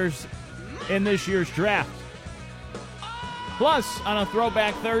in this year's draft. Plus, on a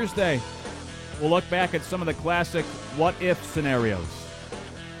Throwback Thursday, we'll look back at some of the classic what-if scenarios.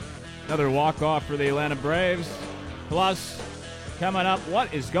 Another walk-off for the Atlanta Braves. Plus, coming up,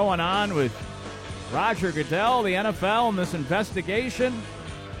 what is going on with Roger Goodell, the NFL, and this investigation?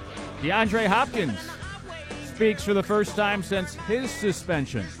 DeAndre Hopkins speaks for the first time since his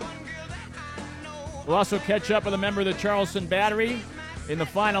suspension. We'll also catch up with a member of the Charleston Battery in the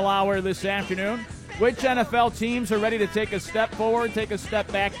final hour this afternoon. Which NFL teams are ready to take a step forward, take a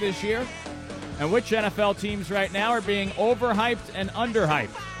step back this year? And which NFL teams right now are being overhyped and underhyped?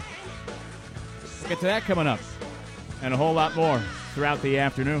 We'll get to that coming up and a whole lot more throughout the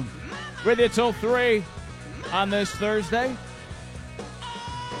afternoon. With you till 3 on this Thursday.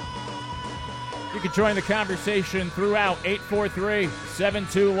 You can join the conversation throughout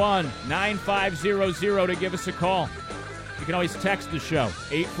 843-721-9500 to give us a call. You can always text the show,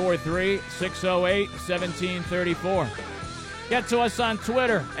 843-608-1734. Get to us on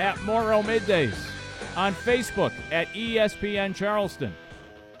Twitter at Morrow Middays, on Facebook at ESPN Charleston,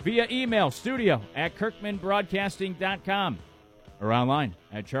 via email, studio at KirkmanBroadcasting.com, or online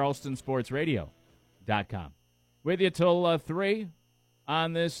at CharlestonSportsRadio.com. With you till 3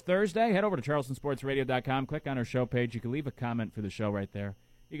 on this Thursday. Head over to CharlestonSportsRadio.com, click on our show page. You can leave a comment for the show right there.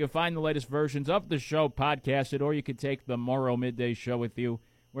 You can find the latest versions of the show podcasted, or you can take the Morrow Midday Show with you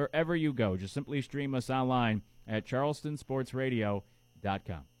wherever you go. Just simply stream us online at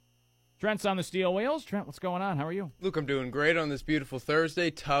CharlestonSportsRadio.com. Trent's on the steel wheels. Trent, what's going on? How are you? Luke, I'm doing great on this beautiful Thursday.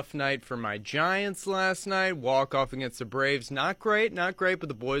 Tough night for my Giants last night. Walk off against the Braves. Not great, but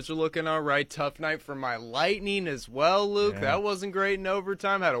the boys are looking all right. Tough night for my Lightning as well, Luke. Yeah. That wasn't great in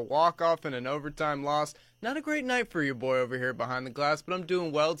overtime. Had a walk-off and an overtime loss. Not a great night for your boy over here behind the glass, but I'm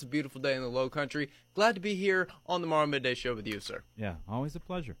doing well. It's a beautiful day in the Low Country. Glad to be here on the Morrow Midday Show with you, sir. Yeah, always a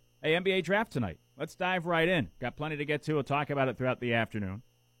pleasure. Hey, NBA draft tonight. Let's dive right in. Got plenty to get to. We'll talk about it throughout the afternoon.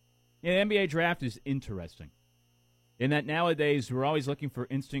 Yeah, the NBA draft is interesting in that nowadays we're always looking for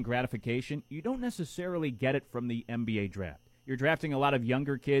instant gratification. You don't necessarily get it from the NBA draft. You're drafting a lot of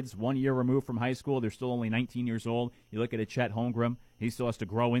younger kids, 1 year removed from high school. They're still only 19 years old. You look at a Chet Holmgren. He still has to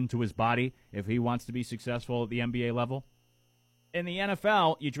grow into his body if he wants to be successful at the NBA level. In the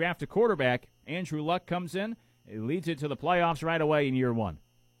NFL, you draft a quarterback. Andrew Luck comes in. It leads it to the playoffs right away in year one.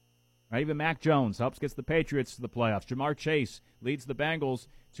 Right, even Mac Jones helps get the Patriots to the playoffs. Jamar Chase leads the Bengals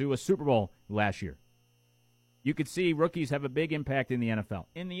to a Super Bowl last year. You could see rookies have a big impact in the NFL.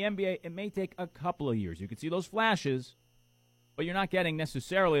 In the NBA, it may take a couple of years. You could see those flashes, but you're not getting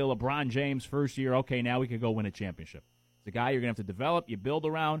necessarily a LeBron James first year, okay, now we could go win a championship. It's a guy you're going to have to develop, you build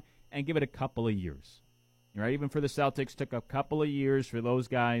around, and give it a couple of years. Right? Even for the Celtics, took a couple of years for those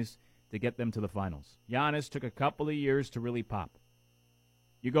guys to get them to the finals. Giannis took a couple of years to really pop.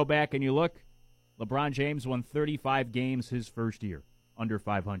 You go back and you look, LeBron James won 35 games his first year, under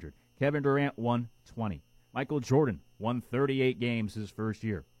 500. Kevin Durant won 20. Michael Jordan won 38 games his first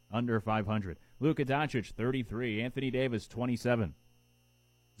year, under 500. Luka Doncic, 33. Anthony Davis, 27.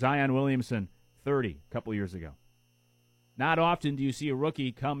 Zion Williamson, 30, a couple years ago. Not often do you see a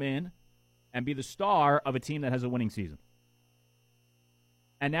rookie come in and be the star of a team that has a winning season.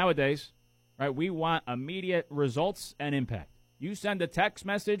 And nowadays, right, we want immediate results and impact. You send a text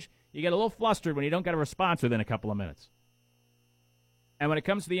message, you get a little flustered when you don't get a response within a couple of minutes. And when it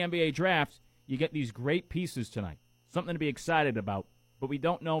comes to the NBA draft, you get these great pieces tonight, something to be excited about, but we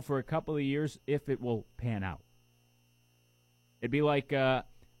don't know for a couple of years if it will pan out. It'd be like, I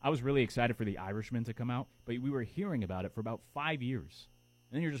was really excited for The Irishman to come out, but we were hearing about it for about 5 years.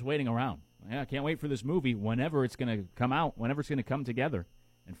 And then you're just waiting around. Yeah, I can't wait for this movie whenever it's going to come out, whenever it's going to come together.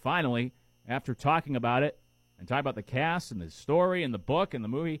 And finally, after talking about it, and talk about the cast and the story and the book and the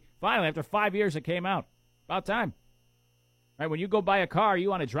movie. Finally, after 5 years, it came out. About time. Right? When you go buy a car, you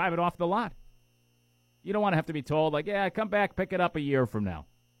want to drive it off the lot. You don't want to have to be told, like, yeah, come back, pick it up a year from now.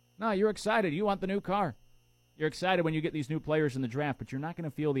 No, you're excited. You want the new car. You're excited when you get these new players in the draft, but you're not going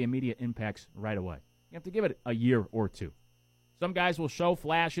to feel the immediate impacts right away. You have to give it a year or two. Some guys will show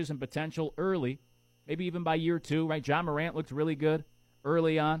flashes and potential early, maybe even by year two, right? John Morant looked really good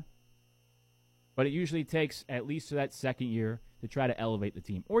early on. But it usually takes at least to that second year to try to elevate the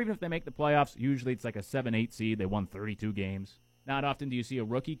team. Or even if they make the playoffs, usually it's like a 7-8 seed. They won 32 games. Not often do you see a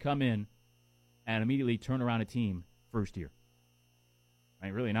rookie come in and immediately turn around a team first year. I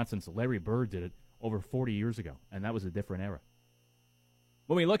mean, really not since Larry Bird did it over 40 years ago, and that was a different era.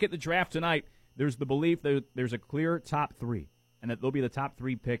 When we look at the draft tonight, there's the belief that there's a clear top three, and that they'll be the top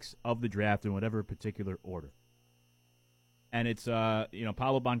three picks of the draft in whatever particular order. And it's,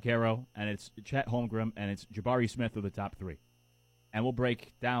 Paolo Banchero, and it's Chet Holmgren, and it's Jabari Smith are the top three. And we'll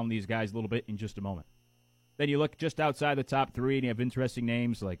break down these guys a little bit in just a moment. Then you look just outside the top three, and you have interesting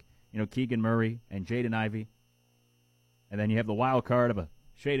names like, Keegan Murray and Jaden Ivey. And then you have the wild card of a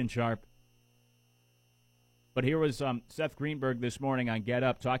Shaedon Sharpe. But here was Seth Greenberg this morning on Get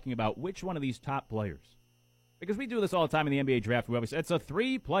Up talking about which one of these top players. Because we do this all the time in the NBA draft. We always say it's a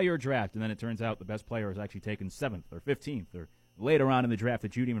 3-player draft, and then it turns out the best player is actually taken 7th or 15th or later on in the draft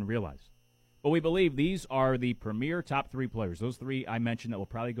that you didn't even realize. But we believe these are the premier top 3 players. Those 3 I mentioned that will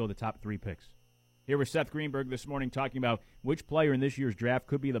probably go the top 3 picks. Here was Seth Greenberg this morning talking about which player in this year's draft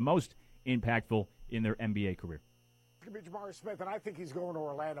could be the most impactful in their NBA career. It's going to be Jabari Smith, and I think he's going to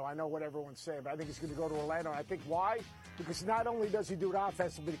Orlando. I know what everyone's saying, but I think he's going to go to Orlando. And I think why? Because not only does he do it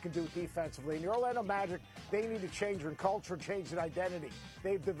offensively, he can do it defensively. And the Orlando Magic, they need to change their culture, change their identity.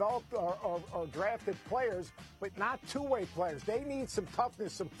 They've developed or drafted players, but not two-way players. They need some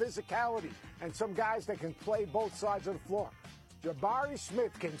toughness, some physicality, and some guys that can play both sides of the floor. Jabari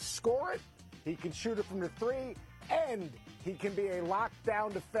Smith can score it, he can shoot it from the 3, and he can be a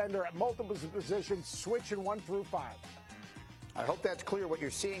lockdown defender at multiple positions, switching 1 through 5. I hope that's clear what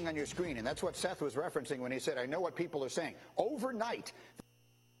you're seeing on your screen, and that's what Seth was referencing when he said, I know what people are saying. Overnight.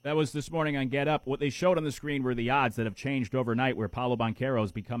 That was this morning on Get Up. What they showed on the screen were the odds that have changed overnight, where Paolo Banchero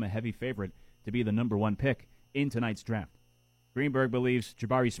has become a heavy favorite to be the number 1 pick in tonight's draft. Greenberg believes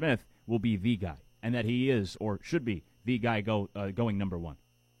Jabari Smith will be the guy, and that he is, or should be, the guy going number 1.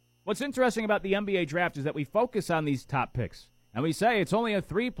 What's interesting about the NBA draft is that we focus on these top picks. And we say it's only a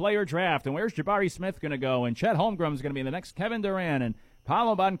 3-player draft, and where's Jabari Smith going to go? And Chet Holmgren's going to be the next Kevin Durant, and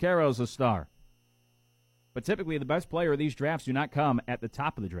Paolo Banchero's a star. But typically the best player of these drafts do not come at the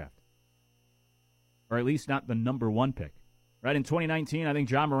top of the draft. Or at least not the number 1 pick. Right, in 2019, I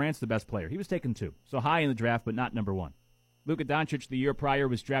think Ja Morant's the best player. He was taken 2, so high in the draft, but not number 1. Luka Doncic the year prior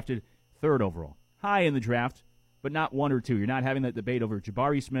was drafted 3rd overall. High in the draft, but not 1 or 2. You're not having that debate over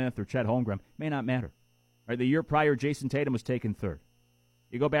Jabari Smith or Chet Holmgren. May not matter. Right, the year prior, Jason Tatum was taken 3rd.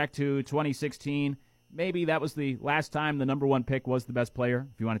 You go back to 2016, maybe that was the last time the number 1 pick was the best player.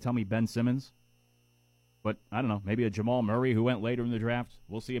 If you want to tell me Ben Simmons. But, I don't know, maybe a Jamal Murray who went later in the draft.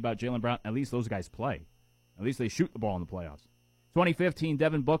 We'll see about Jaylen Brown. At least those guys play. At least they shoot the ball in the playoffs. 2015,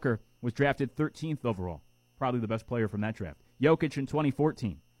 Devin Booker was drafted 13th overall. Probably the best player from that draft. Jokic in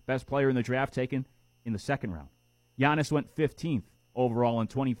 2014, best player in the draft taken in the 2nd round. Giannis went 15th overall in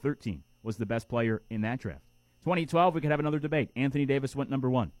 2013, was the best player in that draft. 2012, we could have another debate. Anthony Davis went number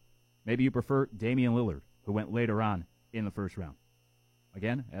 1. Maybe you prefer Damian Lillard, who went later on in the 1st round.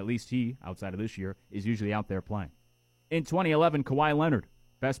 Again, at least he, outside of this year, is usually out there playing. In 2011, Kawhi Leonard,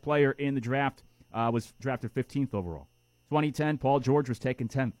 best player in the draft, was drafted 15th overall. 2010, Paul George was taken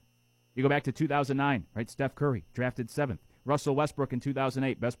 10th. You go back to 2009, right? Steph Curry, drafted 7th. Russell Westbrook in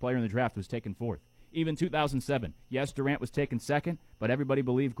 2008, best player in the draft, was taken 4th. Even 2007, yes, Durant was taken 2nd, but everybody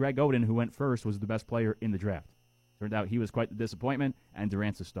believed Greg Oden, who went 1st, was the best player in the draft. Turned out he was quite the disappointment, and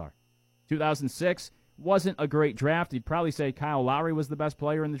Durant's a star. 2006 wasn't a great draft. You'd probably say Kyle Lowry was the best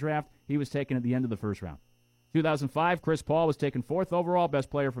player in the draft. He was taken at the end of the 1st round. 2005, Chris Paul was taken 4th overall, best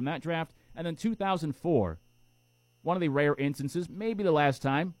player from that draft. And then 2004, one of the rare instances, maybe the last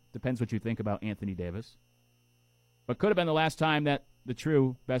time, depends what you think about Anthony Davis, but could have been the last time that the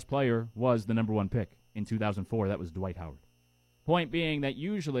true best player was the number 1 pick. In 2004, that was Dwight Howard. Point being that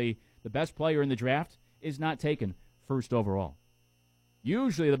usually the best player in the draft is not taken 1st overall.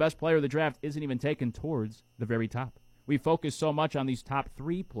 Usually the best player of the draft isn't even taken towards the very top. We focus so much on these top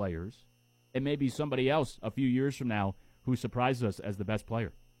 3 players, it may be somebody else a few years from now who surprises us as the best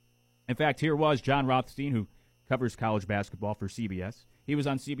player. In fact, here was John Rothstein, who covers college basketball for CBS. He was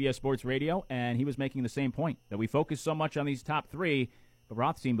on CBS Sports Radio, and he was making the same point, that we focus so much on these top 3, but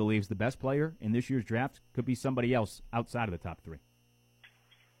Rothstein believes the best player in this year's draft could be somebody else outside of the top 3.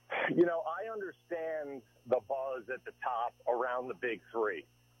 You know, I understand the buzz at the top around the big 3.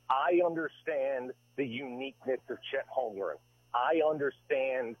 I understand the uniqueness of Chet Holmgren. I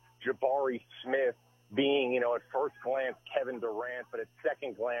understand Jabari Smith being, at first glance, Kevin Durant, but at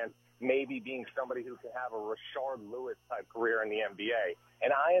second glance, maybe being somebody who can have a Rashard Lewis type career in the NBA.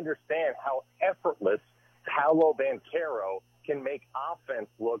 And I understand how effortless Paolo Banchero can make offense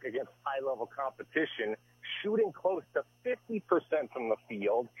look against high-level competition, shooting close to 50% from the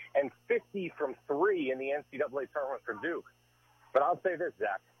field and 50 from 3 in the NCAA tournament for Duke. But I'll say this,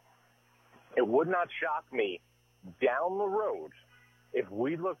 Zach. It would not shock me down the road if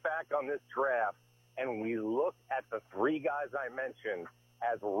we look back on this draft and we look at the 3 guys I mentioned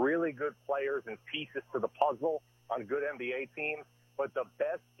as really good players and pieces to the puzzle on good NBA teams, but the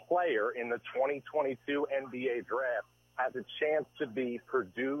best player in the 2022 NBA draft has a chance to be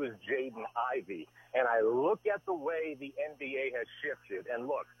Purdue's Jaden Ivey. And I look at the way the NBA has shifted. And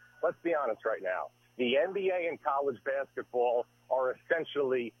look, let's be honest right now. The NBA and college basketball are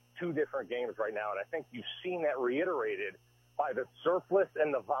essentially two different games right now. And I think you've seen that reiterated by the surplus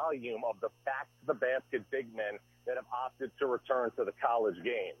and the volume of the back-to-the-basket big men that have opted to return to the college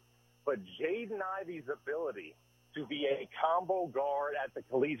game. But Jaden Ivey's ability to be a combo guard at the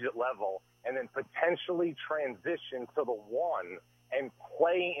collegiate level and then potentially transition to the one and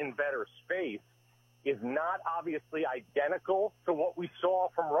play in better space is not obviously identical to what we saw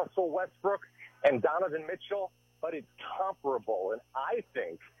from Russell Westbrook and Donovan Mitchell, but it's comparable. And I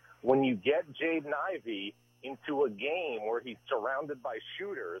think when you get Jaden Ivey into a game where he's surrounded by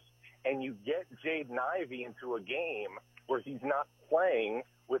shooters and you get Jaden Ivey into a game where he's not playing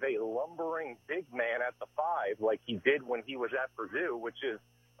with a lumbering big man at the five like he did when he was at Purdue, which is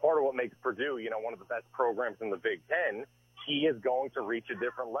part of what makes Purdue, one of the best programs in the Big Ten, he is going to reach a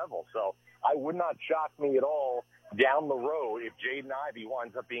different level. So I would not shock me at all down the road if Jaden Ivey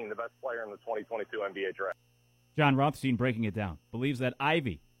winds up being the best player in the 2022 NBA draft. John Rothstein breaking it down. Believes that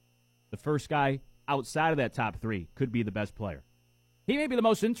Ivey, the first guy outside of that top three, could be the best player. He may be the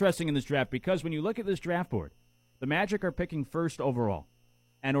most interesting in this draft because when you look at this draft board, the Magic are picking first overall.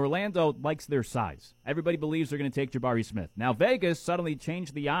 And Orlando likes their size. Everybody believes they're going to take Jabari Smith. Now, Vegas suddenly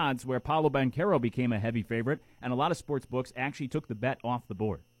changed the odds where Paolo Banchero became a heavy favorite, and a lot of sports books actually took the bet off the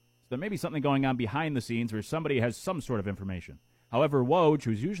board. So there may be something going on behind the scenes where somebody has some sort of information. However, Woj,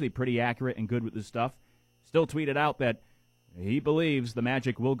 who's usually pretty accurate and good with this stuff, still tweeted out that he believes the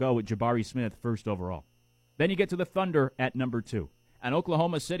Magic will go with Jabari Smith first overall. Then you get to the Thunder at number 2. And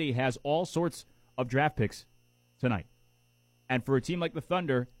Oklahoma City has all sorts of draft picks tonight. And for a team like the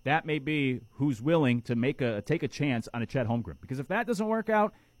Thunder, that may be who's willing to take a chance on a Chet Holmgren. Because if that doesn't work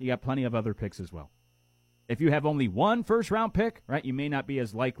out, you got plenty of other picks as well. If you have only one first-round pick, right, you may not be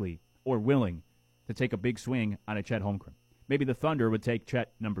as likely or willing to take a big swing on a Chet Holmgren. Maybe the Thunder would take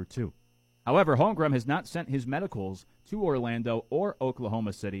Chet number 2. However, Holmgren has not sent his medicals to Orlando or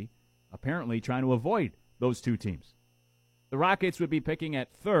Oklahoma City, apparently trying to avoid those two teams. The Rockets would be picking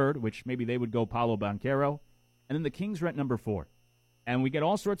at 3rd, which maybe they would go Paolo Banchero. And then the Kings are at number 4. And we get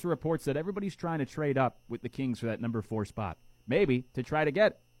all sorts of reports that everybody's trying to trade up with the Kings for that number 4 spot. Maybe to try to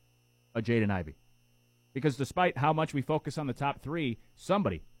get a Jaden Ivey. Because despite how much we focus on the top 3,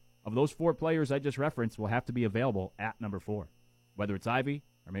 somebody of those 4 players I just referenced will have to be available at number 4. Whether it's Ivey,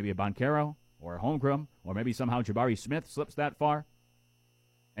 or maybe a Banchero, or a Holmgren, or maybe somehow Jabari Smith slips that far.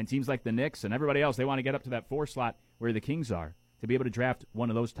 And teams like the Knicks and everybody else, they want to get up to that 4 slot where the Kings are to be able to draft one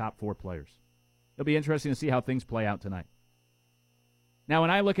of those top 4 players. It'll be interesting to see how things play out tonight. Now, when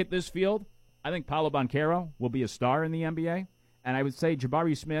I look at this field, I think Paolo Banchero will be a star in the NBA. And I would say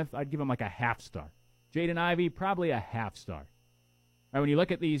Jabari Smith, I'd give him like a half star. Jaden Ivey, probably a half star. Right, when you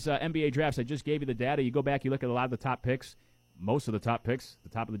look at these NBA drafts, I just gave you the data. You go back, you look at a lot of the top picks. Most of the top picks, the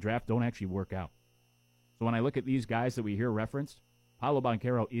top of the draft, don't actually work out. So when I look at these guys that we hear referenced, Paolo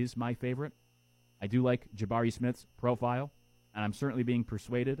Banchero is my favorite. I do like Jabari Smith's profile, and I'm certainly being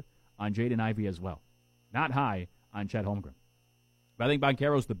persuaded on Jaden Ivey as well. Not high on Chet Holmgren. But I think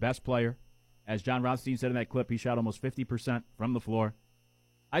Banchero's the best player. As John Rothstein said in that clip, he shot almost 50% from the floor.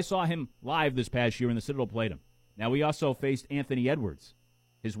 I saw him live this past year, and the Citadel played him. Now, we also faced Anthony Edwards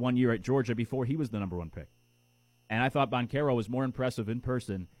his 1 year at Georgia before he was the number 1 pick. And I thought Banchero was more impressive in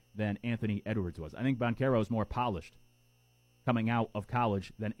person than Anthony Edwards was. I think Banchero is more polished coming out of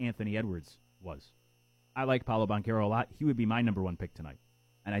college than Anthony Edwards was. I like Paolo Banchero a lot. He would be my number 1 pick tonight.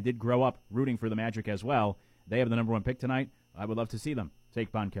 And I did grow up rooting for the Magic as well. They have the number 1 pick tonight. I would love to see them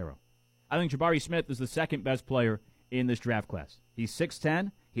take Banchero. I think Jabari Smith is the second best player in this draft class. He's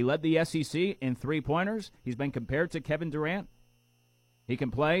 6'10". He led the SEC in three-pointers. He's been compared to Kevin Durant. He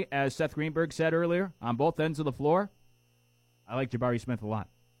can play, as Seth Greenberg said earlier, on both ends of the floor. I like Jabari Smith a lot.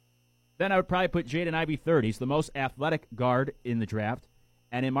 Then I would probably put Jaden Ivey 3rd. He's the most athletic guard in the draft.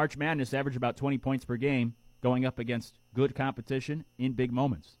 And in March Madness, averaged about 20 points per game, going up against good competition in big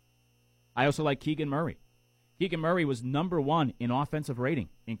moments. I also like Keegan Murray. Keegan Murray was number 1 in offensive rating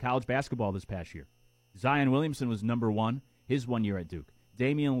in college basketball this past year. Zion Williamson was number 1 his 1 year at Duke.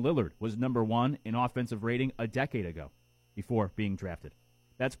 Damian Lillard was number 1 in offensive rating a decade ago before being drafted.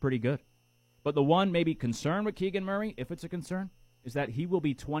 That's pretty good. But the one maybe concern with Keegan Murray, if it's a concern, is that he will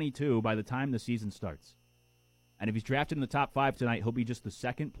be 22 by the time the season starts. And if he's drafted in the top 5 tonight, he'll be just the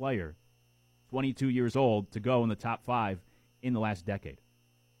second player, 22 years old, to go in the top 5 in the last decade.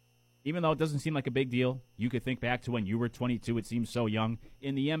 Even though it doesn't seem like a big deal, you could think back to when you were 22. It seems so young.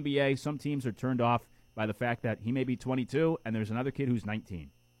 In the NBA, some teams are turned off by the fact that he may be 22 and there's another kid who's 19.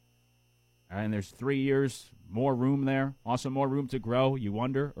 And there's 3 years, more room there. Also more room to grow. You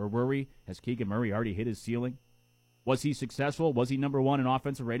wonder or worry, has Keegan Murray already hit his ceiling? Was he successful? Was he number one in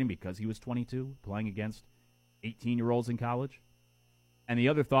offensive rating because he was 22, playing against 18-year-olds in college? And the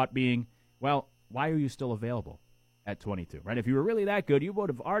other thought being, well, why are you still available at 22, right? If you were really that good, you would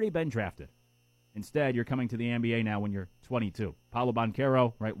have already been drafted. Instead, you're coming to the NBA now when you're 22. Paolo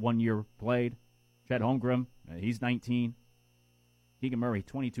Banchero, right, 1 year played. Chet Holmgren, he's 19. Keegan Murray,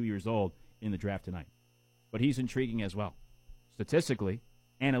 22 years old in the draft tonight. But he's intriguing as well. Statistically,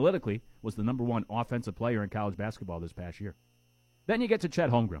 analytically, was the number one offensive player in college basketball this past year. Then you get to Chet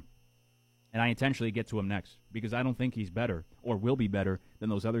Holmgren. And I intentionally get to him next because I don't think he's better or will be better than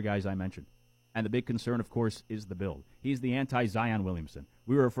those other guys I mentioned. And the big concern, of course, is the build. He's the anti-Zion Williamson.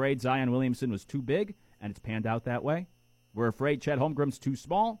 We were afraid Zion Williamson was too big, and it's panned out that way. We're afraid Chet Holmgren's too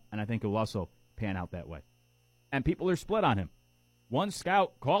small, and I think it will also pan out that way. And people are split on him. One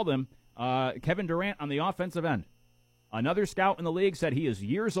scout called him Kevin Durant on the offensive end. Another scout in the league said he is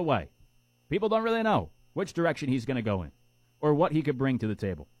years away. People don't really know which direction he's going to go in or what he could bring to the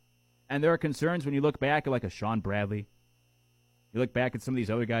table. And there are concerns when you look back at like a Sean Bradley. You look back at some of these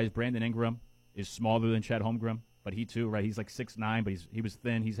other guys. Brandon Ingram is smaller than Chet Holmgren, but he too, right? He's like 6'9", but he was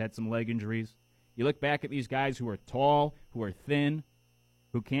thin. He's had some leg injuries. You look back at these guys who are tall, who are thin,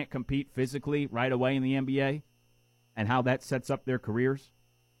 who can't compete physically right away in the NBA, and how that sets up their careers,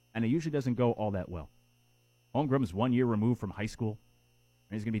 and it usually doesn't go all that well. Holmgren is 1 year removed from high school,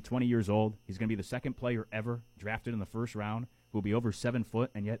 and he's going to be 20 years old. He's going to be the second player ever drafted in the first round who will be over 7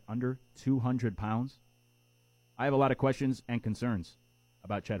 foot and yet under 200 pounds. I have a lot of questions and concerns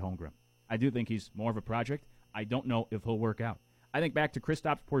about Chet Holmgren. I do think he's more of a project. I don't know if he'll work out. I think back to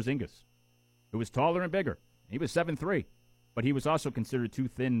Kristaps Porzingis, who was taller and bigger. He was 7'3", but he was also considered too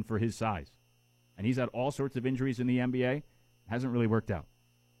thin for his size. And he's had all sorts of injuries in the NBA. Hasn't really worked out.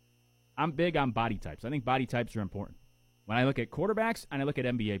 I'm big on body types. I think body types are important. When I look at quarterbacks and I look at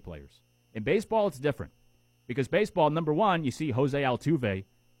NBA players. In baseball, it's different. Because baseball, number one, you see Jose Altuve,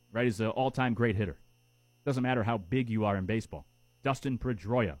 right, is an all-time great hitter. Doesn't matter how big you are in baseball. Dustin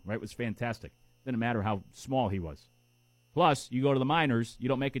Pedroia, right, was fantastic. Didn't matter how small he was. Plus, you go to the minors, you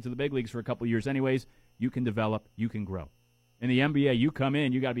don't make it to the big leagues for a couple years anyways. You can develop, you can grow. In the NBA, you come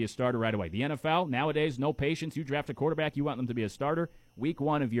in, you got to be a starter right away. The NFL, nowadays, no patience. You draft a quarterback, you want them to be a starter week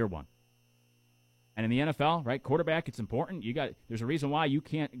one of year one. And in the NFL, right, quarterback, it's important. There's a reason why you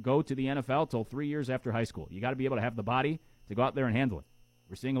can't go to the NFL till 3 years after high school. You got to be able to have the body to go out there and handle it.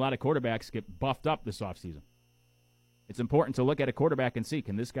 We're seeing a lot of quarterbacks get buffed up this offseason. It's important to look at a quarterback and see,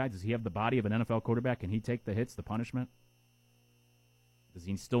 does he have the body of an NFL quarterback? Can he take the hits, the punishment? Does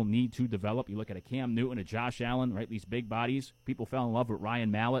he still need to develop? You look at a Cam Newton, a Josh Allen, right, these big bodies. People fell in love with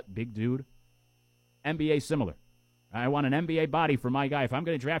Ryan Mallett, big dude. NBA similar. I want an NBA body for my guy. If I'm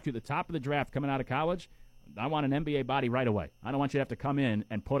going to draft you at the top of the draft coming out of college, I want an NBA body right away. I don't want you to have to come in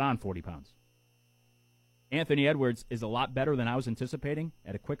and put on 40 pounds. Anthony Edwards is a lot better than I was anticipating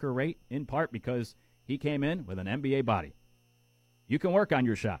at a quicker rate, in part because he came in with an NBA body. You can work on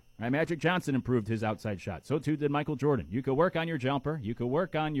your shot. Right? Magic Johnson improved his outside shot. So too did Michael Jordan. You could work on your jumper. You could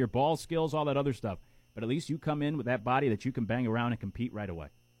work on your ball skills, all that other stuff. But at least you come in with that body that you can bang around and compete right away.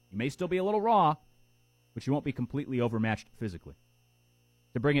 You may still be a little raw, but you won't be completely overmatched physically.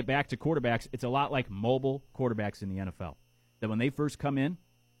 To bring it back to quarterbacks, it's a lot like mobile quarterbacks in the NFL. That when they first come in,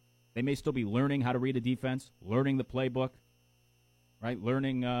 they may still be learning how to read a defense, learning the playbook, right?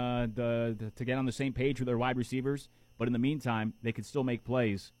 Learning to get on the same page with their wide receivers. But in the meantime, they can still make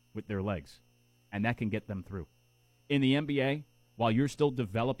plays with their legs, and that can get them through. In the NBA, while you're still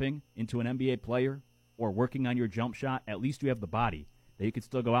developing into an NBA player or working on your jump shot, at least you have the body that you can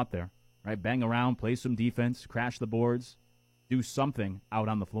still go out there, right? Bang around, play some defense, crash the boards, do something out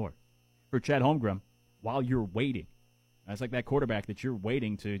on the floor. For Chet Holmgren, while you're waiting, that's like that quarterback that you're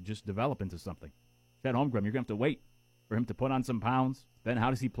waiting to just develop into something. Chet Holmgren, you're going to have to wait for him to put on some pounds. Then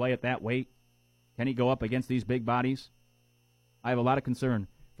how does he play at that weight? Can he go up against these big bodies? I have a lot of concern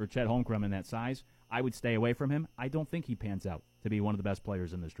for Chet Holmgren in that size. I would stay away from him. I don't think he pans out to be one of the best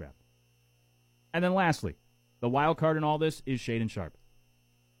players in this draft. And then lastly, the wild card in all this is Shaedon Sharpe.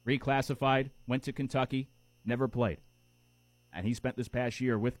 Reclassified, went to Kentucky, never played. And he spent this past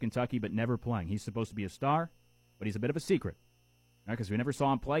year with Kentucky but never playing. He's supposed to be a star, but he's a bit of a secret. Because we never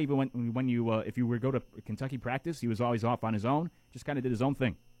saw him play. Even when if you were to go to Kentucky practice, he was always off on his own, just kind of did his own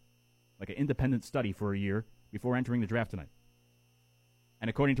thing. Like an independent study for a year before entering the draft tonight. And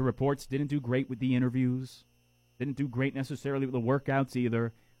according to reports, didn't do great with the interviews. Didn't do great necessarily with the workouts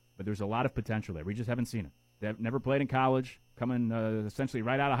either. But there's a lot of potential there. We just haven't seen it. They've never played in college, coming essentially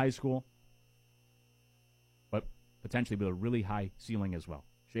right out of high school. But potentially with a really high ceiling as well.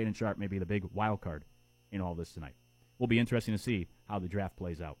 Shaden Sharp may be the big wild card in all this tonight. Will be interesting to see how the draft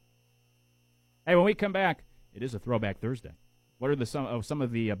plays out. Hey, when we come back, it is a Throwback Thursday. What are some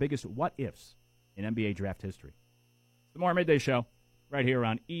of the biggest what-ifs in NBA draft history? The More Midday Show, right here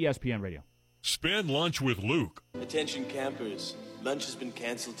on ESPN Radio. Spend lunch with Luke. Attention campers, lunch has been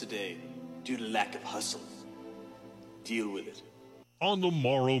canceled today due to lack of hustle. Deal with it. On the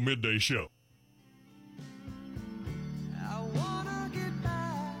Morrow Midday Show. I wanna get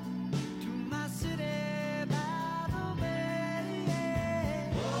back to my city by the bay.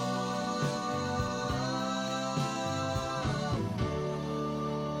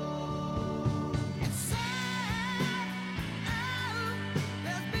 It's sad,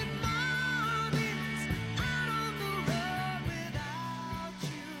 there's been mornings out on the road without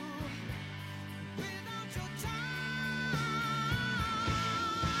you, without your touch.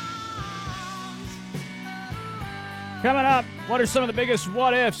 Coming up, what are some of the biggest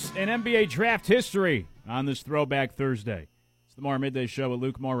what-ifs in NBA draft history on this Throwback Thursday? It's the More Midday Show with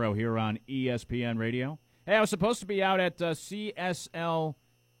Luke Morrow here on ESPN Radio. Hey, I was supposed to be out at CSL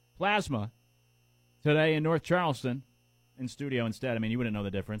Plasma today in North Charleston in studio instead. I mean, you wouldn't know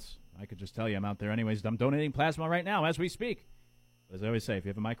the difference. I could just tell you I'm out there anyways. I'm donating plasma right now as we speak. As I always say, if you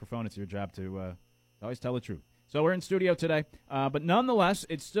have a microphone, it's your job to always tell the truth. So we're in studio today. But nonetheless,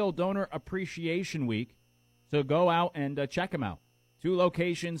 it's still Donor Appreciation Week. So go out and check them out. 2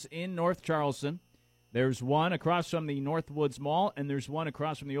 locations in North Charleston. There's one across from the Northwoods Mall, and there's one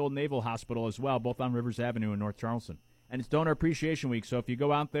across from the Old Naval Hospital as well, both on Rivers Avenue in North Charleston. And it's Donor Appreciation Week, so if you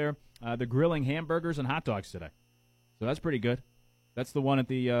go out there, they're grilling hamburgers and hot dogs today. So that's pretty good. That's the one at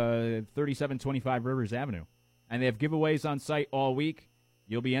the 3725 Rivers Avenue. And they have giveaways on site all week.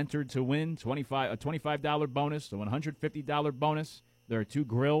 You'll be entered to win a $25 bonus, a $150 bonus. There are 2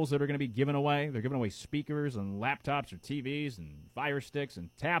 grills that are going to be given away. They're giving away speakers and laptops or TVs and Fire Sticks and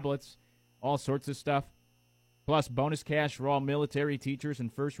tablets, all sorts of stuff. Plus bonus cash for all military teachers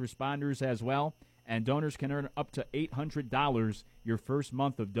and first responders as well. And donors can earn up to $800 your first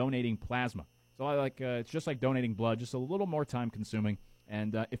month of donating plasma. So it's just like donating blood, just a little more time consuming.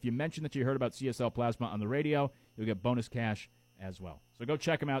 And if you mention that you heard about CSL Plasma on the radio, you'll get bonus cash as well. So go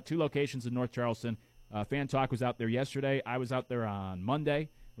check them out. 2 locations in North Charleston. Fan Talk was out there yesterday. I was out there on Monday.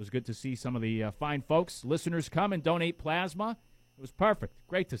 It was good to see some of the fine folks, listeners come and donate plasma. It was perfect.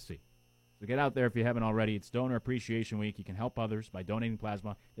 Great to see. So get out there if you haven't already. It's Donor Appreciation Week. You can help others by donating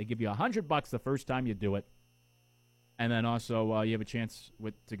plasma. They give you $100 the first time you do it. And then also you have a chance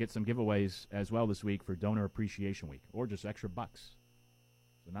to get some giveaways as well this week for Donor Appreciation Week, or just extra bucks.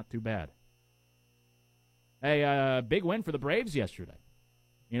 So not too bad. Hey, big win for the Braves yesterday.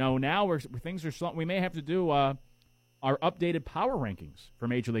 You know, now things are slow. We may have to do our updated power rankings for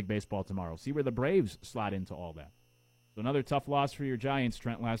Major League Baseball tomorrow. See where the Braves slot into all that. So another tough loss for your Giants,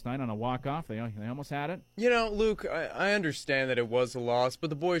 Trent, last night on a walk-off. They almost had it. You know, Luke, I understand that it was a loss, but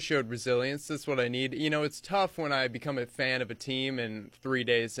the boys showed resilience. That's what I need. You know, it's tough when I become a fan of a team and 3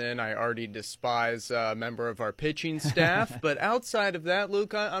 days in I already despise a member of our pitching staff. But outside of that,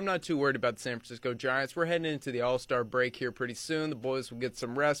 Luke, I'm not too worried about the San Francisco Giants. We're heading into the All-Star break here pretty soon. The boys will get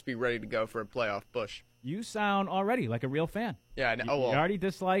some rest, be ready to go for a playoff push. You sound already like a real fan. Yeah, I know. You already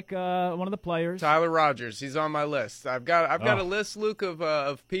dislike one of the players. Tyler Rogers, he's on my list. I've got a list, Luke,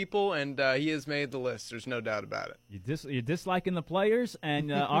 of people, and he has made the list. There's no doubt about it. You're disliking the players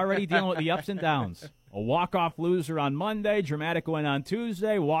and already dealing with the ups and downs. A walk-off loser on Monday, dramatic win on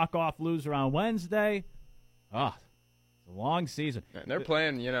Tuesday, walk-off loser on Wednesday. It's a long season. And they're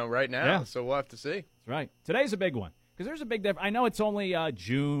playing, right now, so we'll have to see. That's right. Today's a big one because there's a big difference. I know it's only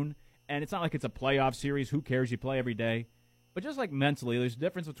June. And it's not like it's a playoff series. Who cares? You play every day. But just like mentally, there's a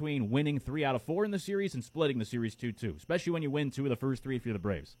difference between winning 3 out of 4 in the series and splitting the series 2-2, especially when you win 2 of the first 3 if you're the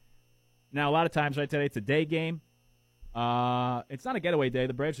Braves. Now, a lot of times, right today, it's a day game. It's not a getaway day.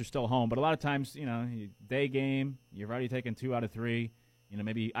 The Braves are still home. But a lot of times, day game, you've already taken 2 out of 3.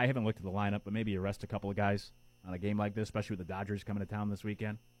 Maybe I haven't looked at the lineup, but maybe you rest a couple of guys on a game like this, especially with the Dodgers coming to town this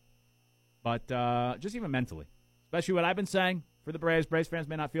weekend. But just even mentally, especially what I've been saying. For the Braves fans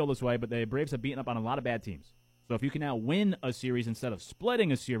may not feel this way, but the Braves have beaten up on a lot of bad teams. So if you can now win a series instead of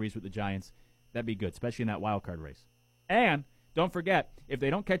splitting a series with the Giants, that'd be good, especially in that wild card race. And don't forget, if they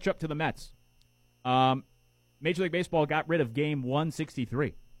don't catch up to the Mets, Major League Baseball got rid of Game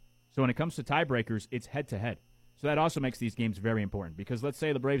 163. So when it comes to tiebreakers, it's head-to-head. So that also makes these games very important because let's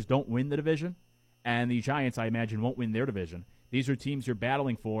say the Braves don't win the division, and the Giants, I imagine, won't win their division. These are teams you're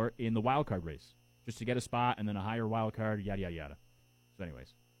battling for in the wild card race. Just to get a spot and then a higher wild card, yada, yada, yada. So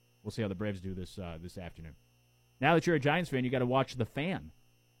anyways, we'll see how the Braves do this afternoon. Now that you're a Giants fan, you got to watch The Fan,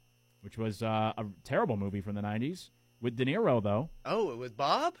 which was a terrible movie from the 90s. With De Niro, though. Oh, with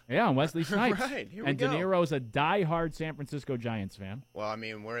Bob? Yeah, and Wesley Snipes. Right, here we and go. De Niro's a diehard San Francisco Giants fan. Well, I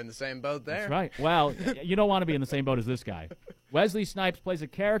mean, we're in the same boat there. That's right. Well, you don't want to be in the same boat as this guy. Wesley Snipes plays a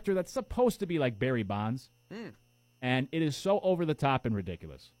character that's supposed to be like Barry Bonds, and it is so over the top and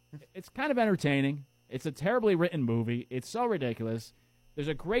ridiculous. It's kind of entertaining. It's a terribly written movie. It's so ridiculous. There's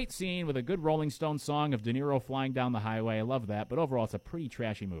a great scene with a good Rolling Stones song of De Niro flying down the highway. I love that, but overall, it's a pretty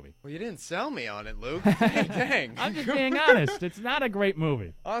trashy movie. Well, you didn't sell me on it, Luke. Dang. I'm just being honest. It's not a great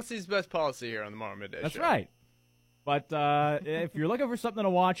movie. Honesty's best policy here on the Tomorrow Midday That's Show. right. But if you're looking for something to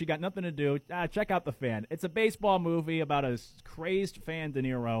watch, you got nothing to do, check out The Fan. It's a baseball movie about a crazed fan, De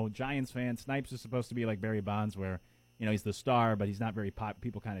Niro, Giants fan. Snipes is supposed to be like Barry Bonds, where he's the star, but he's not very pop.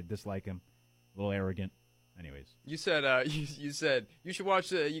 People kind of dislike him, a little arrogant. Anyways, You said you said you should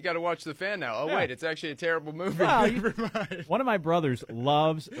watch you got to watch The Fan now. Oh Yeah. wait, it's actually a terrible movie. Well, Never mind. one of my brothers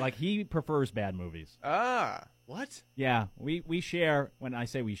loves, he prefers bad movies. What? Yeah, we share. When I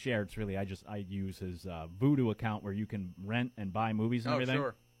say we share, it's really I use his Vudu account where you can rent and buy movies and Oh, everything.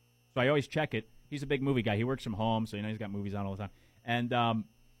 sure. So I always check it. He's a big movie guy. He works from home, so he's got movies on all the time. And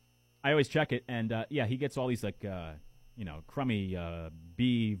I always check it. And he gets all these crummy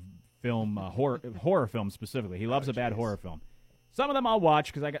B film horror films specifically. He loves a bad horror film. Some of them I'll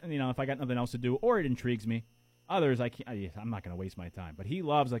watch because if I got nothing else to do or it intrigues me. Others I'm not going to waste my time. But he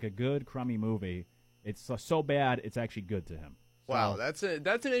loves a good crummy movie. It's so bad it's actually good to him. Wow, So,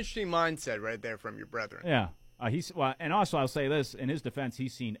 that's an interesting mindset right there from your brethren. yeah. And also I'll say this in his defense,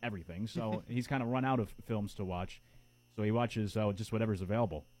 he's seen everything, so he's kind of run out of films to watch. So he watches just whatever's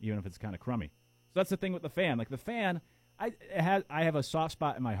available, even if it's kind of crummy. So that's the thing with The Fan. Like The Fan, I have a soft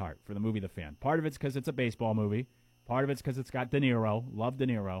spot in my heart for the movie The Fan. Part of it's because it's a baseball movie. Part of it's because it's got De Niro. Love De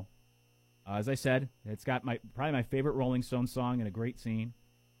Niro. As I said, it's got probably my favorite Rolling Stones song and a great scene.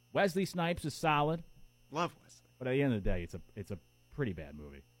 Wesley Snipes is solid, Love Wesley. but at the end of the day, it's a pretty bad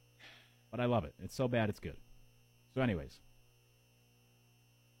movie. But I love it. It's so bad, it's good. So anyways,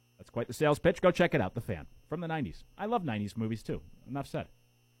 that's quite the sales pitch. Go check it out, The Fan, from the 90s. I love 90s movies, too. Enough said.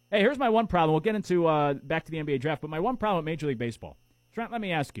 Hey, here's my one problem. We'll get into back to the NBA draft, but my one problem with Major League Baseball. Trent, let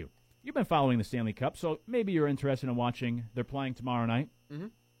me ask you. You've been following the Stanley Cup, so maybe you're interested in watching. They're playing tomorrow night. Mm-hmm.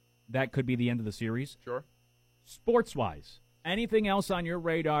 That could be the end of the series. Sure. Sports-wise, anything else on your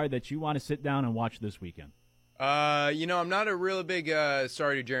radar that you want to sit down and watch this weekend? I'm not a really big,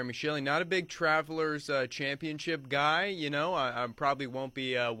 sorry to Jeremy Schilling, not a big Travelers Championship guy. I probably won't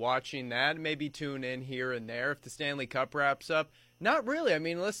be watching that. Maybe tune in here and there if the Stanley Cup wraps up. Not really. I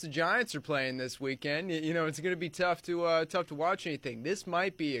mean, unless the Giants are playing this weekend, it's going to be tough to watch anything. This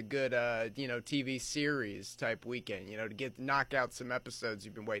might be a good, TV series type weekend, to knock out some episodes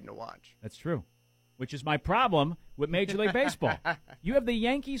you've been waiting to watch. That's true, which is my problem with Major League Baseball. You have the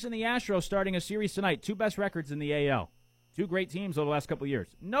Yankees and the Astros starting a series tonight, two best records in the AL. Two great teams over the last couple of years.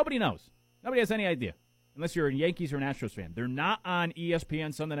 Nobody knows. Nobody has any idea, unless you're a Yankees or an Astros fan. They're not on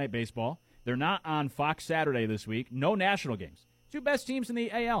ESPN Sunday Night Baseball. They're not on Fox Saturday this week. No national games. Two best teams in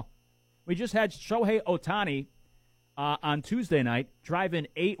the AL. We just had Shohei Ohtani on Tuesday night drive in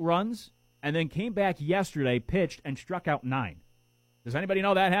 8 runs and then came back yesterday, pitched, and struck out 9. Does anybody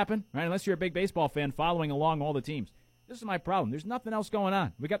know that happened? Right? Unless you're a big baseball fan following along all the teams. This is my problem. There's nothing else going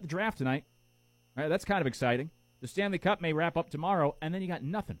on. We got the draft tonight. Right? That's kind of exciting. The Stanley Cup may wrap up tomorrow, and then you got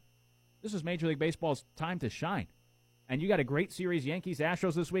nothing. This is Major League Baseball's time to shine. And you got a great series,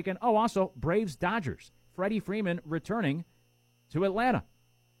 Yankees-Astros this weekend. Oh, also, Braves-Dodgers. Freddie Freeman returning to Atlanta.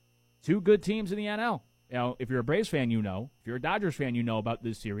 Two good teams in the NL. If you're a Braves fan, you know. If you're a Dodgers fan, you know about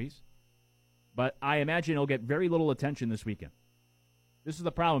this series. But I imagine it'll get very little attention this weekend. This is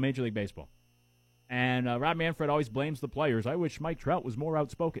the problem with Major League Baseball. And Rob Manfred always blames the players. I wish Mike Trout was more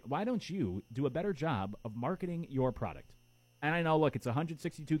outspoken. Why don't you do a better job of marketing your product? And I know, look, it's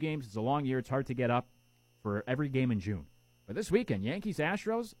 162 games. It's a long year. It's hard to get up for every game in June. But this weekend,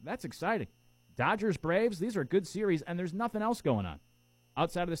 Yankees-Astros, that's exciting. Dodgers-Braves, these are good series, and there's nothing else going on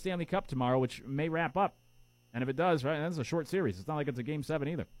outside of the Stanley Cup tomorrow, which may wrap up. And if it does, right, that's a short series. It's not like it's a Game 7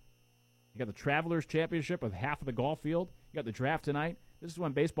 either. You got the Travelers Championship with half of the golf field. You got the draft tonight. This is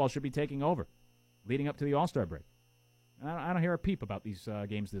when baseball should be taking over, leading up to the All-Star break. And I don't hear a peep about these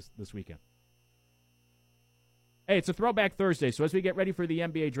games this weekend. Hey, it's a Throwback Thursday, so as we get ready for the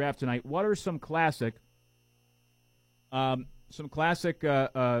NBA draft tonight, what are some classic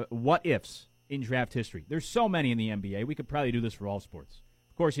what-ifs in draft history? There's so many in the NBA. We could probably do this for all sports.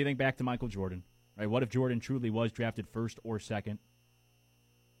 Of course, you think back to Michael Jordan. Right? What if Jordan truly was drafted first or second?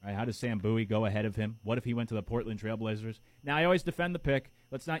 Right, how does Sam Bowie go ahead of him? What if he went to the Portland Trailblazers? Now, I always defend the pick.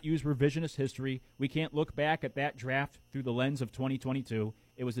 Let's not use revisionist history. We can't look back at that draft through the lens of 2022.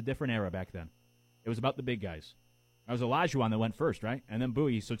 It was a different era back then. It was about the big guys. That was Olajuwon that went first, right? And then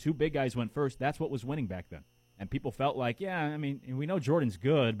Bowie. So 2 big guys went first. That's what was winning back then. And people felt like, yeah, I mean, we know Jordan's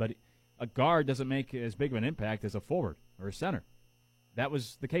good, but a guard doesn't make as big of an impact as a forward or a center. That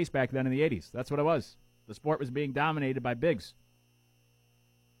was the case back then in the 80s. That's what it was. The sport was being dominated by bigs.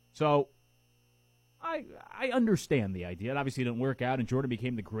 So I understand the idea. It obviously didn't work out, and Jordan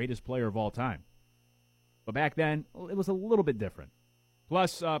became the greatest player of all time. But back then, it was a little bit different.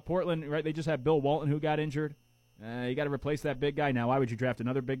 Plus, Portland, right, they just had Bill Walton who got injured. You got to replace that big guy. Now, why would you draft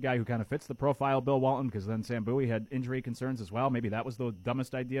another big guy who kind of fits the profile of Bill Walton? Because then Sam Bowie had injury concerns as well. Maybe that was the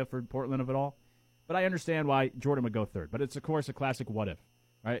dumbest idea for Portland of it all. But I understand why Jordan would go third. But it's, of course, a classic what if.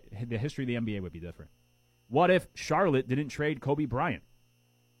 Right? The history of the NBA would be different. What if Charlotte didn't trade Kobe Bryant?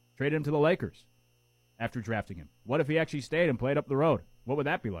 Traded him to the Lakers after drafting him. What if he actually stayed and played up the road? What would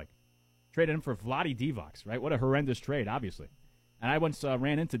that be like? Traded him for Vlade Divac, right? What a horrendous trade, obviously. And I once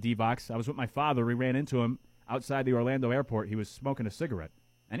ran into Divac. I was with my father. We ran into him outside the Orlando airport. He was smoking a cigarette.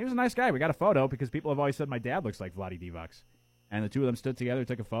 And he was a nice guy. We got a photo because people have always said my dad looks like Vlade Divac. And the two of them stood together,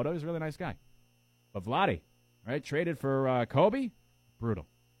 took a photo. He was a really nice guy. But Vlade, right, traded for Kobe? Brutal.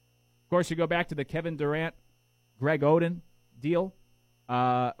 Of course, you go back to the Kevin Durant, Greg Oden deal.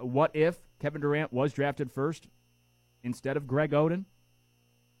 What if Kevin Durant was drafted first instead of Greg Oden?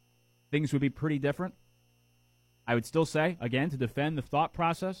 Things would be pretty different. I would still say, again, to defend the thought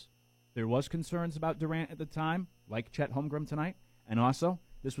process, there was concerns about Durant at the time, like Chet Holmgren tonight. And also,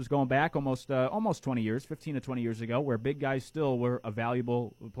 this was going back almost 20 years, 15 to 20 years ago, where big guys still were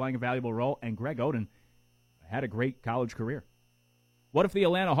playing a valuable role, and Greg Oden had a great college career. What if the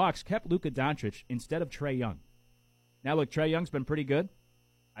Atlanta Hawks kept Luka Doncic instead of Trae Young? Now, look, Trae Young's been pretty good.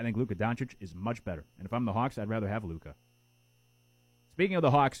 I think Luka Doncic is much better. And if I'm the Hawks, I'd rather have Luka. Speaking of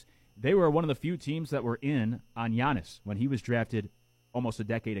the Hawks, they were one of the few teams that were in on Giannis when he was drafted almost a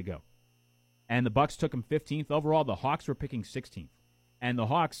decade ago. And the Bucks took him 15th overall. The Hawks were picking 16th. And the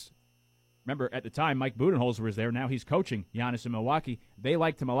Hawks, remember, at the time, Mike Budenholzer was there. Now he's coaching Giannis in Milwaukee. They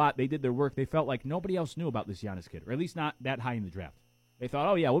liked him a lot. They did their work. They felt like nobody else knew about this Giannis kid, or at least not that high in the draft. They thought,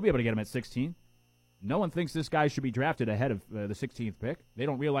 oh, yeah, we'll be able to get him at 16. No one thinks this guy should be drafted ahead of the 16th pick. They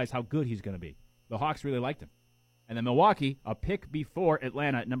don't realize how good he's going to be. The Hawks really liked him. And then Milwaukee, a pick before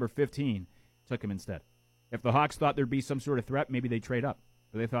Atlanta at number 15, took him instead. If the Hawks thought there'd be some sort of threat, maybe they'd trade up.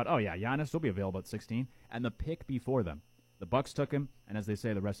 But they thought, oh, yeah, Giannis will be available at 16. And the pick before them, the Bucks took him, and as they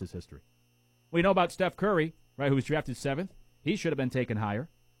say, the rest is history. We know about Steph Curry, right, who was drafted 7th. He should have been taken higher.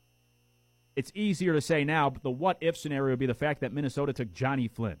 It's easier to say now, but the what-if scenario would be the fact that Minnesota took Johnny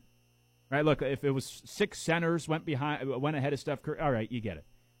Flynn. Right, look, if it was 6 centers went ahead of Steph Curry, all right, you get it.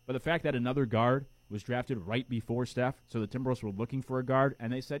 But the fact that another guard was drafted right before Steph, so the Timberwolves were looking for a guard,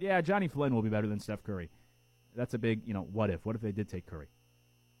 and they said, yeah, Johnny Flynn will be better than Steph Curry. That's a big, what if? What if they did take Curry?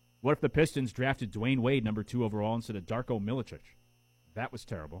 What if the Pistons drafted Dwayne Wade number 2 overall instead of Darko Milicic? That was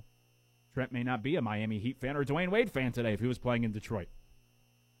terrible. Trent may not be a Miami Heat fan or a Dwayne Wade fan today if he was playing in Detroit.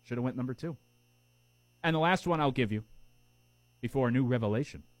 Should have went number 2. And the last one I'll give you before a new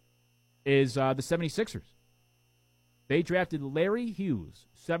revelation is the 76ers. They drafted Larry Hughes,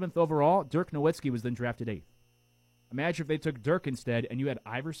 7th overall. Dirk Nowitzki was then drafted 8th. Imagine if they took Dirk instead and you had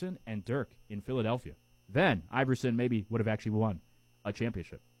Iverson and Dirk in Philadelphia. Then Iverson maybe would have actually won a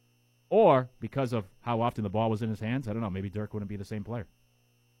championship. Or, because of how often the ball was in his hands, I don't know, maybe Dirk wouldn't be the same player.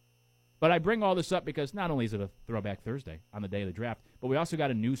 But I bring all this up because not only is it a Throwback Thursday on the day of the draft, but we also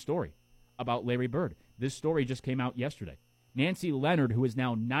got a new story about Larry Bird. This story just came out yesterday. Nancy Leonard, who is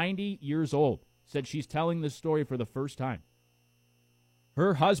now 90 years old, said she's telling this story for the first time.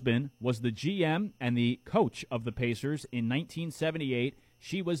 Her husband was the GM and the coach of the Pacers in 1978.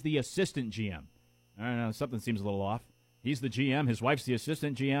 She was the assistant GM. I don't know, something seems a little off. He's the GM. His wife's the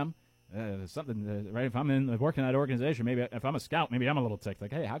assistant GM. Right? If I'm working in that organization, maybe if I'm a scout, maybe I'm a little ticked.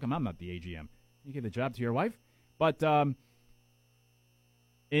 Like, hey, how come I'm not the AGM? You give the job to your wife? But in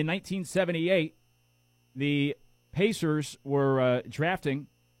 1978, the Pacers were drafting,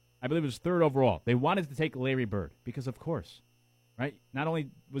 I believe it was 3rd overall. They wanted to take Larry Bird because, of course, right? Not only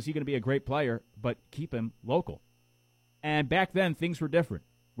was he going to be a great player, but keep him local. And back then, things were different,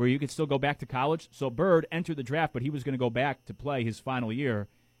 where you could still go back to college. So Bird entered the draft, but he was going to go back to play his final year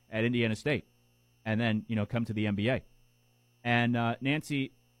at Indiana State and then, come to the NBA. And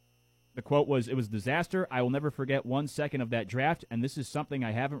Nancy, the quote was, "It was a disaster. I will never forget 1 second of that draft, and this is something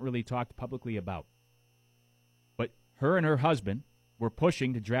I haven't really talked publicly about." But her and her husband were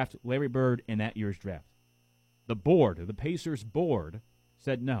pushing to draft Larry Bird in that year's draft. The board, the Pacers board,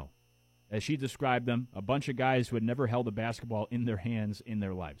 said no. As she described them, a bunch of guys who had never held a basketball in their hands in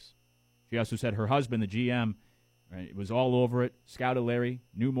their lives. She also said her husband, the GM, right, was all over it, scouted Larry,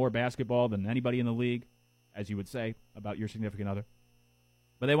 knew more basketball than anybody in the league. as you would say about your significant other.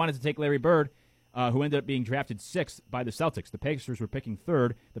 But they wanted to take Larry Bird, who ended up being drafted 6th by the Celtics. The Pacers were picking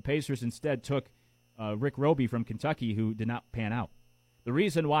 3rd. The Pacers instead took Rick Roby from Kentucky, who did not pan out. The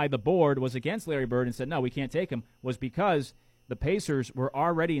reason why the board was against Larry Bird and said, no, we can't take him, was because the Pacers were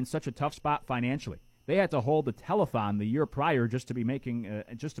already in such a tough spot financially. They had to hold the telethon the year prior just to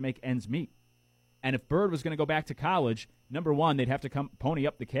make ends meet. And if Bird was going to go back to college, number one, they'd have to pony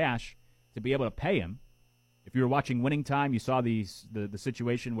up the cash to be able to pay him. If you were watching Winning Time, you saw the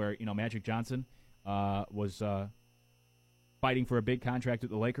situation where Magic Johnson was fighting for a big contract with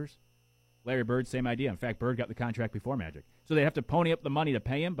the Lakers. Larry Bird, same idea. In fact, Bird got the contract before Magic. So they have to pony up the money to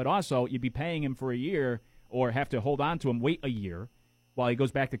pay him, but also you'd be paying him for a year or have to hold on to him, wait a year while he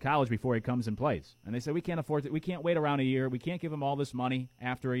goes back to college before he comes and plays. And they said, we can't afford it. We can't wait around a year. We can't give him all this money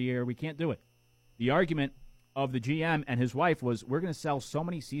after a year. We can't do it. The argument of the GM and his wife was, we're going to sell so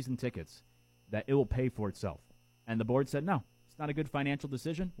many season tickets that it will pay for itself. And the board said, no, it's not a good financial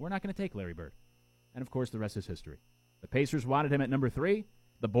decision. We're not going to take Larry Bird. And, of course, the rest is history. The Pacers wanted him at number 3.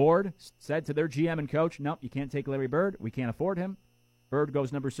 The board said to their GM and coach, nope, you can't take Larry Bird. We can't afford him. Bird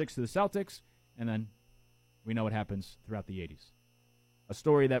goes number 6 to the Celtics, and then we know what happens throughout the 80s. A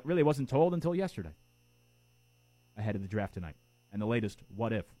story that really wasn't told until yesterday, ahead of the draft tonight, and the latest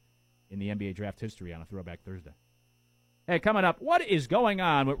what if in the NBA draft history on a Throwback Thursday. Hey, coming up, what is going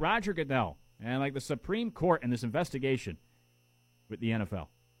on with Roger Goodell and like the Supreme Court and this investigation with the NFL?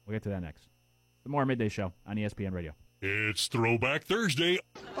 We'll get to that next. The More Midday Show on ESPN Radio. It's Throwback Thursday.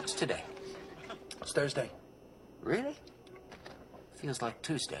 What's today? It's Thursday. Really? Feels like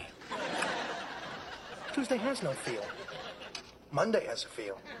Tuesday. Tuesday has no feel. Monday has a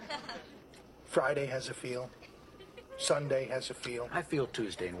feel. Friday has a feel. Sunday has a feel. I feel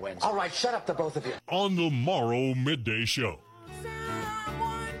Tuesday and Wednesday. All right, shut up, the both of you. On the Morrow Midday Show.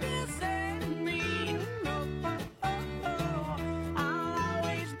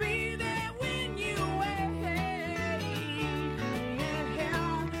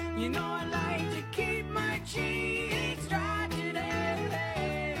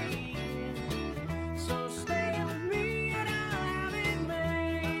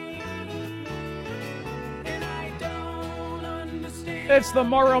 It's the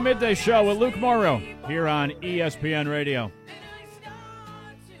Morrow Midday Show with Luke Morrow here on ESPN Radio.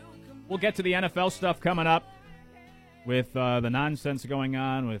 We'll get to the NFL stuff coming up with the nonsense going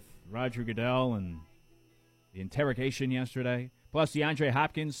on with Roger Goodell and the interrogation yesterday. Plus, DeAndre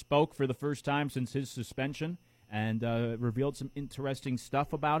Hopkins spoke for the first time since his suspension and revealed some interesting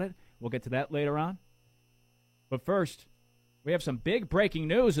stuff about it. We'll get to that later on. But first, we have some big breaking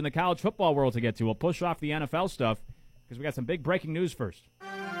news in the college football world to get to. We'll push off the NFL stuff because we got some big breaking news first.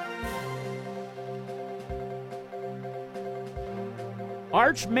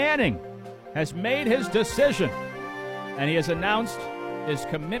 Arch Manning has made his decision, and he has announced his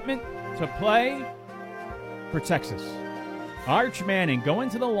commitment to play for Texas. Arch Manning going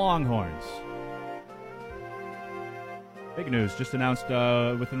to the Longhorns. Big news, just announced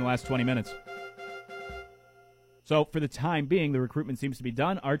within the last 20 minutes. So, for the time being, the recruitment seems to be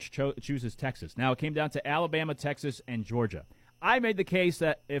done. Arch chooses Texas. Now, it came down to Alabama, Texas, and Georgia. I made the case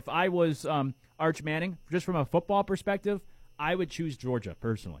that if I was Arch Manning, just from a football perspective, I would choose Georgia,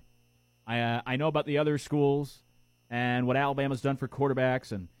 personally. I know about the other schools and what Alabama's done for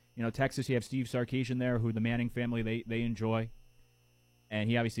quarterbacks. And, Texas, you have Steve Sarkisian there, who the Manning family, they enjoy. And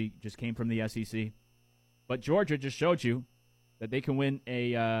he obviously just came from the SEC. But Georgia just showed you that they can win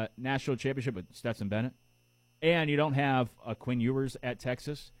a national championship with Stetson Bennett. And you don't have Quinn Ewers at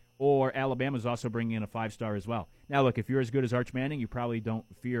Texas, or Alabama's also bringing in a 5-star as well. Now, look, if you're as good as Arch Manning, you probably don't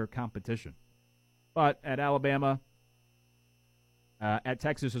fear competition. But at Alabama, at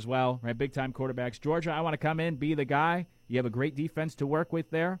Texas as well, right, big-time quarterbacks. Georgia, I want to come in, be the guy. You have a great defense to work with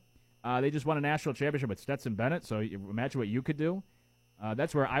there. They just won a national championship with Stetson Bennett, so imagine what you could do.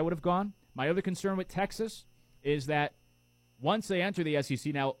 That's where I would have gone. My other concern with Texas is that once they enter the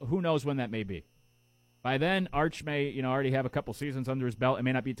SEC, now who knows when that may be. By then, Arch may, already have a couple seasons under his belt. It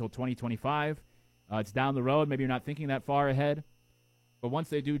may not be until 2025. It's down the road. Maybe you're not thinking that far ahead. But once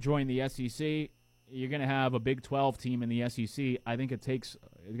they do join the SEC, you're going to have a Big 12 team in the SEC. I think it's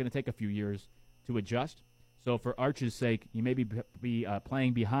going to take a few years to adjust. So for Arch's sake, you may be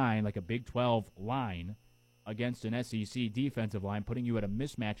playing behind like a Big 12 line against an SEC defensive line, putting you at a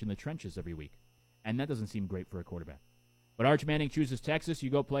mismatch in the trenches every week. And that doesn't seem great for a quarterback. But Arch Manning chooses Texas. You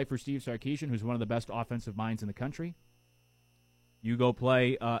go play for Steve Sarkisian, who's one of the best offensive minds in the country. You go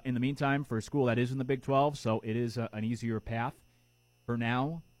play, in the meantime, for a school that is in the Big 12, so it is an easier path for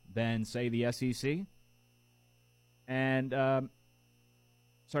now than, say, the SEC. And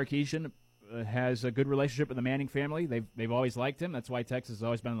Sarkisian, has a good relationship with the Manning family. They've always liked him. That's why Texas has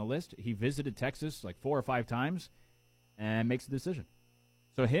always been on the list. He visited Texas like 4 or 5 times and makes a decision.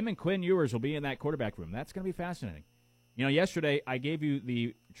 So him and Quinn Ewers will be in that quarterback room. That's going to be fascinating. You know, yesterday I gave you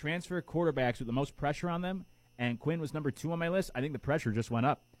the transfer quarterbacks with the most pressure on them, and Quinn was number 2 on my list. I think the pressure just went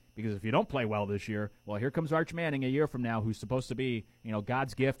up because if you don't play well this year, well, here comes Arch Manning a year from now, who's supposed to be, you know,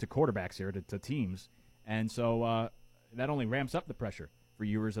 God's gift to quarterbacks here, to teams. And so that only ramps up the pressure for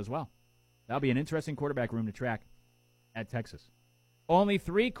Ewers as well. That'll be an interesting quarterback room to track at Texas. Only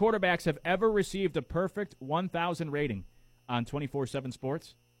 3 quarterbacks have ever received a perfect 1,000 rating on 24/7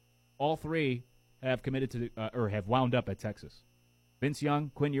 Sports. All 3 have committed to or have wound up at Texas. Vince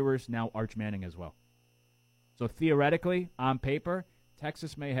Young, Quinn Ewers, now Arch Manning as well. So theoretically, on paper,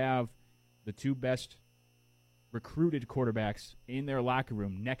 Texas may have the 2 best recruited quarterbacks in their locker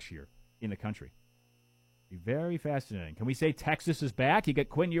room next year in the country. Be very fascinating. Can we say Texas is back? You get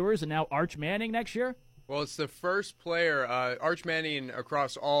Quinn Ewers and now Arch Manning next year? Well, it's the first player. Arch Manning,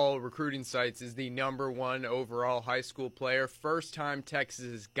 across all recruiting sites, is the number 1 overall high school player. First time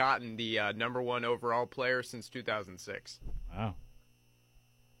Texas has gotten the number 1 overall player since 2006. Wow.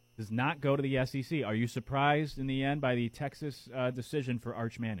 Does not go to the SEC. Are you surprised in the end by the Texas decision for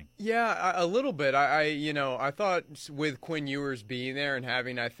Arch Manning? Yeah, a little bit. I thought with Quinn Ewers being there and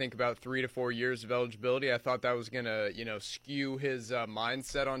having, I think, about 3 to 4 years of eligibility, I thought that was going to, skew his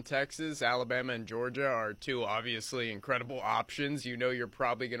mindset on Texas. Alabama and Georgia are 2 obviously incredible options. You know you're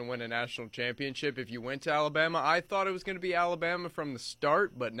probably going to win a national championship if you went to Alabama. I thought it was going to be Alabama from the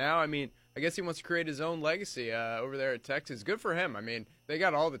start, but now, I guess he wants to create his own legacy over there at Texas. Good for him. They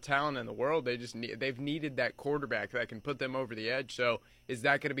got all the talent in the world. They've needed that quarterback that can put them over the edge. So is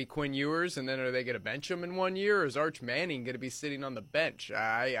that going to be Quinn Ewers, and then are they going to bench him in 1 year, or is Arch Manning going to be sitting on the bench?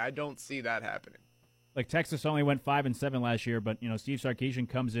 I don't see that happening. Like Texas only went 5-7 last year, but Steve Sarkisian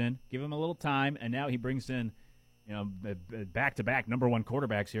comes in, give him a little time, and now he brings in back-to-back number 1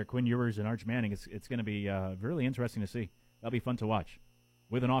 quarterbacks here, Quinn Ewers and Arch Manning. It's going to be really interesting to see. That'll be fun to watch.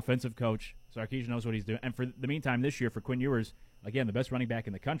 With an offensive coach, Sarkisian knows what he's doing. And for the meantime, this year for Quinn Ewers, again, the best running back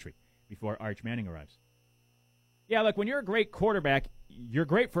in the country before Arch Manning arrives. Yeah, look, when you're a great quarterback, you're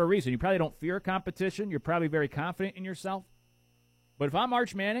great for a reason. You probably don't fear competition. You're probably very confident in yourself. But if I'm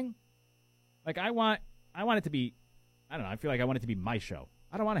Arch Manning, I want it to be, I feel like I want it to be my show.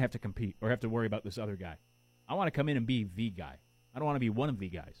 I don't want to have to compete or have to worry about this other guy. I want to come in and be the guy. I don't want to be one of the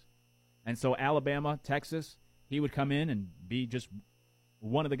guys. And so Alabama, Texas, he would come in and be just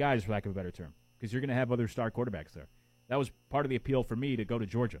one of the guys, for lack of a better term, because you're going to have other star quarterbacks there. That was part of the appeal for me to go to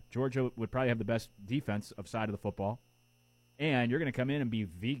Georgia. Georgia would probably have the best defensive side of the football, and you're going to come in and be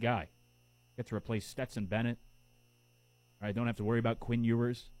the guy. Get to replace Stetson Bennett. All right, don't have to worry about Quinn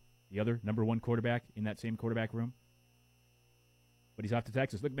Ewers, the other number 1 quarterback in that same quarterback room. But he's off to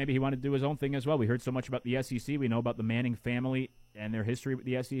Texas. Look, maybe he wanted to do his own thing as well. We heard so much about the SEC. We know about the Manning family and their history with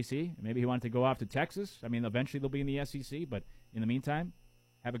the SEC. Maybe he wanted to go off to Texas. Eventually they'll be in the SEC, but in the meantime,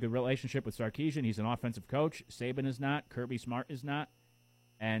 have a good relationship with Sarkisian. He's an offensive coach. Saban is not. Kirby Smart is not.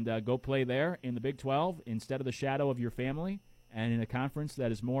 And go play there in the Big 12 instead of the shadow of your family and in a conference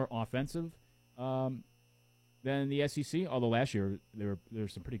that is more offensive than the SEC. Although last year there were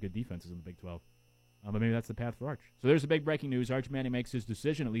some pretty good defenses in the Big 12. But maybe that's the path for Arch. So there's the big breaking news. Arch Manning makes his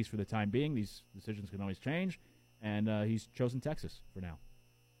decision, at least for the time being. These decisions can always change. And he's chosen Texas for now.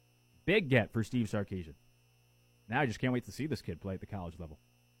 Big get for Steve Sarkisian. Now I just can't wait to see this kid play at the college level,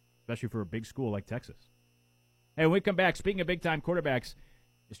 especially for a big school like Texas. Hey, when we come back, speaking of big-time quarterbacks,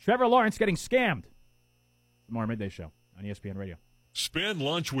 is Trevor Lawrence getting scammed? Tomorrow Midday Show on ESPN Radio. Spend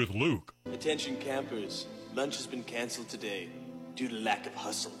lunch with Luke. Attention campers, lunch has been canceled today due to lack of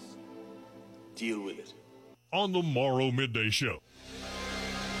hustle. Deal with it. On the Morrow Midday Show.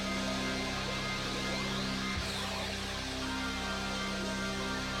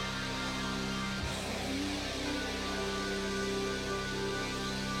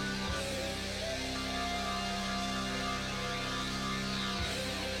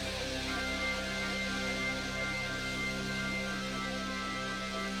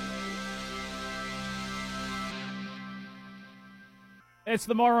 It's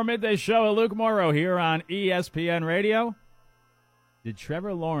the Morrow Midday Show. Luke Morrow here on ESPN Radio. Did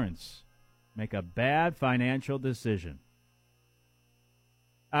Trevor Lawrence make a bad financial decision?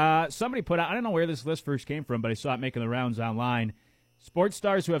 Somebody put out, I don't know where this list first came from, but I saw it making the rounds online. Sports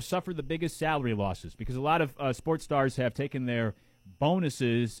stars who have suffered the biggest salary losses, because a lot of sports stars have taken their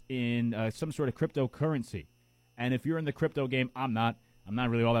bonuses in some sort of cryptocurrency. And if you're in the crypto game, I'm not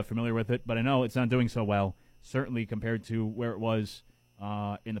really all that familiar with it, but I know it's not doing so well, certainly compared to where it was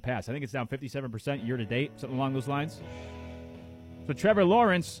in the past. I think it's down 57% year to date, something along those lines. So Trevor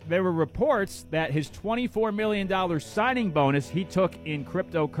Lawrence, there were reports that his $24 million signing bonus he took in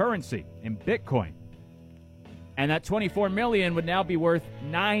cryptocurrency, in Bitcoin. And that $24 million would now be worth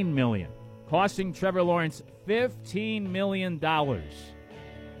 $9 million, costing Trevor Lawrence $15 million.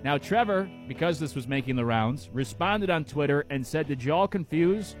 Now, Trevor, because this was making the rounds, responded on Twitter and said, "Did y'all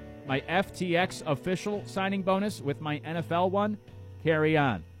confuse my FTX official signing bonus with my NFL one? Carry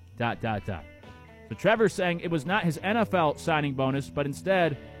on, ... So Trevor's saying it was not his NFL signing bonus, but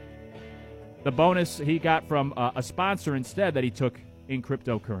instead the bonus he got from a sponsor instead that he took in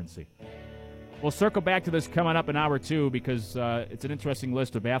cryptocurrency. We'll circle back to this coming up in hour two because it's an interesting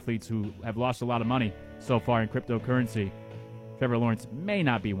list of athletes who have lost a lot of money so far in cryptocurrency. Trevor Lawrence may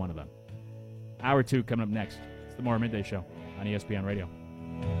not be one of them. Hour two coming up next. It's the More Midday Show on ESPN Radio.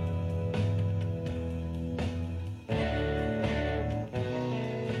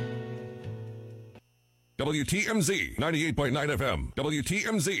 WTMZ 98.9 FM,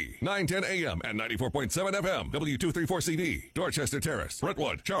 WTMZ 910 AM and 94.7 FM, W234CD, Dorchester Terrace,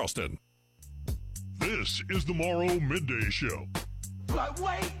 Brentwood, Charleston. This is the Morrow Midday Show But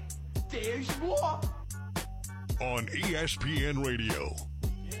wait, there's more. on ESPN Radio.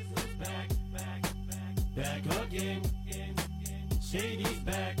 Back again. Shady's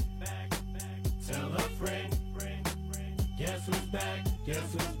back. Tell a friend. Guess who's back?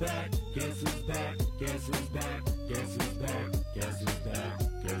 Guess who's back? Guess who's back? Guess who's back? Guess who's back? Guess who's back?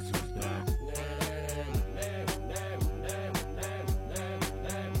 Guess who's back?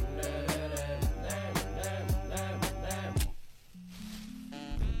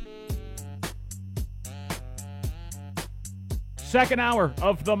 Second hour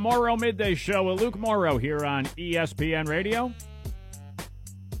of the Morrow Midday Show with Luke Morrow here on ESPN Radio.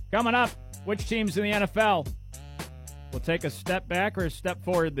 Coming up, which teams in the NFL will take a step back or a step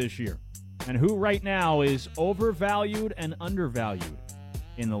forward this year? And who right now is overvalued and undervalued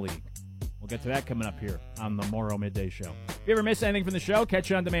in the league? We'll get to that coming up here on the Morrow Midday Show. If you ever miss anything from the show,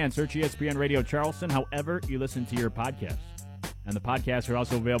 catch it on demand. Search ESPN Radio Charleston, however you listen to your podcasts. And the podcasts are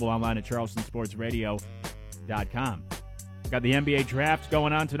also available online at charlestonsportsradio.com. Got the NBA draft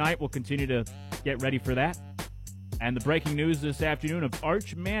going on tonight. We'll continue to get ready for that. And the breaking news this afternoon of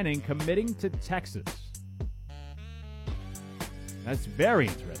Arch Manning committing to Texas. That's very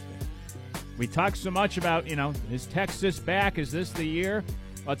interesting. We talk so much about, is Texas back? Is this the year?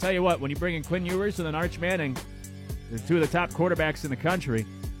 I'll tell you what, when you bring in Quinn Ewers and then Arch Manning, they're two of the top quarterbacks in the country,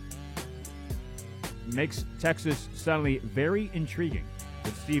 it makes Texas suddenly very intriguing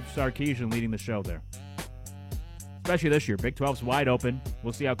with Steve Sarkisian leading the show there. Especially this year. Big 12's wide open.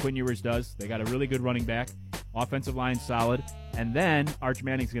 We'll see how Quinn Ewers does. They got a really good running back. Offensive line solid. And then Arch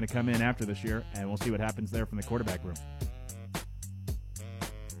Manning's going to come in after this year, and we'll see what happens there from the quarterback room.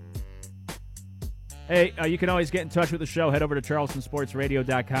 Hey, you can always get in touch with the show. Head over to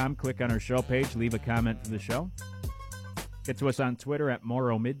charlestonsportsradio.com. Click on our show page. Leave a comment for the show. Get to us on Twitter at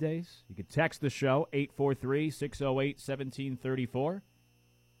Morrow Middays. You can text the show, 843-608-1734.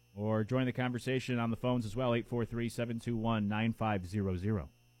 Or join the conversation on the phones as well, 843-721-9500.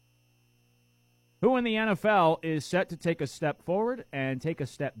 Who in the NFL is set to take a step forward and take a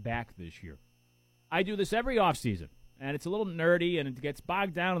step back this year? I do this every offseason, and it's a little nerdy, and it gets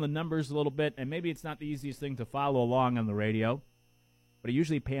bogged down in the numbers a little bit, and maybe it's not the easiest thing to follow along on the radio, but it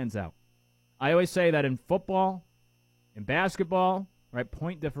usually pans out. I always say that in football, in basketball, right,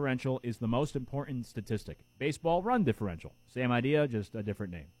 point differential is the most important statistic. Baseball, run differential. Same idea, just a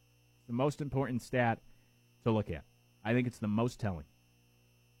different name. The most important stat to look at. I think it's the most telling.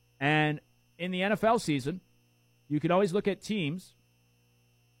 And in the NFL season, you can always look at teams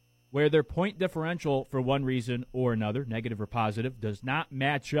where their point differential for one reason or another, negative or positive, does not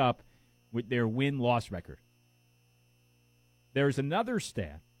match up with their win-loss record. There's another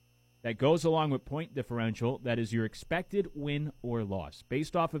stat that goes along with point differential that is your expected win or loss.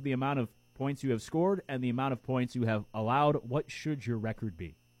 Based off of the amount of points you have scored and the amount of points you have allowed, what should your record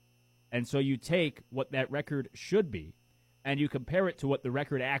be? And so you take what that record should be, and you compare it to what the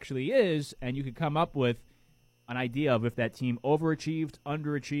record actually is, and you can come up with an idea of if that team overachieved,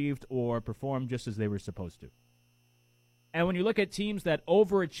 underachieved, or performed just as they were supposed to. And when you look at teams that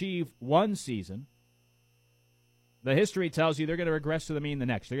overachieve one season, the history tells you they're going to regress to the mean the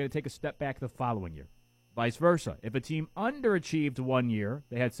next. They're going to take a step back the following year. Vice versa. If a team underachieved one year,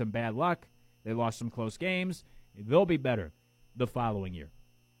 they had some bad luck, they lost some close games, they'll be better the following year.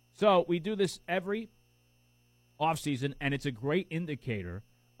 So we do this every offseason, and it's a great indicator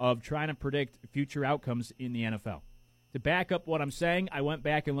of trying to predict future outcomes in the NFL. To back up what I'm saying, I went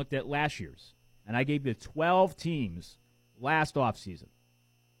back and looked at last year's, and I gave you 12 teams last offseason.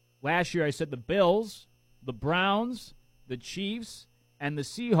 Last year I said the Bills, the Browns, the Chiefs and the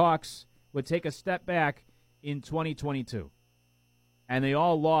Seahawks would take a step back in 2022. And they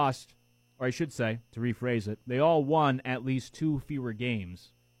all lost, or I should say, to rephrase it, they all won at least 2 fewer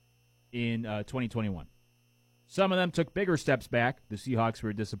games in 2021. Some of them took bigger steps back. The Seahawks were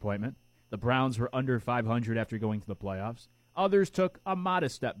a disappointment. The Browns were under 500 after going to the playoffs. Others took a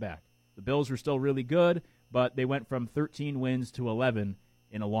modest step back. The Bills were still really good, but they went from 13 wins to 11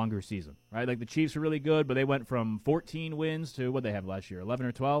 in a longer season, right? Like the Chiefs were really good, but they went from 14 wins to what they have last year, 11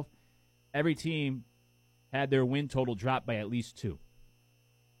 or 12. Every team had their win total drop by at least 2.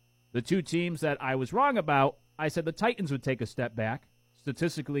 The 2 teams that I was wrong about, I said the Titans would take a step back.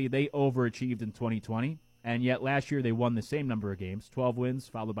 Statistically, they overachieved in 2020, and yet last year they won the same number of games, 12 wins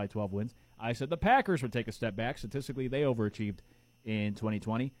followed by 12 wins. I said the Packers would take a step back. Statistically, they overachieved in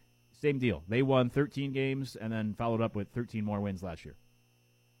 2020. Same deal. They won 13 games and then followed up with 13 more wins last year.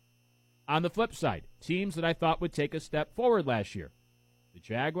 On the flip side, teams that I thought would take a step forward last year. The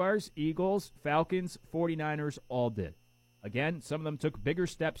Jaguars, Eagles, Falcons, 49ers all did. Again, some of them took bigger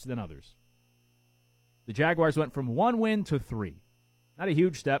steps than others. The Jaguars went from 1 win to 3. Not a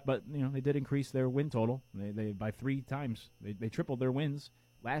huge step, but they did increase their win total. They by 3 times. They tripled their wins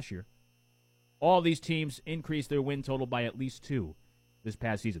last year. All these teams increased their win total by at least 2 this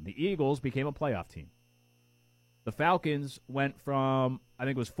past season. The Eagles became a playoff team. The Falcons went from, I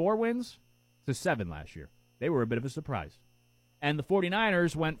think it was 4 wins to 7 last year. They were a bit of a surprise. And the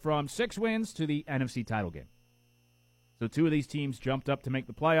 49ers went from 6 wins to the NFC title game. So 2 of these teams jumped up to make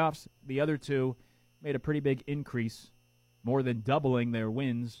the playoffs. The other 2 made a pretty big increase, more than doubling their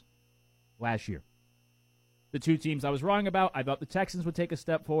wins last year. The 2 teams I was wrong about, I thought the Texans would take a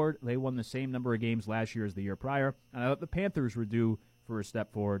step forward. They won the same number of games last year as the year prior. And I thought the Panthers were due for a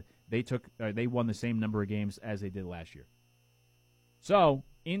step forward. They won the same number of games as they did last year. So,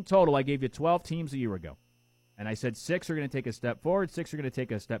 in total, I gave you 12 teams a year ago. And I said 6 are going to take a step forward, 6 are going to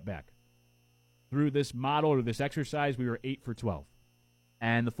take a step back. Through this model or this exercise, we were 8 for 12.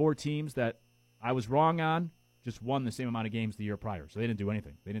 And the 4 teams that I was wrong on just won the same amount of games the year prior. So they didn't do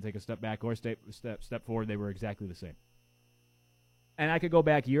anything. They didn't take a step back or step forward. They were exactly the same. And I could go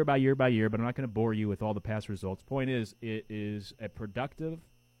back year by year by year, but I'm not going to bore you with all the past results. Point is, it is a productive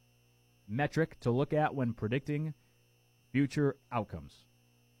metric to look at when predicting future outcomes.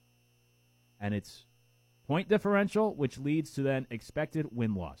 And it's point differential, which leads to then expected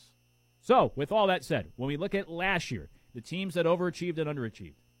win-loss. So, with all that said, when we look at last year, the teams that overachieved and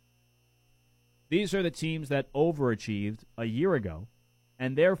underachieved, these are the teams that overachieved a year ago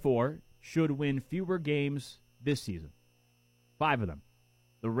and therefore should win fewer games this season. 5 of them.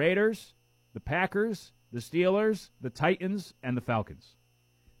 The Raiders, the Packers, the Steelers, the Titans, and the Falcons.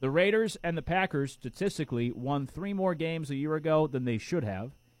 The Raiders and the Packers statistically won 3 more games a year ago than they should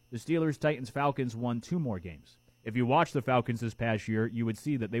have. The Steelers, Titans, Falcons won 2 more games. If you watched the Falcons this past year, you would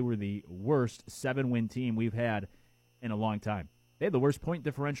see that they were the worst 7-win team we've had in a long time. They had the worst point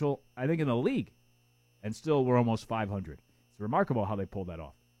differential, I think, in the league, and still were almost 500. It's remarkable how they pulled that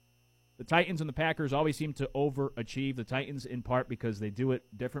off. The Titans and the Packers always seem to overachieve. The Titans in part because they do it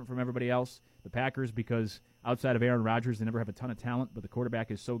different from everybody else. The Packers because outside of Aaron Rodgers, they never have a ton of talent, but the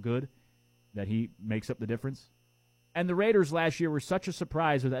quarterback is so good that he makes up the difference. And the Raiders last year were such a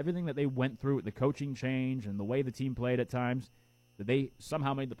surprise with everything that they went through with the coaching change and the way the team played at times that they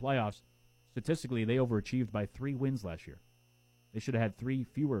somehow made the playoffs. Statistically, they overachieved by 3 wins last year. They should have had 3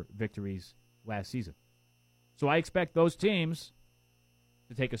 fewer victories last season. So I expect those teams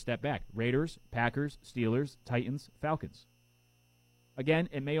to take a step back. Raiders, Packers, Steelers, Titans, Falcons. Again,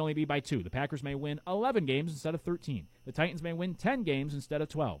 it may only be by 2. The Packers may win 11 games instead of 13. The Titans may win 10 games instead of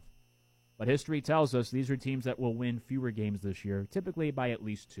 12. But history tells us these are teams that will win fewer games this year, typically by at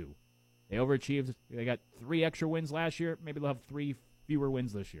least 2. They overachieved. They got 3 extra wins last year. Maybe they'll have 3 fewer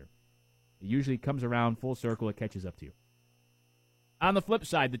wins this year. It usually comes around full circle. It catches up to you. On the flip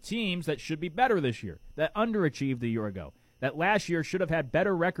side, the teams that should be better this year, that underachieved a year ago, that last year should have had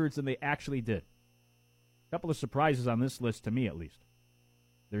better records than they actually did. A couple of surprises on this list, to me at least.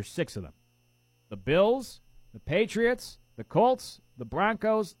 There's 6 of them. The Bills, the Patriots, the Colts, the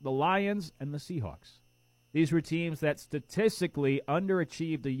Broncos, the Lions, and the Seahawks. These were teams that statistically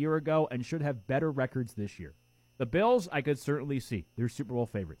underachieved a year ago and should have better records this year. The Bills, I could certainly see. They're Super Bowl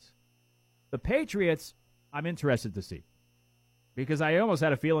favorites. The Patriots, I'm interested to see. Because I almost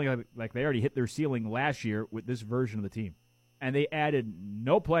had a feeling like they already hit their ceiling last year with this version of the team. And they added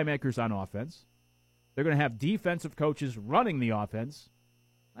no playmakers on offense. They're going to have defensive coaches running the offense.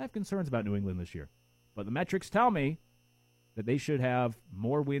 I have concerns about New England this year. But the metrics tell me that they should have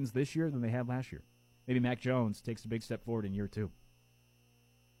more wins this year than they had last year. Maybe Mac Jones takes a big step forward in year 2.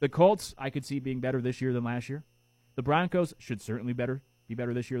 The Colts, I could see being better this year than last year. The Broncos should certainly be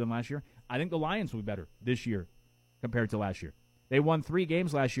better this year than last year. I think the Lions will be better this year compared to last year. They won 3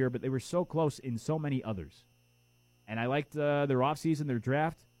 games last year, but they were so close in so many others. And I liked their offseason, their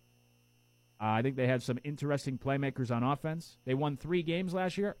draft. I think they had some interesting playmakers on offense. They won 3 games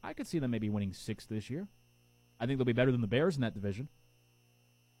last year. I could see them maybe winning 6 this year. I think they'll be better than the Bears in that division.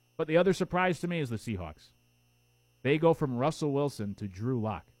 But the other surprise to me is the Seahawks. They go from Russell Wilson to Drew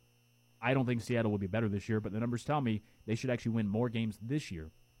Lock. I don't think Seattle will be better this year, but the numbers tell me they should actually win more games this year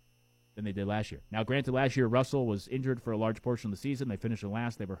than they did last year. Now, granted, last year Russell was injured for a large portion of the season. They finished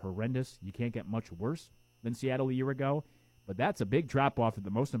last. They were horrendous. You can't get much worse than Seattle a year ago, but that's a big drop-off at the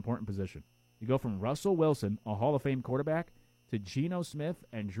most important position. You go from Russell Wilson, a Hall of Fame quarterback, to Geno Smith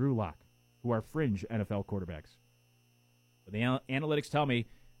and Drew Lock, who are fringe NFL quarterbacks. But the analytics tell me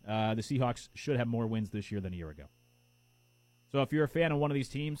the Seahawks should have more wins this year than a year ago. So if you're a fan of one of these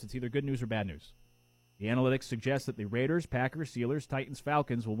teams, it's either good news or bad news. The analytics suggest that the Raiders, Packers, Steelers, Titans,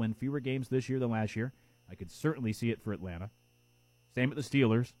 Falcons will win fewer games this year than last year. I could certainly see it for Atlanta. Same with the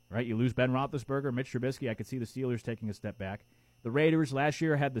Steelers, right? You lose Ben Roethlisberger, Mitch Trubisky. I could see the Steelers taking a step back. The Raiders last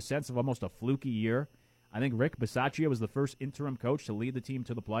year had the sense of almost a fluky year. I think Rick Bisaccia was the first interim coach to lead the team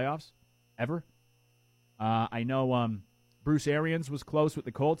to the playoffs ever. I know Bruce Arians was close with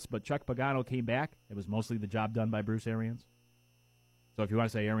the Colts, but Chuck Pagano came back. It was mostly the job done by Bruce Arians. So if you want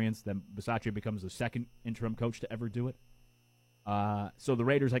to say Arians, then Bisaccia becomes the second interim coach to ever do it. So the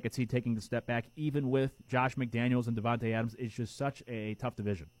Raiders I could see taking the step back, even with Josh McDaniels and Devontae Adams. It's just such a tough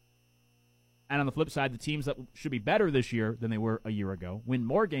division. And on the flip side, the teams that should be better this year than they were a year ago, win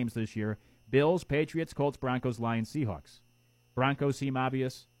more games this year, Bills, Patriots, Colts, Broncos, Lions, Seahawks. Broncos seem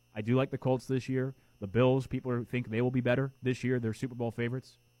obvious. I do like the Colts this year. The Bills, people think they will be better this year. They're Super Bowl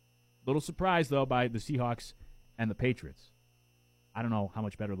favorites. Little surprised, though, by the Seahawks and the Patriots. I don't know how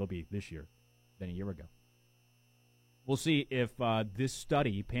much better they'll be this year than a year ago. We'll see if this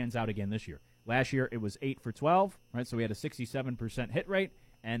study pans out again this year. Last year, it was 8 for 12, right? So we had a 67% hit rate.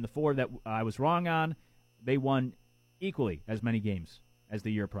 And the 4 that I was wrong on, they won equally as many games as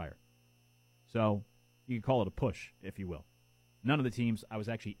the year prior. So you could call it a push, if you will. None of the teams I was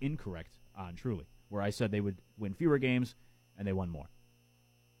actually incorrect on, truly, where I said they would win fewer games, and they won more.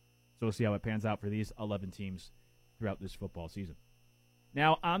 So we'll see how it pans out for these 11 teams throughout this football season.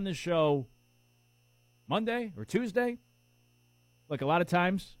 Now, on the show Monday or Tuesday, like a lot of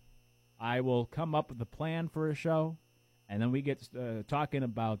times, I will come up with a plan for a show, and then we get talking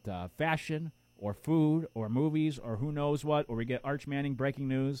about fashion or food or movies or who knows what, or we get Arch Manning breaking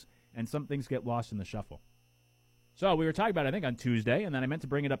news, and some things get lost in the shuffle. So we were talking about it, I think, on Tuesday, and then I meant to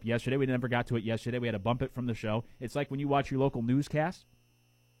bring it up yesterday. We never got to it yesterday. We had to bump it from the show. It's like when you watch your local newscast.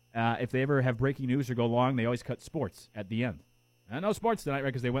 If they ever have breaking news or go long, they always cut sports at the end. No sports tonight, right,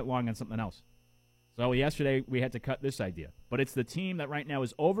 because they went long on something else. So yesterday we had to cut this idea. But it's the team that right now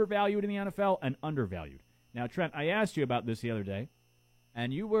is overvalued in the NFL and undervalued. Now, Trent, I asked you about this the other day,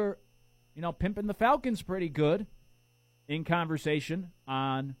 and you were, pimping the Falcons pretty good in conversation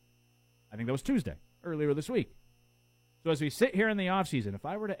on, I think that was Tuesday, earlier this week. So as we sit here in the offseason, if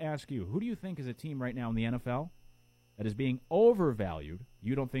I were to ask you, who do you think is a team right now in the NFL that is being overvalued?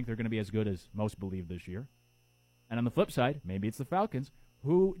 You don't think they're going to be as good as most believe this year. And on the flip side, maybe it's the Falcons.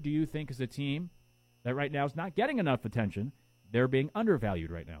 Who do you think is a team that right now is not getting enough attention? They're being undervalued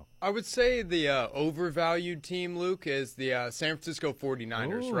right now. I would say the overvalued team, Luke, is the San Francisco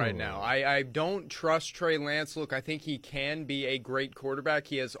 49ers right now. I don't trust Trey Lance. Look, I think he can be a great quarterback.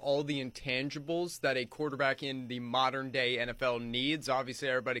 He has all the intangibles that a quarterback in the modern-day NFL needs. Obviously,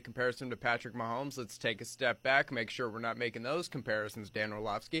 everybody compares him to Patrick Mahomes. Let's take a step back, make sure we're not making those comparisons, Dan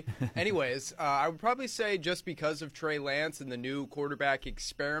Orlovsky. Anyways, I would probably say just because of Trey Lance and the new quarterback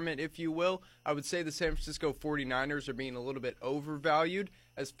experiment, if you will, I would say the San Francisco 49ers are being a little bit overvalued.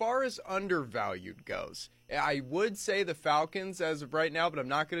 As far as undervalued goes, I would say the Falcons as of right now, but I'm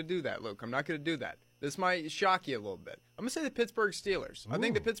not going to do that, Luke. I'm not going to do that. This might shock you a little bit. I'm going to say the Pittsburgh Steelers. I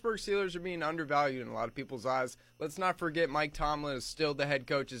think the Pittsburgh Steelers are being undervalued in a lot of people's eyes. Let's not forget Mike Tomlin is still the head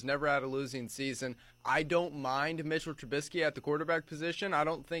coach, has never had a losing season. I don't mind Mitchell Trubisky at the quarterback position. I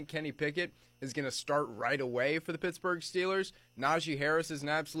don't think Kenny Pickett is going to start right away for the Pittsburgh Steelers. Najee Harris is an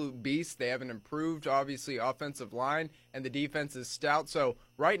absolute beast. They have an improved, obviously, offensive line, and the defense is stout. So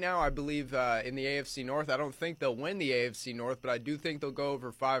right now I believe in the AFC North. I don't think they'll win the AFC North, but I do think they'll go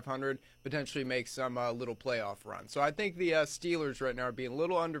over 500, potentially make some little playoff run. So I think the Steelers right now are being a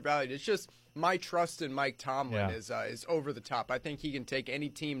little undervalued. It's just my trust in Mike Tomlin is over the top. I think he can take any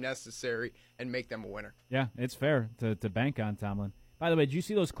team necessary and make them a winner. Yeah, it's fair to bank on Tomlin. By the way, did you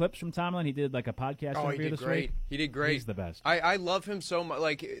see those clips from Tomlin? He did like a podcast Oh, he interview did this great. week. He did great. He's the best. I love him so much.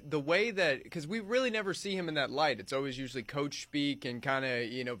 Like the way that, because we really never see him in that light. It's always usually coach speak and kind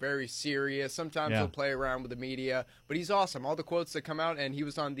of, very serious. Sometimes he'll play around with the media, but he's awesome. All the quotes that come out, and he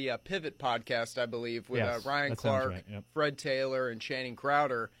was on the Pivot podcast, I believe, with Ryan Clark, right. Fred Taylor, and Channing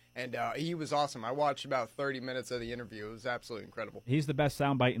Crowder. And he was awesome. I watched about 30 minutes of the interview. It was absolutely incredible. He's the best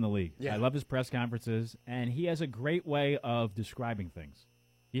soundbite in the league. Yeah. I love his press conferences, and he has a great way of describing things.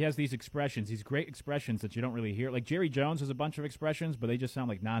 He has these expressions, these great expressions that you don't really hear. Like Jerry Jones has a bunch of expressions, but they just sound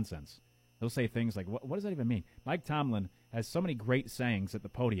like nonsense. He'll say things like, what does that even mean? Mike Tomlin has so many great sayings at the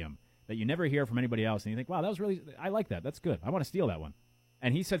podium that you never hear from anybody else, and you think, wow, that was really – I like that. That's good. I want to steal that one.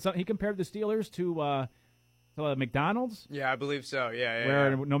 And he said something – he compared the Steelers to McDonald's. Yeah, I believe so. Yeah.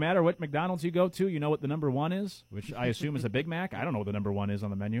 Where no matter what McDonald's you go to, you know what the number one is, which I assume is a Big Mac. I don't know what the number one is on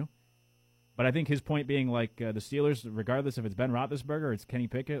the menu. But I think his point being like the Steelers, regardless if it's Ben Roethlisberger or it's Kenny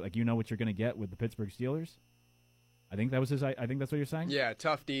Pickett, like you know what you're going to get with the Pittsburgh Steelers. I think that was his. I think that's what you're saying. Yeah,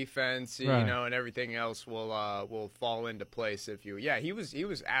 tough defense, Right. and everything else will fall into place if you. Yeah, he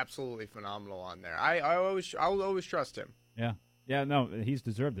was absolutely phenomenal on there. I'll always trust him. Yeah. No, he's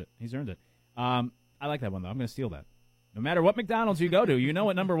deserved it. He's earned it. I like that one though. I'm going to steal that. No matter what McDonald's you go to, you know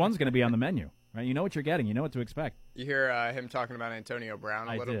what number one's going to be on the menu, right? You know what you're getting. You know what to expect. You hear him talking about Antonio Brown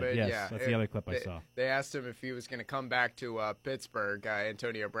a little bit. Yes, yeah, that's the other clip I saw. They asked him if he was going to come back to Pittsburgh.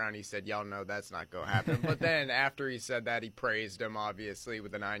 Antonio Brown, he said, "Y'all know that's not going to happen." But then after he said that, he praised him obviously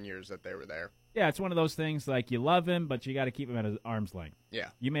with the 9 years that they were there. Yeah, it's one of those things like you love him, but you got to keep him at his arm's length. Yeah.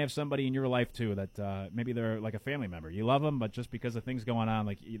 You may have somebody in your life, too, that maybe they're like a family member. You love them, but just because of things going on,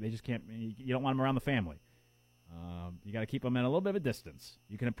 like they just can't – you don't want them around the family. You got to keep them at a little bit of a distance.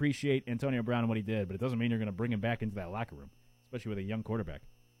 You can appreciate Antonio Brown and what he did, but it doesn't mean you're going to bring him back into that locker room, especially with a young quarterback.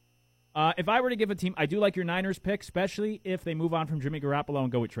 If I were to give a team – I do like your Niners pick, especially if they move on from Jimmy Garoppolo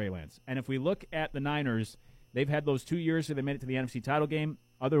and go with Trey Lance. And if we look at the Niners, they've had those 2 years where they made it to the NFC title game.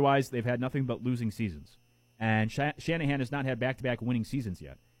 Otherwise, they've had nothing but losing seasons. And Shanahan has not had back-to-back winning seasons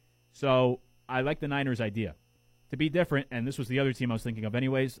yet. So I like the Niners' idea. To be different, and this was the other team I was thinking of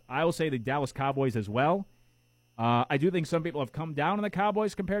anyways, I will say the Dallas Cowboys as well. I do think some people have come down on the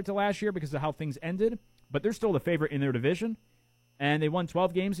Cowboys compared to last year because of how things ended, but they're still the favorite in their division, and they won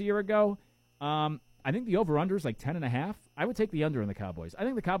 12 games a year ago. I think the over-under is like 10.5. I would take the under on the Cowboys. I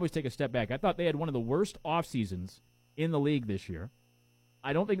think the Cowboys take a step back. I thought they had one of the worst off seasons in the league this year.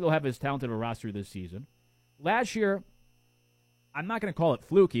 I don't think they'll have as talented a roster this season. Last year, I'm not going to call it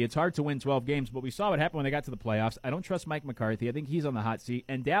fluky. It's hard to win 12 games, but we saw what happened when they got to the playoffs. I don't trust Mike McCarthy. I think he's on the hot seat.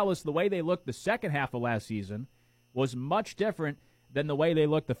 And Dallas, the way they looked the second half of last season was much different than the way they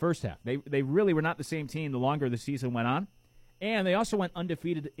looked the first half. They really were not the same team the longer the season went on. And they also went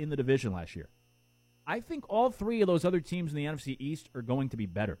undefeated in the division last year. I think all three of those other teams in the NFC East are going to be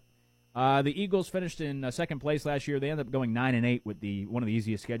better. The Eagles finished in second place last year. They ended up going 9-8 with one of the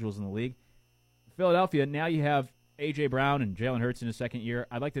easiest schedules in the league. Philadelphia, now you have A.J. Brown and Jalen Hurts in his second year.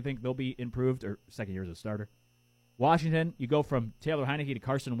 I'd like to think they'll be improved, or second year as a starter. Washington, you go from Taylor Heineke to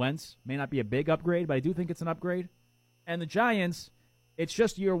Carson Wentz. May not be a big upgrade, but I do think it's an upgrade. And the Giants, it's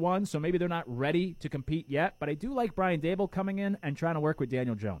just year one, so maybe they're not ready to compete yet, but I do like Brian Daboll coming in and trying to work with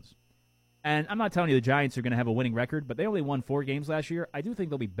Daniel Jones. And I'm not telling you the Giants are going to have a winning record, but they only won 4 games last year. I do think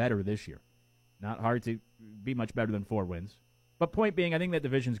they'll be better this year. Not hard to be much better than 4 wins. But point being, I think that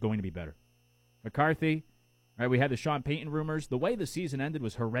division is going to be better. McCarthy, right? We had the Sean Payton rumors. The way the season ended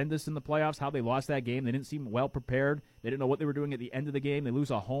was horrendous in the playoffs, how they lost that game. They didn't seem well prepared. They didn't know what they were doing at the end of the game. They lose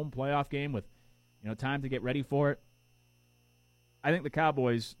a home playoff game with time to get ready for it. I think the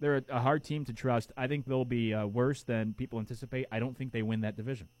Cowboys, they're a hard team to trust. I think they'll be worse than people anticipate. I don't think they win that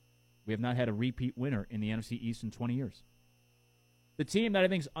division. We have not had a repeat winner in the NFC East in 20 years. The team that I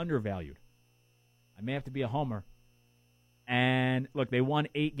think is undervalued, I may have to be a homer. And, look, they won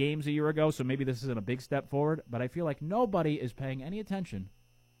 8 games a year ago, so maybe this isn't a big step forward. But I feel like nobody is paying any attention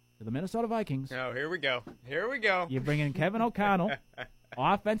to the Minnesota Vikings. Oh, here we go. Here we go. You bring in Kevin O'Connell,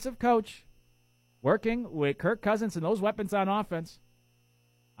 offensive coach, working with Kirk Cousins and those weapons on offense.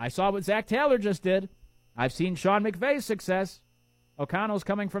 I saw what Zach Taylor just did. I've seen Sean McVay's success. O'Connell's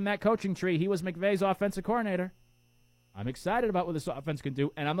coming from that coaching tree. He was McVay's offensive coordinator. I'm excited about what this offense can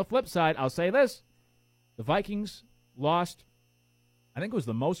do. And on the flip side, I'll say this. The Vikings lost, I think it was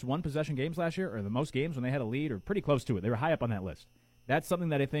the most one-possession games last year, or the most games when they had a lead, or pretty close to it. They were high up on that list. That's something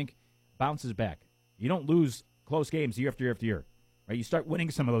that I think bounces back. You don't lose close games year after year after year. Right? You start winning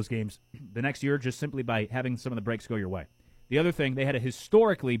some of those games the next year just simply by having some of the breaks go your way. The other thing, they had a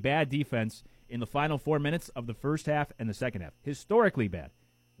historically bad defense in the final 4 minutes of the first half and the second half. Historically bad.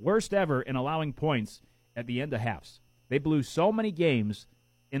 Worst ever in allowing points at the end of halves. They blew so many games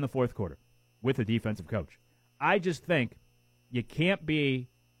in the fourth quarter with a defensive coach. I just think you can't be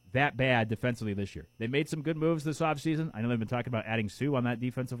that bad defensively this year. They made some good moves this offseason. I know they've been talking about adding Sue on that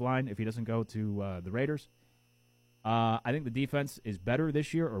defensive line if he doesn't go to the Raiders. I think the defense is better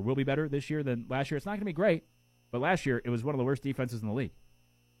this year, or will be better this year than last year. It's not going to be great, but last year it was one of the worst defenses in the league.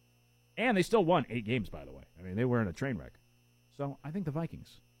 And they still won 8 games, by the way. I mean, they were in a train wreck. So I think the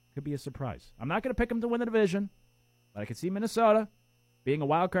Vikings could be a surprise. I'm not going to pick them to win the division, but I could see Minnesota being a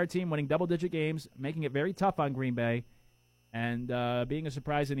wild card team, winning double-digit games, making it very tough on Green Bay, and being a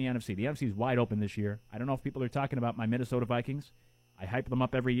surprise in the NFC. The NFC is wide open this year. I don't know if people are talking about my Minnesota Vikings. I hype them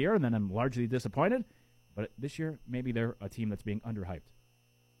up every year, and then I'm largely disappointed. But this year, maybe they're a team that's being underhyped.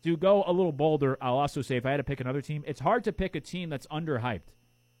 To go a little bolder, I'll also say if I had to pick another team, it's hard to pick a team that's underhyped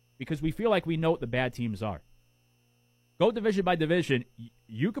because we feel like we know what the bad teams are. Go division by division.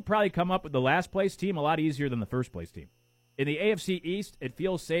 You could probably come up with the last-place team a lot easier than the first-place team. In the AFC East, it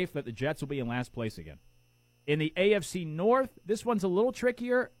feels safe that the Jets will be in last place again. In the AFC North, this one's a little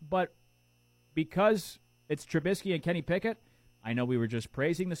trickier, but because it's Trubisky and Kenny Pickett, I know we were just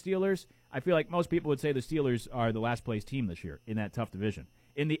praising the Steelers. I feel like most people would say the Steelers are the last-place team this year in that tough division.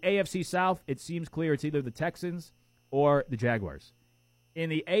 In the AFC South, it seems clear it's either the Texans or the Jaguars. In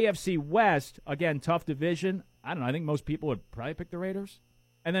the AFC West, again, tough division. I don't know. I think most people would probably pick the Raiders.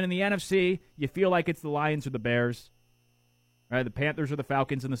 And then in the NFC, you feel like it's the Lions or the Bears. Right, the Panthers or the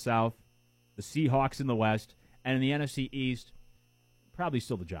Falcons in the South, the Seahawks in the West, and in the NFC East, probably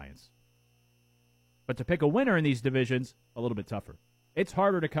still the Giants. But to pick a winner in these divisions, a little bit tougher. It's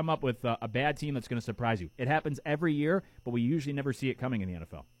harder to come up with a bad team that's going to surprise you. It happens every year, but we usually never see it coming in the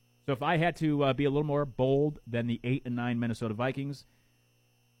NFL. So if I had to be a little more bold than the 8-9 Minnesota Vikings,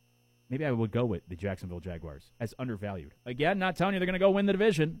 maybe I would go with the Jacksonville Jaguars as undervalued. Again, not telling you they're going to go win the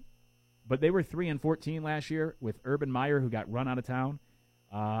division, but they were 3-14 last year with Urban Meyer, who got run out of town.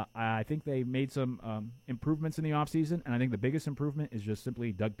 I think they made some improvements in the offseason, and I think the biggest improvement is just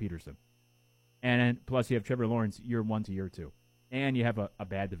simply Doug Peterson. And plus, you have Trevor Lawrence year 1 to year 2. And you have a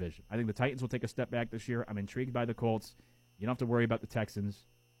bad division. I think the Titans will take a step back this year. I'm intrigued by the Colts. You don't have to worry about the Texans.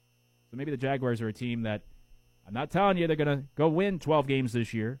 So maybe the Jaguars are a team that, I'm not telling you they're going to go win 12 games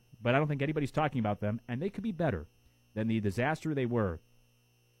this year, but I don't think anybody's talking about them, and they could be better than the disaster they were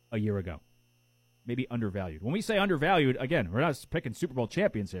a year ago. Maybe undervalued. When we say undervalued, again, we're not picking Super Bowl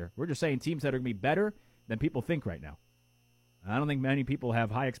champions here. We're just saying teams that are going to be better than people think right now. I don't think many people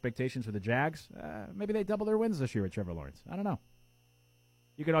have high expectations for the Jags. Maybe they double their wins this year with Trevor Lawrence. I don't know.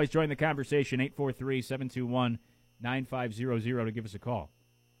 You can always join the conversation, 843-721-9500 to give us a call.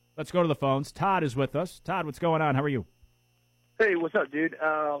 Let's go to the phones. Todd is with us. Todd, what's going on? How are you? Hey, what's up, dude?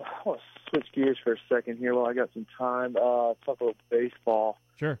 I want to switch gears for a second here while I got some time. Talk about baseball.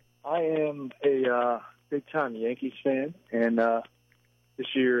 Sure. I am a big-time Yankees fan, and this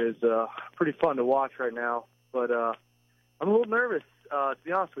year is pretty fun to watch right now. But I'm a little nervous, to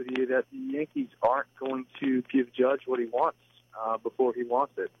be honest with you, that the Yankees aren't going to give Judge what he wants before he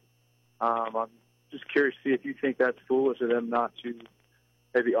wants it. I'm just curious to see if you think that's foolish of them not to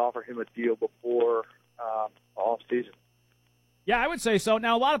maybe offer him a deal before off-season. Yeah, I would say so.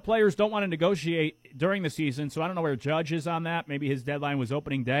 Now, a lot of players don't want to negotiate during the season, so I don't know where Judge is on that. Maybe his deadline was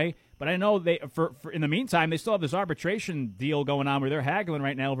opening day. But I know they, for in the meantime, they still have this arbitration deal going on where they're haggling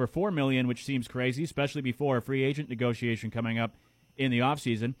right now over $4 million, which seems crazy, especially before a free agent negotiation coming up in the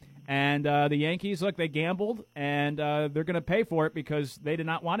offseason. And the Yankees, look, they gambled, and they're going to pay for it because they did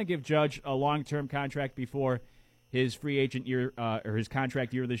not want to give Judge a long-term contract before his free agent year or his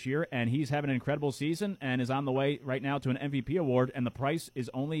contract year this year, and he's having an incredible season and is on the way right now to an MVP award, and the price is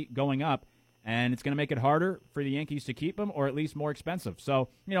only going up, and it's going to make it harder for the Yankees to keep him, or at least more expensive. So,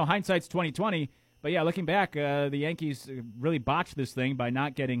 you know, hindsight's 20/20, but yeah, looking back, the Yankees really botched this thing by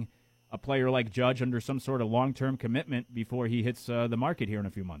not getting a player like Judge under some sort of long-term commitment before he hits the market here in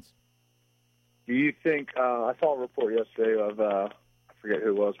a few months. Do you think I saw a report yesterday of I forget who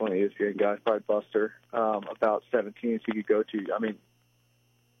it was, one of the ESPN guys, probably Buster, about 17 teams he could go to. I mean,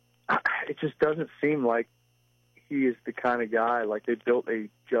 it just doesn't seem like he is the kind of guy, like they built a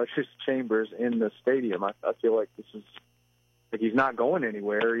Judge's chambers in the stadium. I feel like this is, like he's not going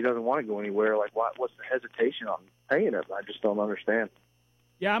anywhere. He doesn't want to go anywhere. Like, what's the hesitation on paying him? I just don't understand.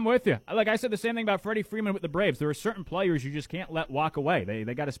 Yeah, I'm with you. Like I said, the same thing about Freddie Freeman with the Braves. There are certain players you just can't let walk away.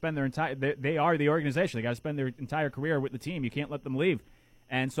 They got to spend their entire. They are the organization. They got to spend their entire career with the team. You can't let them leave.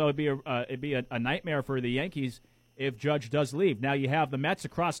 And so it'd be a nightmare for the Yankees if Judge does leave. Now you have the Mets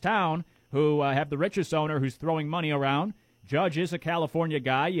across town who have the richest owner who's throwing money around. Judge is a California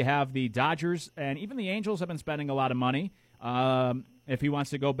guy. You have the Dodgers and even the Angels have been spending a lot of money if he wants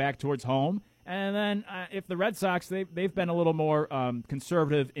to go back towards home. And then if the Red Sox, they've been a little more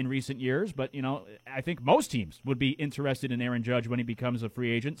conservative in recent years, but, I think most teams would be interested in Aaron Judge when he becomes a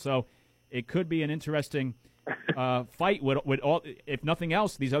free agent. So it could be an interesting fight with all. If nothing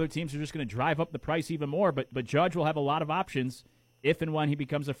else, these other teams are just going to drive up the price even more. But Judge will have a lot of options if and when he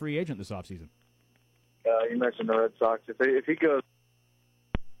becomes a free agent this offseason. You mentioned the Red Sox. If he goes.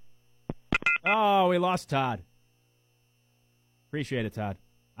 Oh, we lost Todd. Appreciate it, Todd.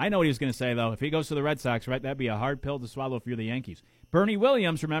 I know what he was going to say, though. If he goes to the Red Sox, right, that'd be a hard pill to swallow if you're the Yankees. Bernie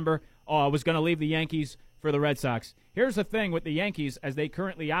Williams, remember, was going to leave the Yankees for the Red Sox. Here's the thing with the Yankees as they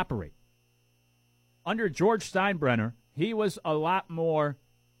currently operate. Under George Steinbrenner, he was a lot more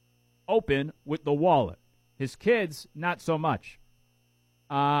open with the wallet. His kids, not so much.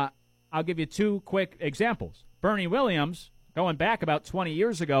 I'll give you two quick examples. Bernie Williams, going back about 20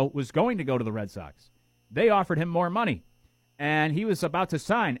 years ago, was going to go to the Red Sox. They offered him more money. And he was about to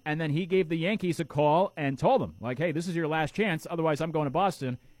sign, and then he gave the Yankees a call and told them, like, hey, this is your last chance, otherwise I'm going to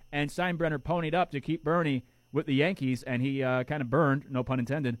Boston. And Steinbrenner ponied up to keep Bernie with the Yankees, and he kind of burned, no pun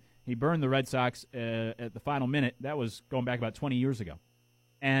intended, he burned the Red Sox at the final minute. That was going back about 20 years ago.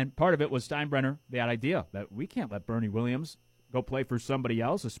 And part of it was Steinbrenner, that idea that we can't let Bernie Williams go play for somebody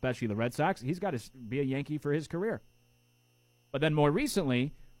else, especially the Red Sox. He's got to be a Yankee for his career. But then more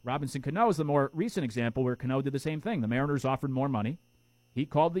recently, Robinson Cano is the more recent example where Cano did the same thing. The Mariners offered more money. He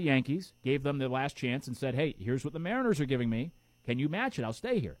called the Yankees, gave them the last chance, and said, hey, here's what the Mariners are giving me. Can you match it? I'll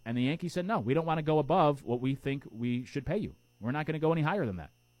stay here. And the Yankees said, no, we don't want to go above what we think we should pay you. We're not going to go any higher than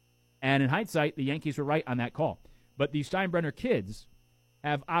that. And in hindsight, the Yankees were right on that call. But the Steinbrenner kids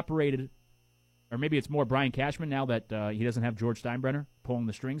have operated, or maybe it's more Brian Cashman now that he doesn't have George Steinbrenner pulling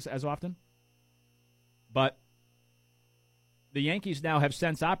the strings as often. But the Yankees now have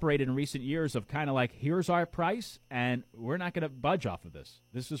since operated in recent years of kind of like, here's our price, and we're not going to budge off of this.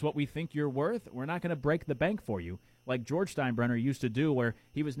 This is what we think you're worth. We're not going to break the bank for you, like George Steinbrenner used to do, where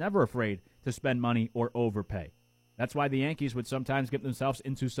he was never afraid to spend money or overpay. That's why the Yankees would sometimes get themselves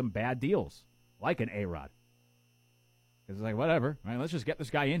into some bad deals, like an A-Rod. It's like, whatever, right, let's just get this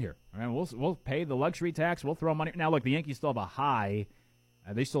guy in here. Right, we'll pay the luxury tax. We'll throw money. Now, look, the Yankees still have a high.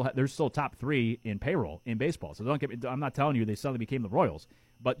 They're still top 3 in payroll in baseball. So don't get me. I'm not telling you they suddenly became the Royals,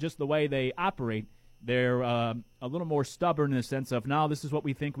 but just the way they operate, they're a little more stubborn in the sense of, no, this is what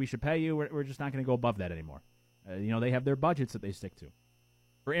we think we should pay you. We're just not going to go above that anymore. They have their budgets that they stick to.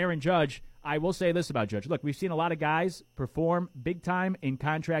 For Aaron Judge, I will say this about Judge. Look, we've seen a lot of guys perform big time in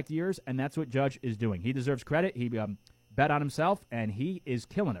contract years, and that's what Judge is doing. He deserves credit. He bet on himself, and he is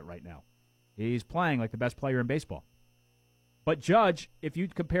killing it right now. He's playing like the best player in baseball. But Judge, if you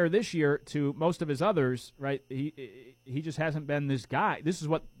compare this year to most of his others, right, he just hasn't been this guy. This is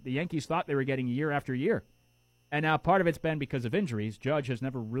what the Yankees thought they were getting year after year. And now part of it's been because of injuries. Judge has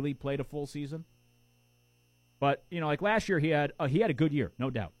never really played a full season. But, like last year he had a good year, no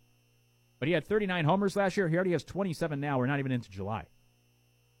doubt. But he had 39 homers last year. He already has 27 now. We're not even into July.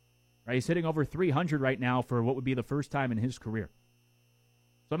 Right, he's hitting over 300 right now for what would be the first time in his career.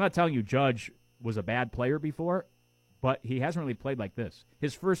 So I'm not telling you Judge was a bad player before, but he hasn't really played like this.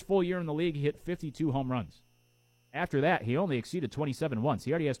 His first full year in the league, he hit 52 home runs. After that, he only exceeded 27 once.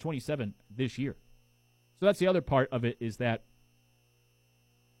 He already has 27 this year. So that's the other part of it is that,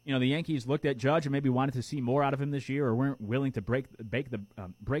 the Yankees looked at Judge and maybe wanted to see more out of him this year or weren't willing to break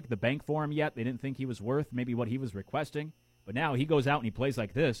the bank for him yet. They didn't think he was worth maybe what he was requesting. But now he goes out and he plays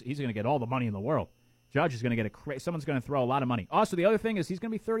like this, he's going to get all the money in the world. Judge is going to get someone's going to throw a lot of money. Also, the other thing is he's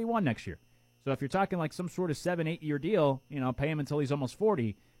going to be 31 next year. So if you're talking like some sort of 7-8 year deal, pay him until he's almost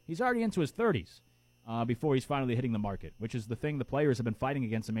 40, he's already into his 30s before he's finally hitting the market, which is the thing the players have been fighting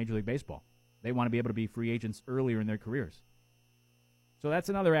against in Major League Baseball. They want to be able to be free agents earlier in their careers. So that's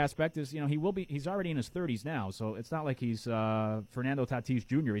another aspect is, he's already in his 30s now, so it's not like he's Fernando Tatis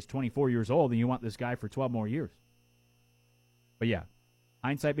Jr. He's 24 years old and you want this guy for 12 more years. But yeah,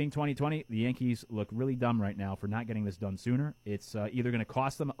 hindsight being 20/20, the Yankees look really dumb right now for not getting this done sooner. It's either going to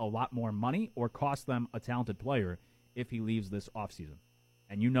cost them a lot more money or cost them a talented player if he leaves this offseason.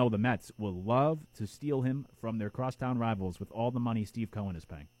 And the Mets will love to steal him from their crosstown rivals with all the money Steve Cohen is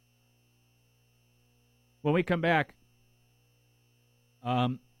paying. When we come back,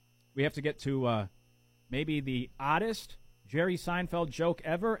 we have to get to maybe the oddest Jerry Seinfeld joke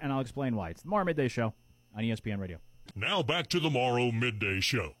ever, and I'll explain why. It's the Morrow Midday Show on ESPN Radio. Now back to the Morrow Midday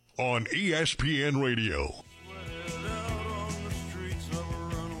Show on ESPN Radio.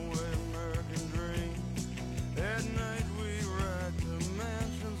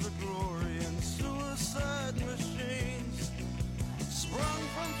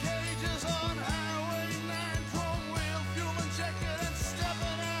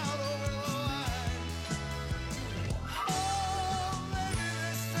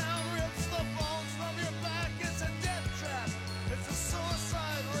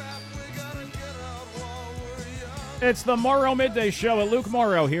 It's the Morrow Midday Show with Luke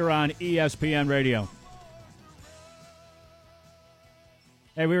Morrow here on ESPN Radio.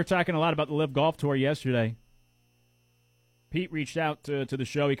 Hey, we were talking a lot about the Live Golf Tour yesterday. Pete reached out to the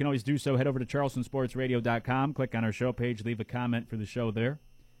show. You can always do so. Head over to charlestonsportsradio.com. Click on our show page. Leave a comment for the show there.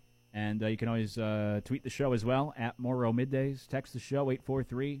 And you can always tweet the show as well, at Morrow Middays. Text the show,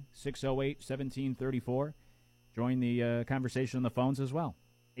 843-608-1734. Join the conversation on the phones as well.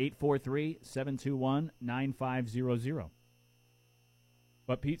 843-721-9500.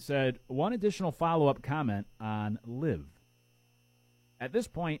 But Pete said, one additional follow-up comment on Live. At this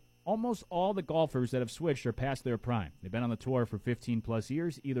point, almost all the golfers that have switched are past their prime. They've been on the tour for 15-plus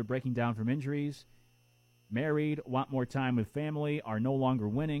years, either breaking down from injuries, married, want more time with family, are no longer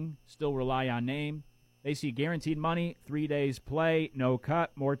winning, still rely on name. They see guaranteed money, 3 days play, no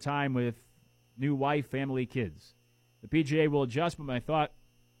cut, more time with new wife, family, kids. The PGA will adjust, but my thought,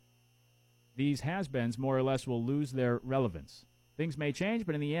 these has-beens more or less will lose their relevance. Things may change,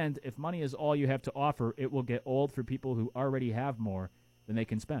 but in the end, if money is all you have to offer, it will get old for people who already have more than they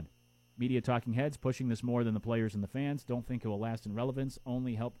can spend. Media talking heads pushing this more than the players and the fans. Don't think it will last in relevance,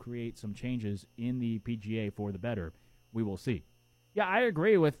 only help create some changes in the PGA for the better. We will see. Yeah, I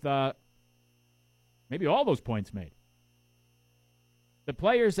agree with maybe all those points made. The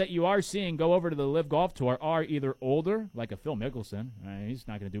players that you are seeing go over to the Live Golf Tour are either older, like a Phil Mickelson. He's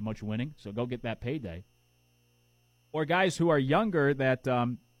not going to do much winning, so go get that payday. Or guys who are younger that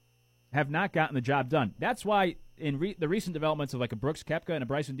have not gotten the job done. That's why in the recent developments of like a Brooks Koepka and a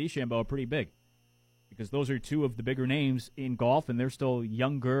Bryson DeChambeau are pretty big, because those are two of the bigger names in golf, and they're still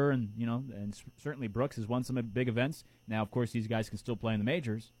younger, and and certainly Brooks has won some big events. Now, of course, these guys can still play in the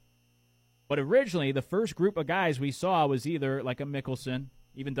majors. But originally, the first group of guys we saw was either like a Mickelson.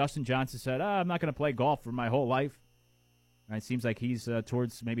 Even Dustin Johnson said, I'm not going to play golf for my whole life. And it seems like he's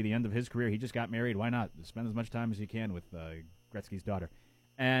towards maybe the end of his career. He just got married. Why not? Spend as much time as you can with Gretzky's daughter.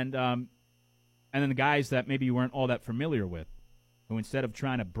 And then the guys that maybe you weren't all that familiar with, who instead of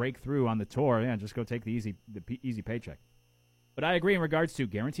trying to break through on the tour, just go take the easy paycheck. But I agree in regards to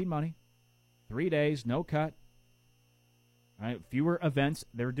guaranteed money, 3 days, no cut. All right, fewer events.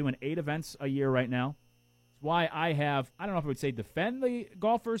 They're doing 8 events a year right now. It's why I don't know if I would say defend the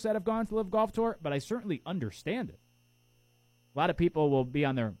golfers that have gone to Live Golf Tour, but I certainly understand it. A lot of people will be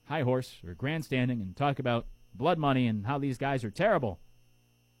on their high horse or grandstanding and talk about blood money and how these guys are terrible.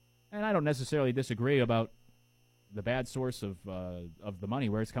 And I don't necessarily disagree about the bad source of the money,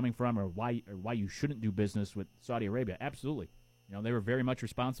 where it's coming from, or why you shouldn't do business with Saudi Arabia. Absolutely. They were very much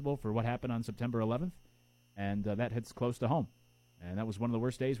responsible for what happened on September 11th. And that hits close to home. And that was one of the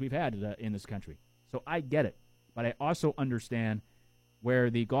worst days we've had in this country. So I get it. But I also understand where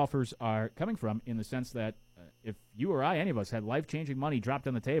the golfers are coming from, in the sense that if you or I, any of us, had life-changing money dropped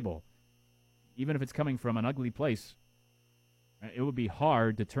on the table, even if it's coming from an ugly place, it would be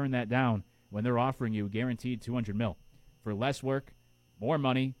hard to turn that down when they're offering you guaranteed $200 million for less work, more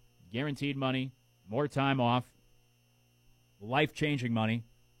money, guaranteed money, more time off, life-changing money.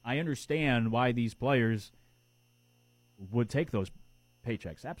 I understand why these players would take those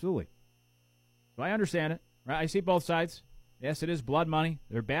paychecks. Absolutely. So I understand it. Right? I see both sides. Yes, it is blood money.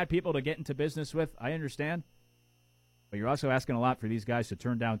 They're bad people to get into business with. I understand. But you're also asking a lot for these guys to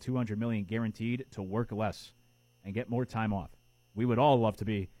turn down $200 million guaranteed to work less and get more time off. We would all love to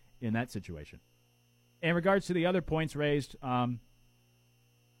be in that situation. In regards to the other points raised, the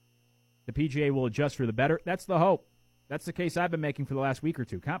PGA will adjust for the better. That's the hope. That's the case I've been making for the last week or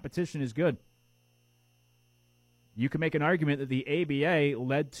two. Competition is good. You can make an argument that the ABA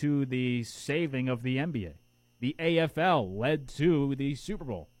led to the saving of the NBA. The AFL led to the Super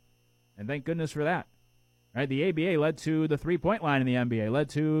Bowl. And thank goodness for that. Right? The ABA led to the three-point line in the NBA, led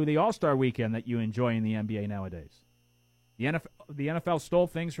to the All-Star weekend that you enjoy in the NBA nowadays. The NFL stole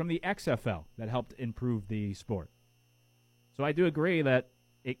things from the XFL that helped improve the sport. So I do agree that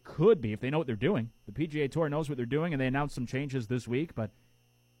it could be, if they know what they're doing. The PGA Tour knows what they're doing, and they announced some changes this week. But,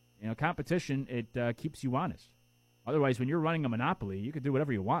 competition, it keeps you honest. Otherwise, when you're running a monopoly, you can do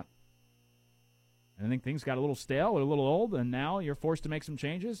whatever you want. And I think things got a little stale or a little old, and now you're forced to make some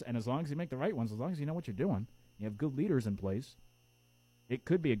changes. And as long as you make the right ones, as long as you know what you're doing, you have good leaders in place, it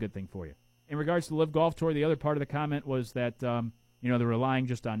could be a good thing for you. In regards to the Live Golf Tour, the other part of the comment was that, they're relying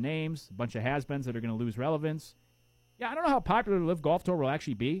just on names, a bunch of has-beens that are going to lose relevance. Yeah, I don't know how popular the Live Golf Tour will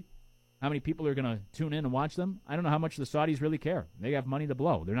actually be, how many people are going to tune in and watch them. I don't know how much the Saudis really care. They have money to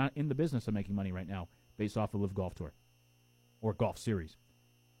blow. They're not in the business of making money right now based off the Live Golf Tour or Golf Series.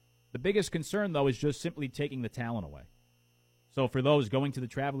 The biggest concern, though, is just simply taking the talent away. So for those going to the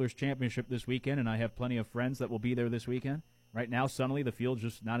Travelers Championship this weekend, and I have plenty of friends that will be there this weekend, right now, suddenly the field's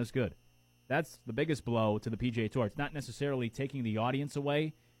just not as good. That's the biggest blow to the PGA Tour. It's not necessarily taking the audience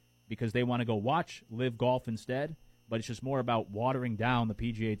away because they want to go watch Live Golf instead, but it's just more about watering down the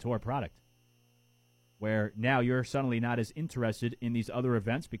PGA Tour product, where now you're suddenly not as interested in these other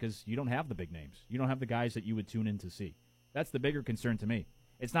events because you don't have the big names. You don't have the guys that you would tune in to see. That's the bigger concern to me.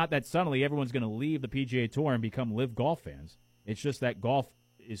 It's not that suddenly everyone's going to leave the PGA Tour and become Live Golf fans. It's just that golf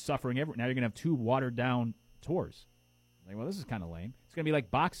is suffering. Now you're going to have two watered-down tours. Like, well, this is kind of lame. It's going to be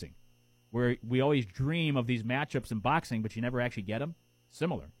like boxing, where we always dream of these matchups in boxing, but you never actually get them.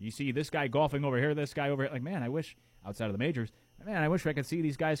 Similar. You see this guy golfing over here, this guy over here. Like, man, I wish, outside of the majors, man, I wish I could see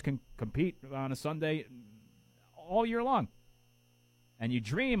these guys can compete on a Sunday all year long. And you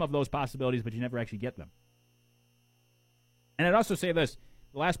dream of those possibilities, but you never actually get them. And I'd also say this,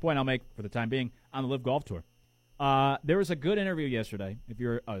 the last point I'll make for the time being on the Live Golf Tour. There was a good interview yesterday, if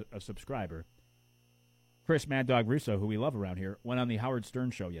you're a subscriber. Chris Mad Dog Russo, who we love around here, went on the Howard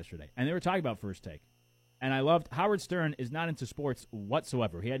Stern show yesterday. And they were talking about First Take. And I loved, Howard Stern is not into sports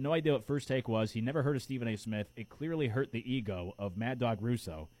whatsoever. He had no idea what First Take was. He never heard of Stephen A. Smith. It clearly hurt the ego of Mad Dog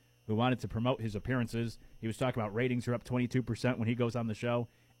Russo, who wanted to promote his appearances. He was talking about ratings are up 22% when he goes on the show.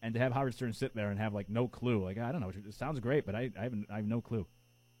 And to have Howard Stern sit there and have, like, no clue. Like, I don't know. It sounds great, but I have no clue.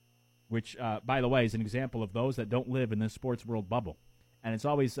 Which, by the way, is an example of those that don't live in this sports world bubble. And it's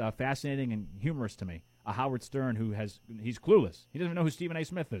always fascinating and humorous to me. A Howard Stern he's clueless. He doesn't even know who Stephen A.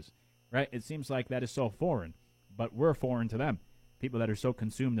 Smith is, right? It seems like that is so foreign, but we're foreign to them. People that are so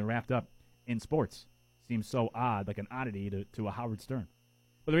consumed and wrapped up in sports seems so odd, like an oddity to a Howard Stern.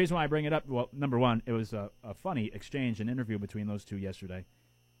 But the reason why I bring it up, well, number one, it was a funny exchange and interview between those two yesterday.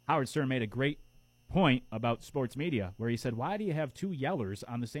 Howard Stern made a great point about sports media where he said, why do you have two yellers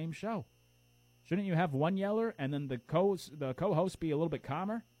on the same show? Shouldn't you have one yeller and then the co-host be a little bit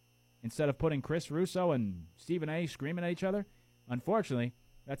calmer instead of putting Chris Russo and Stephen A. screaming at each other? Unfortunately,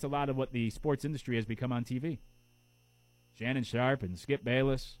 that's a lot of what the sports industry has become on TV. Shannon Sharpe and Skip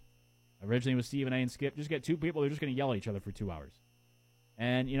Bayless. Originally with Stephen A. and Skip. Just get two people, they're just going to yell at each other for 2 hours.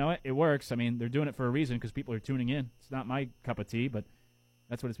 And you know what? It works. I mean, they're doing it for a reason because people are tuning in. It's not my cup of tea, but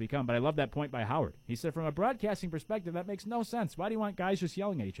that's what it's become. But I love that point by Howard. He said, from a broadcasting perspective, that makes no sense. Why do you want guys just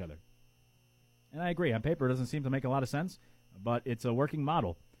yelling at each other? And I agree. On paper, it doesn't seem to make a lot of sense, but it's a working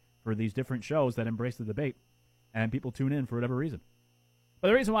model for these different shows that embrace the debate, and people tune in for whatever reason. But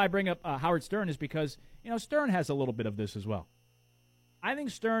the reason why I bring up Howard Stern is because, you know, Stern has a little bit of this as well. I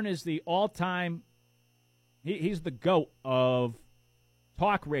think Stern is the all-time, he's the GOAT of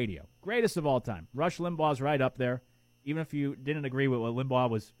talk radio. Greatest of all time. Rush Limbaugh's right up there. Even if you didn't agree with what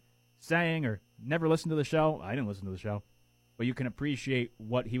Limbaugh was saying or never listened to the show, I didn't listen to the show, but you can appreciate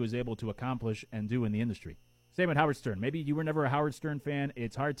what he was able to accomplish and do in the industry. Same with Howard Stern. Maybe you were never a Howard Stern fan.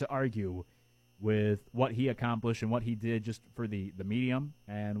 It's hard to argue with what he accomplished and what he did just for the medium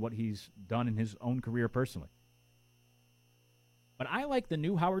and what he's done in his own career personally. But I like the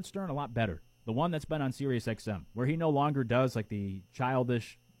new Howard Stern a lot better. The one that's been on Sirius XM, where he no longer does like the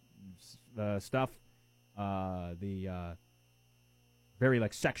childish stuff, the very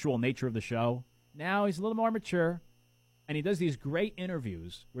like sexual nature of the show. Now he's a little more mature. And he does these great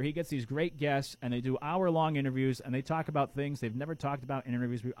interviews where he gets these great guests, and they do hour-long interviews, and they talk about things they've never talked about in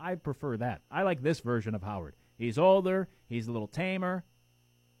interviews. I prefer that. I like this version of Howard. He's older. He's a little tamer.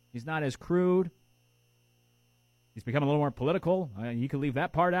 He's not as crude. He's become a little more political. You can leave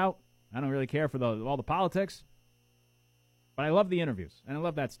that part out. I don't really care for all the politics. But I love the interviews, and I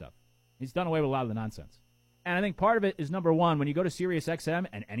love that stuff. He's done away with a lot of the nonsense. And I think part of it is, number one, when you go to Sirius XM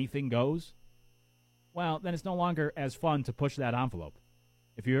and anything goes, well, then it's no longer as fun to push that envelope.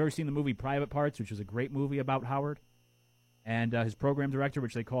 If you've ever seen the movie Private Parts, which is a great movie about Howard, and his program director,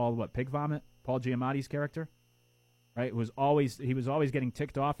 which they call, Pig Vomit, Paul Giamatti's character, right, he was always getting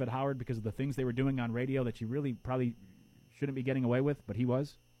ticked off at Howard because of the things they were doing on radio that you really probably shouldn't be getting away with, but he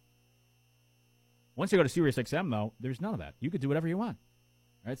was. Once you go to Sirius XM, though, there's none of that. You could do whatever you want.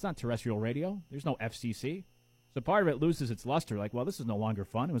 Right? It's not terrestrial radio. There's no FCC. So part of it loses its luster. Like, well, this is no longer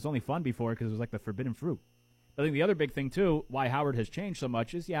fun. It was only fun before because it was like the forbidden fruit. I think the other big thing, too, why Howard has changed so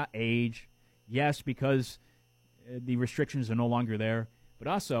much is, age. Yes, because the restrictions are no longer there. But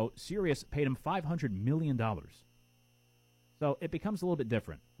also, Sirius paid him $500 million. So it becomes a little bit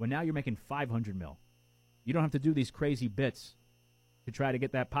different. When now you're making $500 million. You don't have to do these crazy bits to try to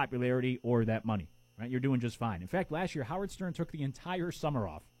get that popularity or that money. Right? You're doing just fine. In fact, last year, Howard Stern took the entire summer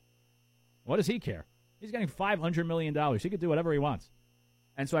off. What does he care? He's getting $500 million. He could do whatever he wants.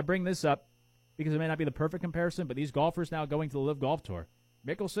 And so I bring this up because it may not be the perfect comparison, but these golfers now going to the Live Golf Tour.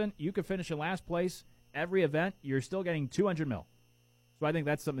 Mickelson, you could finish in last place. Every event, you're still getting $200 million. So I think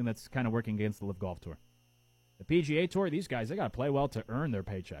that's something that's kind of working against the Live Golf Tour. The PGA Tour, these guys, they got to play well to earn their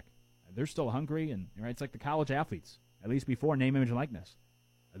paycheck. They're still hungry, and right, it's like the college athletes, at least before name, image, and likeness.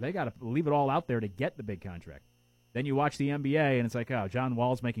 They got to leave it all out there to get the big contract. Then you watch the NBA, and it's like, oh, John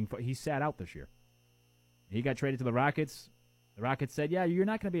Wall's he sat out this year. He got traded to the Rockets. The Rockets said, yeah, you're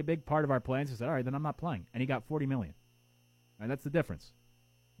not going to be a big part of our plans. He said, all right, then I'm not playing. And he got $40 million. Right, that's the difference.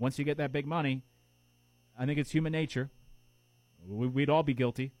 Once you get that big money, I think it's human nature. We'd all be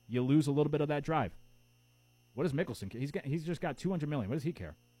guilty. You lose a little bit of that drive. What does Mickelson care? He's just got $200 million. What does he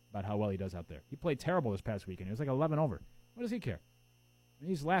care about how well he does out there? He played terrible this past weekend. He was like 11 over. What does he care?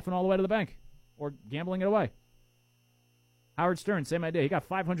 He's laughing all the way to the bank or gambling it away. Howard Stern, same idea. He got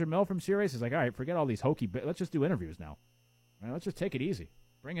 $500 million from Sirius. He's like, all right, forget all these hokey bits. Let's just do interviews now. All right, let's just take it easy.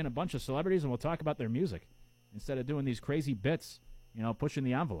 Bring in a bunch of celebrities and we'll talk about their music instead of doing these crazy bits, pushing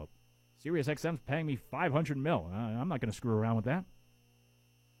the envelope. Sirius XM's paying me $500 million. I'm not going to screw around with that.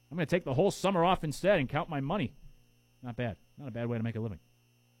 I'm going to take the whole summer off instead and count my money. Not bad. Not a bad way to make a living.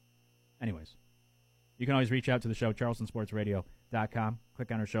 Anyways, you can always reach out to the show, charlestonsportsradio.com.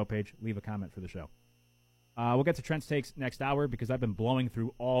 Click on our show page. Leave a comment for the show. We'll get to Trent's Takes next hour because I've been blowing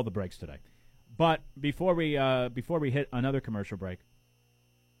through all the breaks today. But before we hit another commercial break,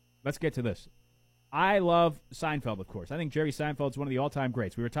 let's get to this. I love Seinfeld, of course. I think Jerry Seinfeld's one of the all-time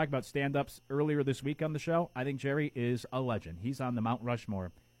greats. We were talking about stand-ups earlier this week on the show. I think Jerry is a legend. He's on the Mount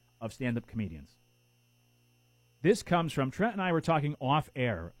Rushmore of stand-up comedians. This comes from, Trent and I were talking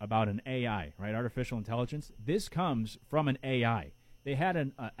off-air about an AI, right, artificial intelligence. This comes from an AI. They had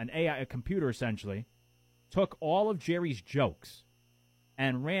an AI, a computer essentially, took all of Jerry's jokes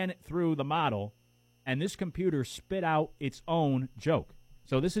and ran it through the model, and this computer spit out its own joke.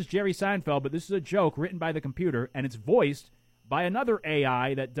 So this is Jerry Seinfeld, but this is a joke written by the computer, and it's voiced by another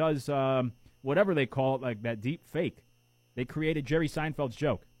AI that does whatever they call it, like that deep fake. They created Jerry Seinfeld's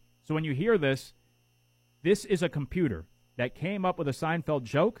joke. So when you hear this, this is a computer that came up with a Seinfeld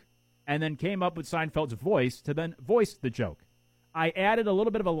joke and then came up with Seinfeld's voice to then voice the joke. I added a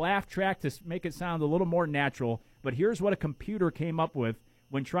little bit of a laugh track to make it sound a little more natural, but here's what a computer came up with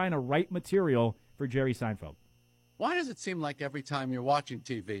when trying to write material for Jerry Seinfeld. Why does it seem like every time you're watching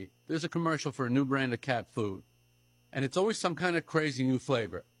TV, there's a commercial for a new brand of cat food? And it's always some kind of crazy new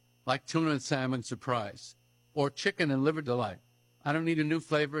flavor, like tuna and salmon surprise, or chicken and liver delight. I don't need a new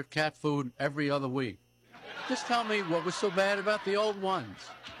flavor of cat food every other week. Just tell me what was so bad about the old ones.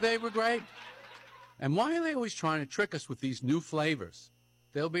 They were great. And why are they always trying to trick us with these new flavors?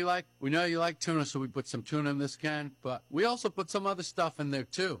 They'll be like, we know you like tuna, so we put some tuna in this can, but we also put some other stuff in there,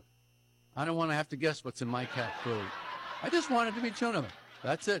 too. I don't want to have to guess what's in my cat food. I just want it to be tuna.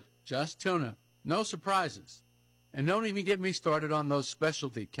 That's it. Just tuna. No surprises. And don't even get me started on those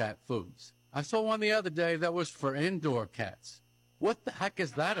specialty cat foods. I saw one the other day that was for indoor cats. What the heck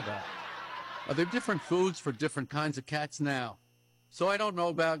is that about? Are there different foods for different kinds of cats now? So I don't know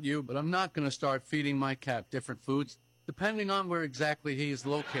about you, but I'm not going to start feeding my cat different foods depending on where exactly he is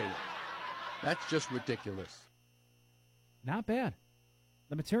located. That's just ridiculous. Not bad.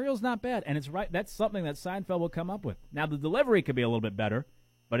 The material's not bad, and it's right. That's something that Seinfeld will come up with. Now, the delivery could be a little bit better,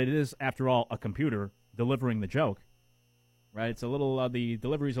 but it is, after all, a computer delivering the joke. Right? It's a little, the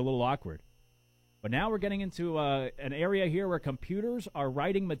delivery's a little awkward. But now we're getting into an area here where computers are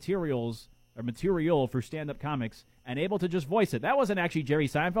writing material for stand-up comics and able to just voice it. That wasn't actually Jerry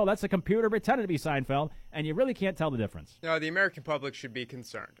Seinfeld. That's a computer pretending to be Seinfeld, and you really can't tell the difference. No, the American public should be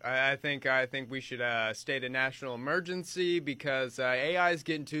concerned. I think we should state a national emergency because AI is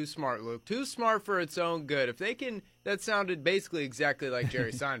getting too smart, Luke. Too smart for its own good. If they can, that sounded basically exactly like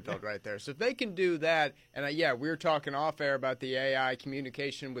Jerry Seinfeld right there. So if they can do that, and we were talking off-air about the AI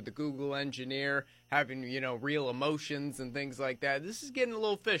communication with the Google engineer, having, real emotions and things like that. This is getting a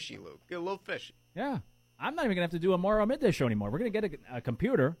little fishy, Luke. Get a little fishy. Yeah. I'm not even going to have to do a Morrow Midday show anymore. We're going to get a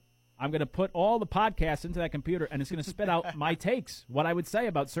computer. I'm going to put all the podcasts into that computer, and it's going to spit out my takes, what I would say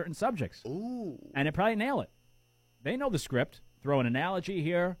about certain subjects. Ooh. And it probably nail it. They know the script. Throw an analogy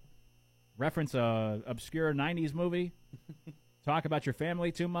here. Reference a obscure 90s movie. Talk about your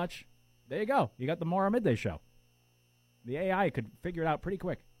family too much. There you go. You got the Morrow Midday show. The AI could figure it out pretty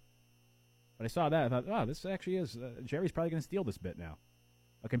quick. But I saw that. I thought, oh, this actually is. Jerry's probably going to steal this bit now.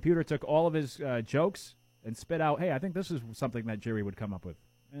 A computer took all of his jokes and spit out, hey, I think this is something that Jerry would come up with.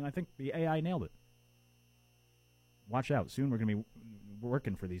 And I think the AI nailed it. Watch out. Soon we're going to be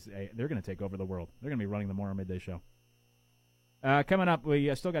working for these. They're going to take over the world. They're going to be running the Morrow Midday Show. Coming up,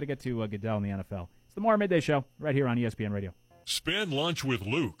 we still got to get to Goodell in the NFL. It's the Morrow Midday Show right here on ESPN Radio. Spend lunch with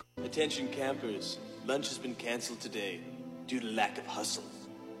Luke. Attention campers, lunch has been canceled today due to lack of hustle.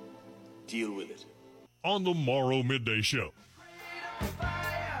 Deal with it. On the Morrow Midday Show.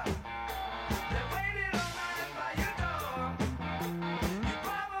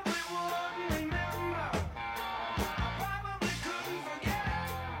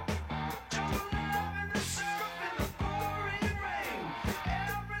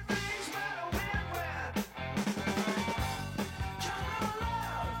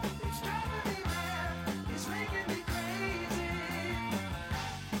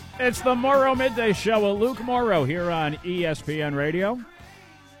 It's the Morrow Midday Show with Luke Morrow here on ESPN Radio.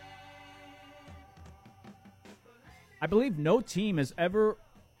 I believe no team has ever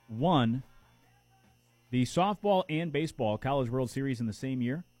won the softball and baseball College World Series in the same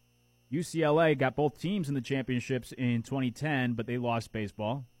year. UCLA got both teams in the championships in 2010, but they lost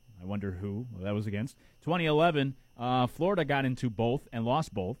baseball. I wonder who that was against. 2011, Florida got into both and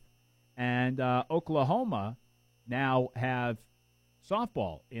lost both. And Oklahoma now have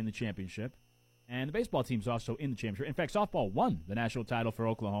softball in the championship. And the baseball team's also in the championship. In fact, softball won the national title for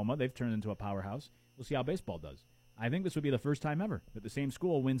Oklahoma. They've turned into a powerhouse. We'll see how baseball does. I think this would be the first time ever that the same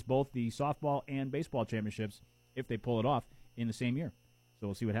school wins both the softball and baseball championships if they pull it off in the same year. So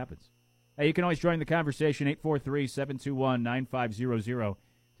we'll see what happens. Hey, you can always join the conversation, 843-721-9500,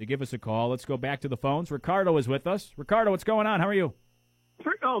 to give us a call. Let's go back to the phones. Ricardo is with us. Ricardo, what's going on? How are you?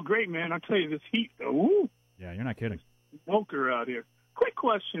 Oh, great, man. I'll tell you, this heat, though. Woo. Yeah, you're not kidding. Smoker out here. Quick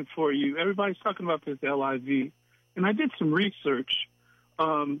question for you. Everybody's talking about this LIV, and I did some research.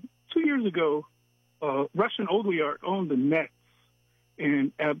 2 years ago, Russian oligarch owned the Nets,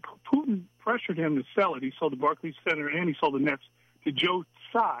 and Putin pressured him to sell it. He sold the Barclays Center, and he sold the Nets to Joe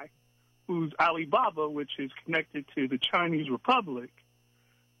Tsai, who's Alibaba, which is connected to the Chinese Republic.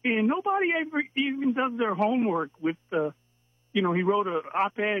 And nobody ever even does their homework with the, he wrote an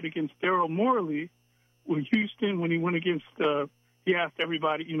op-ed against Daryl Morley with Houston when he went against, he asked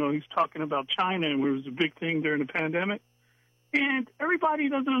everybody, he's talking about China, and it was a big thing during the pandemic. And everybody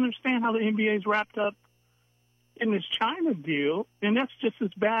doesn't understand how the NBA's wrapped up in this China deal, and that's just as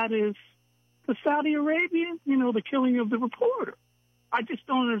bad as the Saudi Arabian, the killing of the reporter. I just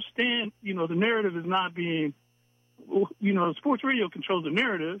don't understand, the narrative is not being, sports radio controls the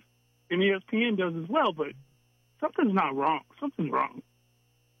narrative, and ESPN does as well, but something's not wrong. Something's wrong.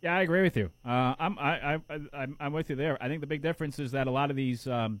 Yeah, I agree with you. I'm with you there. I think the big difference is that a lot of these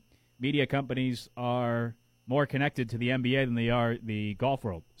media companies are more connected to the NBA than they are the golf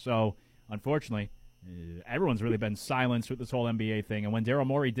world. So, unfortunately, everyone's really been silenced with this whole NBA thing. And when Daryl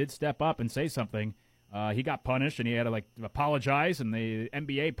Morey did step up and say something, he got punished, and he had to apologize, and the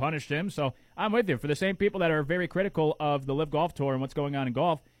NBA punished him. So I'm with you. For the same people that are very critical of the LIV Golf Tour and what's going on in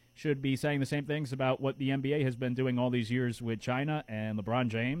golf, should be saying the same things about what the NBA has been doing all these years with China and LeBron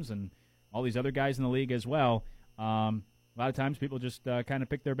James and all these other guys in the league as well. A lot of times people just kind of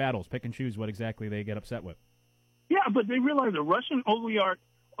pick their battles, pick and choose what exactly they get upset with. Yeah, but they realize a Russian oligarch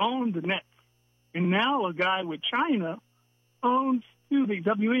owned the Nets, and now a guy with China owns the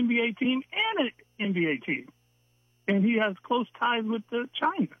WNBA team and an NBA team, and he has close ties with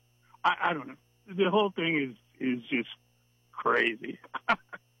China. I don't know. The whole thing is just crazy.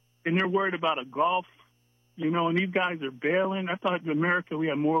 And they're worried about a golf, and these guys are bailing. I thought in America we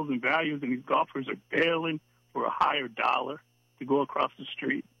have morals and values, and these golfers are bailing for a higher dollar to go across the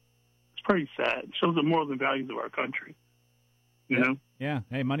street. It's pretty sad. It shows the morals and values of our country. You know? Yeah.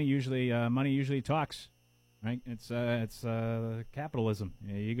 Hey, money usually talks, right? It's capitalism.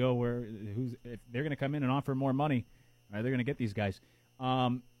 You go where if they're going to come in and offer more money, they're going to get these guys.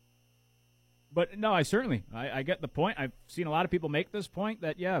 But no, I get the point. I've seen a lot of people make this point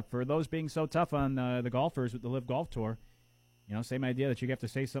that, for those being so tough on the golfers with the LIV Golf Tour, same idea that you have to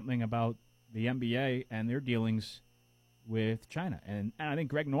say something about the NBA and their dealings with China. And I think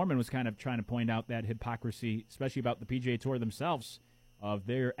Greg Norman was kind of trying to point out that hypocrisy, especially about the PGA Tour themselves, of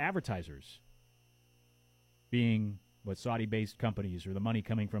their advertisers being Saudi-based companies or the money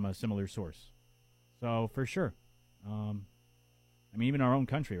coming from a similar source. So, for sure. Even our own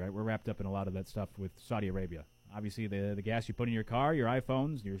country, right? We're wrapped up in a lot of that stuff with Saudi Arabia. Obviously, the gas you put in your car, your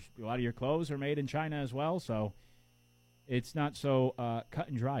iPhones, a lot of your clothes are made in China as well. So it's not so cut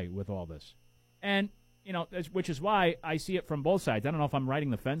and dry with all this. And, which is why I see it from both sides. I don't know if I'm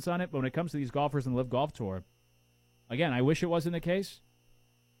riding the fence on it, but when it comes to these golfers in the LIV Golf Tour, again, I wish it wasn't the case.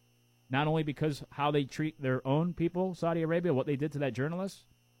 Not only because how they treat their own people, Saudi Arabia, what they did to that journalist,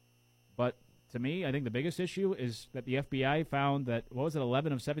 but to me, I think the biggest issue is that the FBI found that,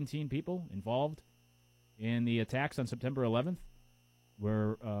 11 of 17 people involved in the attacks on September 11th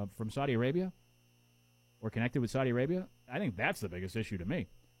were from Saudi Arabia or connected with Saudi Arabia. I think that's the biggest issue to me.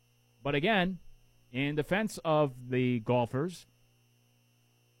 But again, in defense of the golfers,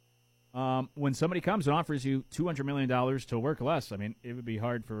 when somebody comes and offers you $200 million to work less, it would be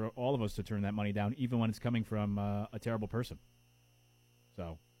hard for all of us to turn that money down, even when it's coming from a terrible person.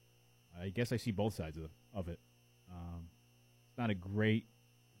 So I guess I see both sides of it. It's not a great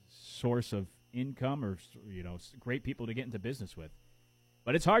source of income or, great people to get into business with.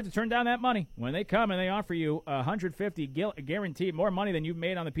 But it's hard to turn down that money. When they come and they offer you $150 guaranteed, more money than you've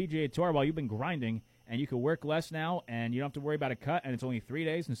made on the PGA Tour while you've been grinding, and you can work less now, and you don't have to worry about a cut, and it's only 3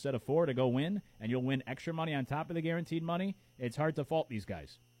 days instead of 4 to go win, and you'll win extra money on top of the guaranteed money, it's hard to fault these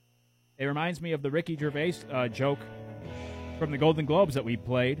guys. It reminds me of the Ricky Gervais joke from the Golden Globes that we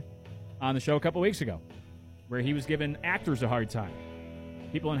played on the show a couple weeks ago, where he was giving actors a hard time.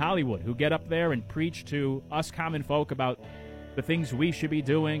 People in Hollywood who get up there and preach to us common folk about the things we should be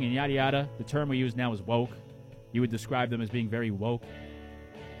doing and yada yada. The term we use now is woke. You would describe them as being very woke.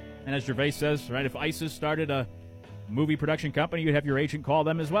 And as Gervais says, right, if ISIS started a movie production company, you'd have your agent call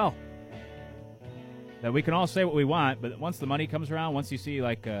them as well. That we can all say what we want, but once the money comes around, once you see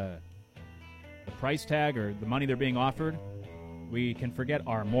like the price tag or the money they're being offered, we can forget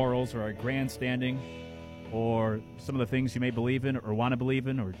our morals or our grandstanding or some of the things you may believe in or want to believe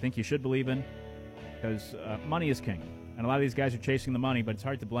in or think you should believe in, because money is king. And a lot of these guys are chasing the money, but it's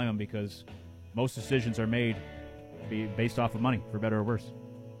hard to blame them because most decisions are made based off of money, for better or worse.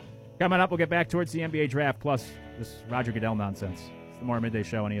 Coming up, we'll get back towards the NBA draft, plus this Roger Goodell nonsense. It's the More Midday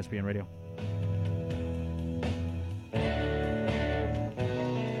Show on ESPN Radio.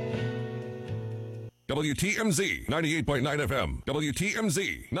 WTMZ 98.9 FM,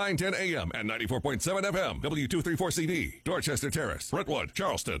 WTMZ 910 AM and 94.7 FM, W234CD, Dorchester Terrace, Brentwood,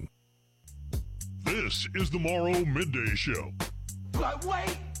 Charleston. This is the Morrow Midday Show. But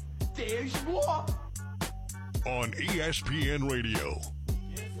wait, there's more. On ESPN Radio.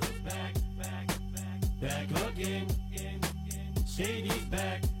 Back again. Shady's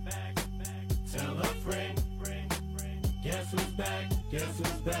back. Tell a friend. Guess who's back? Guess who's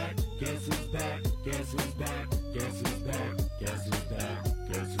back? Guess who's back? Guess who's back? Guess who's back? Guess who's back?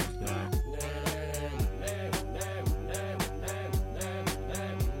 Guess who's back?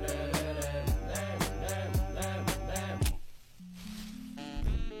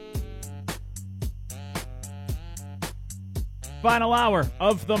 Final hour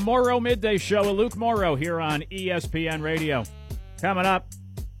of the Morrow Midday Show with Luke Morrow here on ESPN Radio. Coming up,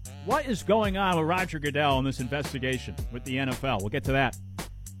 what is going on with Roger Goodell in this investigation with the NFL? We'll get to that.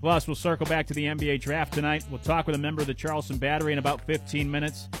 Plus, we'll circle back to the NBA draft tonight. We'll talk with a member of the Charleston Battery in about 15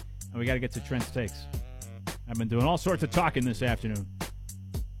 minutes. And we got to get to Trent's Takes. I've been doing all sorts of talking this afternoon.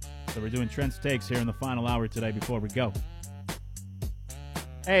 So we're doing Trent's Takes here in the final hour today before we go.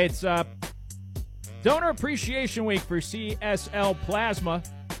 Hey, it's Donor Appreciation Week for CSL Plasma.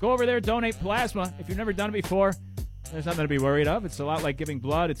 Go over there, donate plasma. If you've never done it before, there's nothing to be worried of. It's a lot like giving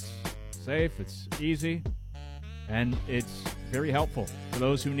blood. It's safe, it's easy, and it's very helpful for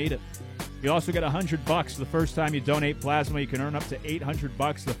those who need it. You also get $100 the first time you donate plasma. You can earn up to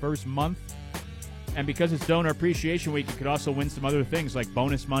 $800 the first month. And because it's Donor Appreciation Week, you could also win some other things like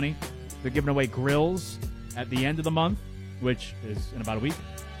bonus money. They're giving away grills at the end of the month, which is in about a week.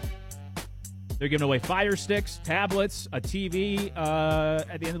 They're giving away Fire Sticks, tablets, a TV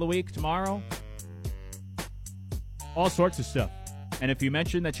at the end of the week tomorrow. All sorts of stuff. And if you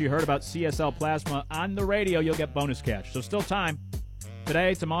mention that you heard about CSL Plasma on the radio, you'll get bonus cash. So still time.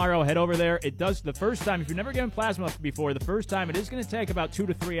 Today, tomorrow, head over there. It does the first time. If you've never given plasma before, the first time, it is going to take about 2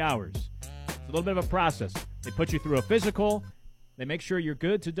 to 3 hours. It's a little bit of a process. They put you through a physical. They make sure you're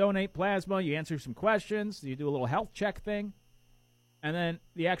good to donate plasma. You answer some questions. You do a little health check thing. And then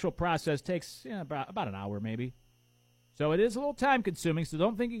the actual process takes about an hour maybe. So it is a little time-consuming, so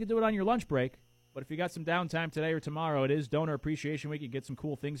don't think you can do it on your lunch break. But if you got some downtime today or tomorrow, it is Donor Appreciation Week. You get some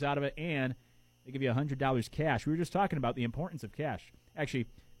cool things out of it, and they give you $100 cash. We were just talking about the importance of cash. Actually,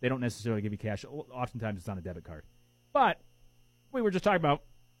 they don't necessarily give you cash. Oftentimes it's on a debit card. But we were just talking about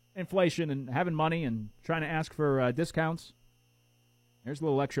inflation and having money and trying to ask for discounts. There's a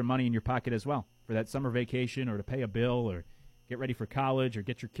little extra money in your pocket as well for that summer vacation or to pay a bill or get ready for college or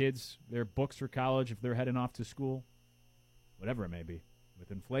get your kids their books for college if they're heading off to school, whatever it may be. With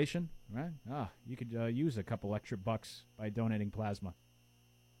inflation, right? You could use a couple extra bucks by donating plasma.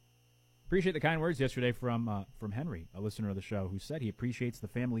 Appreciate the kind words yesterday from Henry, a listener of the show, who said he appreciates the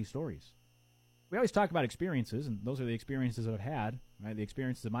family stories. We always talk about experiences, and those are the experiences I've had, right? The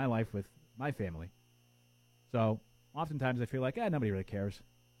experiences of my life with my family. So oftentimes I feel like, nobody really cares.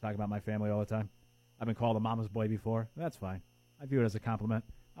 Talk about my family all the time. I've been called a mama's boy before. That's fine. I view it as a compliment.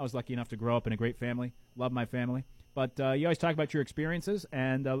 I was lucky enough to grow up in a great family, love my family. But you always talk about your experiences,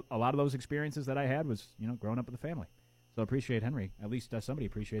 and a lot of those experiences that I had was, growing up with a family. So I appreciate Henry. At least somebody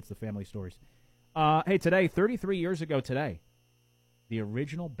appreciates the family stories. Hey, today, 33 years ago today, the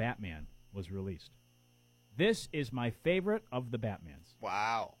original Batman was released. This is my favorite of the Batmans.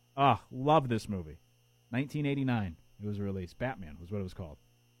 Wow. Love this movie. 1989, it was released. Batman was what it was called.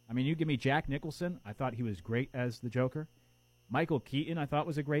 I mean, you give me Jack Nicholson. I thought he was great as the Joker. Michael Keaton, I thought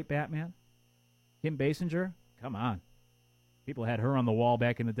was a great Batman. Kim Basinger. Come on. People had her on the wall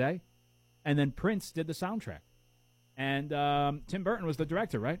back in the day. And then Prince did the soundtrack. And Tim Burton was the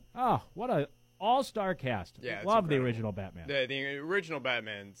director, right? Oh, what a all-star cast. Yeah, love the original Batman. The original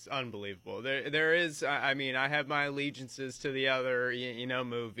Batman's unbelievable. There is, I mean, I have my allegiances to the other,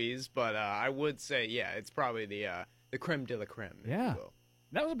 movies, but I would say, yeah, it's probably the creme de la creme. Yeah,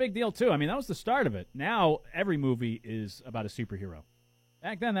 that was a big deal too. I mean, that was the start of it. Now every movie is about a superhero.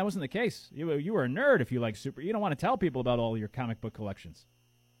 Back then, that wasn't the case. You were a nerd if you like super. You don't want to tell people about all your comic book collections.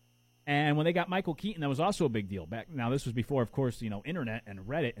 And when they got Michael Keaton, that was also a big deal. Now this was before, of course, internet and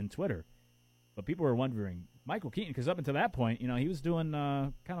Reddit and Twitter. But people were wondering, Michael Keaton, because up until that point, he was doing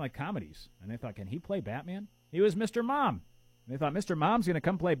kind of like comedies. And they thought, can he play Batman? He was Mr. Mom. And they thought, Mr. Mom's going to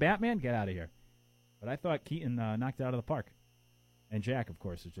come play Batman? Get out of here. But I thought Keaton knocked it out of the park. And Jack, of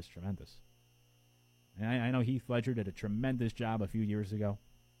course, is just tremendous. And I know Heath Ledger did a tremendous job a few years ago.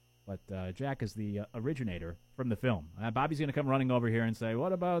 But Jack is the originator from the film. Bobby's going to come running over here and say,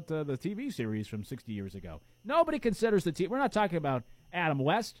 what about the TV series from 60 years ago? Nobody considers the TV. We're not talking about Adam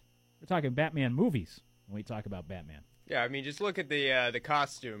West. We're talking Batman movies when we talk about Batman. Yeah, I mean, just look at the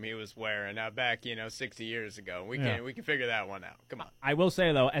costume he was wearing back, 60 years ago. We can figure that one out. Come on. I will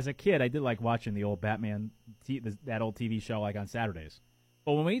say, though, as a kid, I did like watching the old Batman, that old TV show like on Saturdays.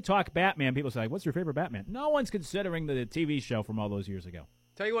 But when we talk Batman, people say, what's your favorite Batman? No one's considering the TV show from all those years ago.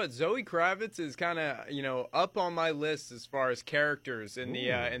 Tell you what, Zoe Kravitz is kind of, up on my list as far as characters in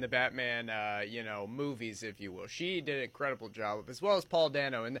the Batman, movies, if you will. She did an incredible job, as well as Paul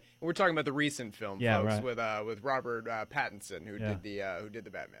Dano, and we're talking about the recent film, folks, right. with Robert Pattinson, who did the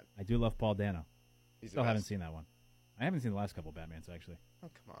Batman. I do love Paul Dano. Still haven't seen that one. I haven't seen the last couple of Batmans, actually. Oh,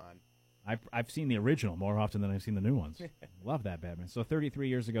 come on. I've seen the original more often than I've seen the new ones. Love that Batman. So 33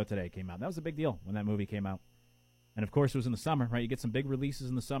 years ago today it came out. That was a big deal when that movie came out. And, of course, it was in the summer, right? You get some big releases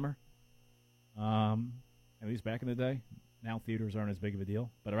in the summer, at least back in the day. Now theaters aren't as big of a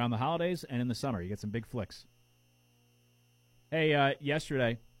deal. But around the holidays and in the summer, you get some big flicks. Hey,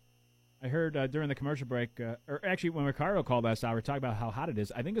 yesterday, I heard during the commercial break, or actually when Ricardo called last hour, talking about how hot it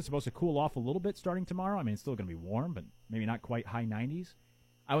is. I think it's supposed to cool off a little bit starting tomorrow. I mean, it's still going to be warm, but maybe not quite high 90s.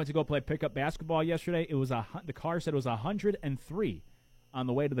 I went to go play pickup basketball yesterday. It was the car said it was 103 on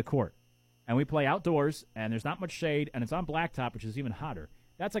the way to the court. And we play outdoors, and there's not much shade, and it's on blacktop, which is even hotter.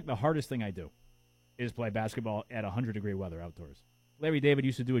 That's like the hardest thing I do, is play basketball at 100-degree weather outdoors. Larry David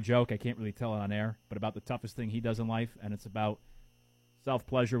used to do a joke, I can't really tell it on air, but about the toughest thing he does in life, and it's about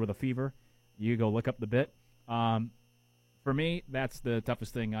self-pleasure with a fever. You go look up the bit. For me, that's the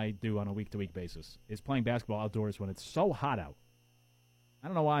toughest thing I do on a week-to-week basis, is playing basketball outdoors when it's so hot out. I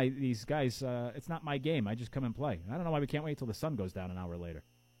don't know why these guys, it's not my game. I just come and play. I don't know why we can't wait till the sun goes down an hour later.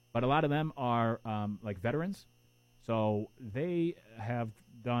 But a lot of them are like veterans, so they have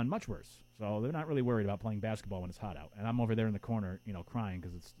done much worse. So they're not really worried about playing basketball when it's hot out. And I'm over there in the corner, crying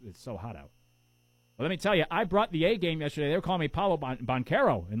because it's so hot out. But let me tell you, I brought the A game yesterday. They were calling me Paolo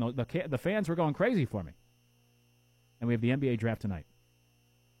Banchero, and the fans were going crazy for me. And we have the NBA draft tonight.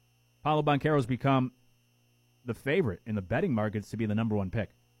 Paolo Banchero's become the favorite in the betting markets to be the number one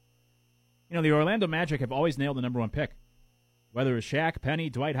pick. The Orlando Magic have always nailed the number one pick. Whether it's Shaq, Penny,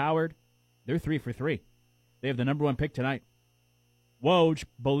 Dwight Howard, they're 3 for 3. They have the number one pick tonight. Woj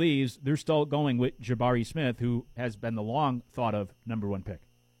believes they're still going with Jabari Smith, who has been the long thought of number one pick.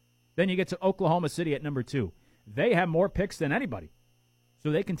 Then you get to Oklahoma City at number 2. They have more picks than anybody,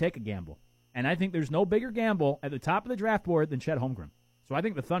 so they can take a gamble. And I think there's no bigger gamble at the top of the draft board than Chet Holmgren. So I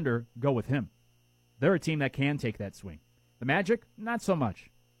think the Thunder go with him. They're a team that can take that swing. The Magic, not so much.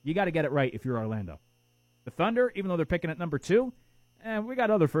 You got to get it right if you're Orlando. The Thunder, even though they're picking at number 2, we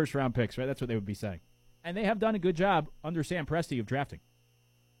got other first-round picks, right? That's what they would be saying. And they have done a good job under Sam Presti of drafting.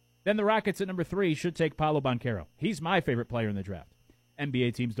 Then the Rockets at number 3 should take Paolo Banchero. He's my favorite player in the draft.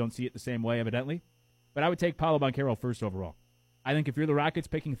 NBA teams don't see it the same way, evidently. But I would take Paolo Banchero first overall. I think if you're the Rockets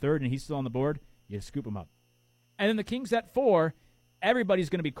picking 3rd and he's still on the board, you scoop him up. And then the Kings at 4, everybody's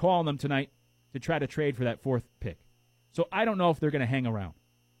going to be calling them tonight to try to trade for that 4th pick. So I don't know if they're going to hang around.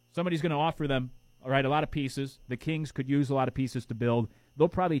 Somebody's going to offer them, all right, a lot of pieces. The Kings could use a lot of pieces to build. They'll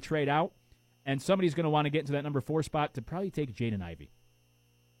probably trade out, and somebody's going to want to get into that number 4 spot to probably take Jaden Ivey.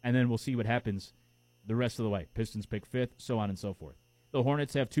 And then we'll see what happens the rest of the way. Pistons pick 5th, so on and so forth. The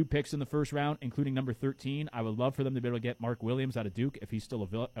Hornets have 2 picks in the first round, including number 13. I would love for them to be able to get Mark Williams out of Duke if he's still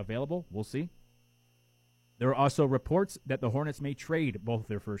available. We'll see. There are also reports that the Hornets may trade both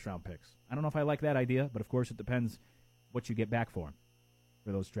their first-round picks. I don't know if I like that idea, but of course it depends what you get back for them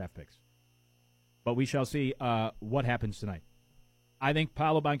for those draft picks. But we shall see what happens tonight. I think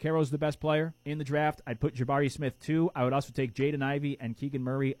Paolo Banchero is the best player in the draft. I'd put Jabari Smith 2. I would also take Jaden Ivey and Keegan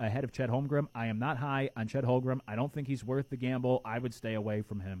Murray ahead of Chet Holmgren. I am not high on Chet Holmgren. I don't think he's worth the gamble. I would stay away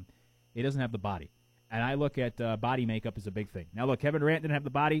from him. He doesn't have the body. And I look at body makeup as a big thing. Now, look, Kevin Durant didn't have the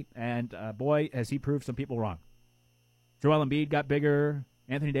body, and boy, has he proved some people wrong. Joel Embiid got bigger.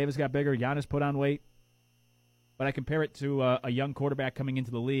 Anthony Davis got bigger. Giannis put on weight. But I compare it to a young quarterback coming into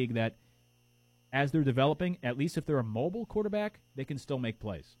the league that, as they're developing, at least if they're a mobile quarterback, they can still make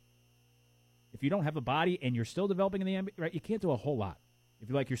plays. If you don't have a body and you're still developing in the NBA, right, you can't do a whole lot.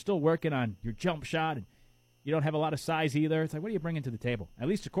 If you're still working on your jump shot and you don't have a lot of size either, it's like, what are you bringing to the table? At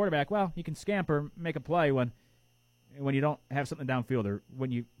least a quarterback, well, you can scamper, make a play when you don't have something downfield or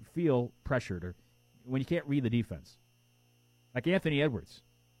when you feel pressured or when you can't read the defense. Like Anthony Edwards,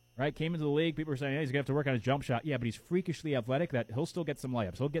 right? Came into the league, people were saying, hey, he's going to have to work on his jump shot. Yeah, but he's freakishly athletic that he'll still get some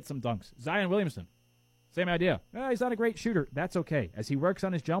layups. He'll get some dunks. Zion Williamson, same idea. He's not a great shooter. That's okay. As he works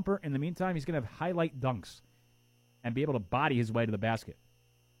on his jumper, in the meantime, he's going to have highlight dunks and be able to body his way to the basket.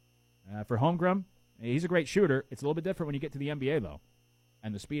 For Holmgren, he's a great shooter. It's a little bit different when you get to the NBA, though,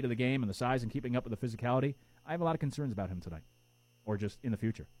 and the speed of the game and the size and keeping up with the physicality. I have a lot of concerns about him tonight, or just in the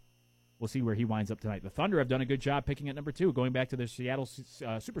future. We'll see where he winds up tonight. The Thunder have done a good job picking at number 2, going back to their Seattle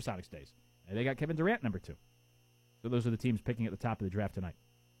Supersonics days. And they got Kevin Durant number 2. So those are the teams picking at the top of the draft tonight.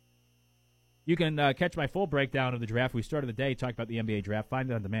 You can catch my full breakdown of the draft. We started the day talking about the NBA draft. Find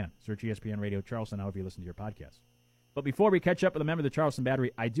it on demand. Search ESPN Radio Charleston, however you listen to your podcast. But before we catch up with a member of the Charleston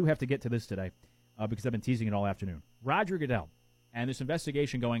Battery, I do have to get to this today because I've been teasing it all afternoon. Roger Goodell and this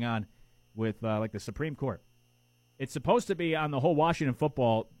investigation going on with the Supreme Court. It's supposed to be on the whole Washington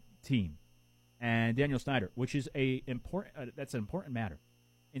football team and Daniel Snyder, which is that's an important matter.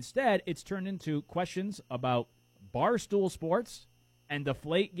 Instead, it's turned into questions about Barstool Sports and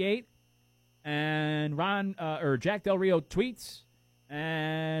Deflategate and Jack Del Rio tweets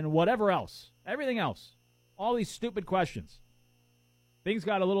and whatever else, everything else. All these stupid questions. Things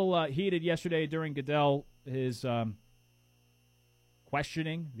got a little heated yesterday during Goodell, his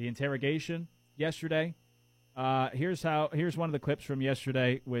questioning, the interrogation yesterday. Here's one of the clips from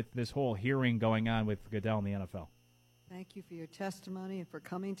yesterday with this whole hearing going on with Goodell in the NFL. Thank you for your testimony and for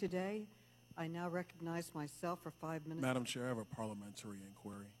coming today. I now recognize myself for 5 minutes. Madam Chair, I have a parliamentary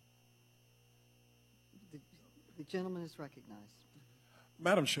inquiry. The gentleman is recognized.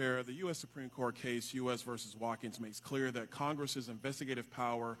 Madam Chair, the U.S. Supreme Court case, U.S. versus Watkins, makes clear that Congress's investigative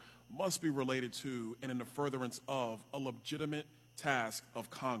power must be related to and in the furtherance of a legitimate task of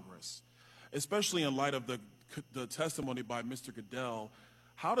Congress. Especially in light of the testimony by Mr. Goodell,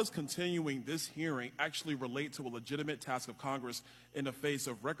 how does continuing this hearing actually relate to a legitimate task of Congress in the face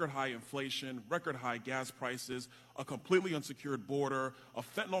of record-high inflation, record-high gas prices, a completely unsecured border, a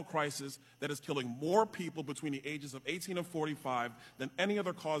fentanyl crisis that is killing more people between the ages of 18 and 45 than any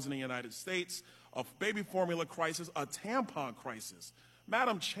other cause in the United States, a baby formula crisis, a tampon crisis?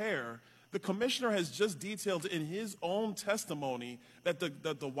 Madam Chair, the commissioner has just detailed in his own testimony that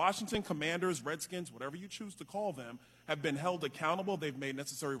the Washington Commanders, Redskins, whatever you choose to call them, have been held accountable. They've made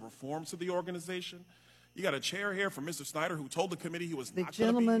necessary reforms to the organization. You got a chair here from Mr. Snyder who told the committee he was not going to be here.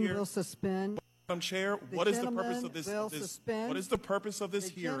 The gentleman will suspend. Madam Chair, what is the purpose of this? What is the purpose of this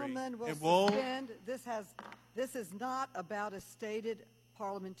hearing? The gentleman will suspend. This is not about a stated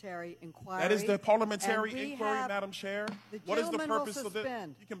parliamentary inquiry. That is the parliamentary inquiry, Madam Chair. What is the purpose of it?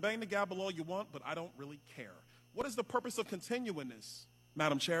 You can bang the gavel all you want, but I don't really care. What is the purpose of continuing this,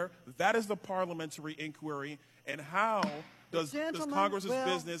 Madam Chair? That is the parliamentary inquiry, and how does Congress's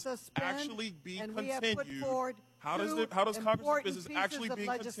business actually be continued? How does Congress's business actually be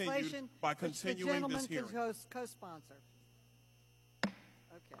continued by continuing this hearing? The gentleman can co-sponsor.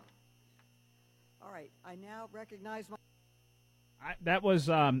 Okay. All right. I now recognize my... That was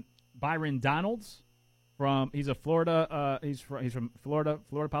Byron Donalds he's a Florida he's from Florida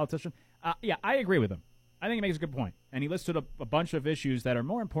politician. Yeah, I agree with him. I think he makes a good point. And he listed a bunch of issues that are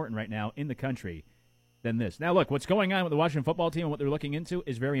more important right now in the country than this. Now, look, what's going on with the Washington football team and what they're looking into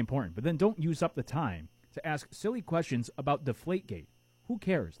is very important. But then don't use up the time to ask silly questions about Deflategate. Who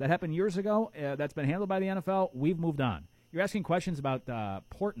cares? That happened years ago. That's been handled by the NFL. We've moved on. You're asking questions about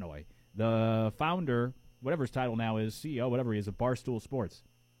Portnoy, the founder, whatever his title now is, CEO, whatever he is, of Barstool Sports.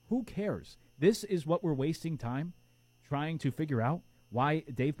 Who cares? This is what we're wasting time trying to figure out why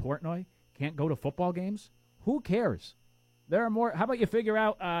Dave Portnoy can't go to football games. Who cares? There are more. How about you figure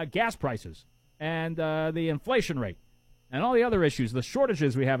out gas prices and the inflation rate and all the other issues, the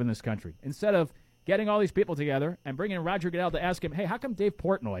shortages we have in this country, instead of getting all these people together and bringing in Roger Goodell to ask him, hey, how come Dave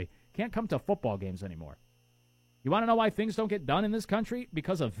Portnoy can't come to football games anymore? You want to know why things don't get done in this country?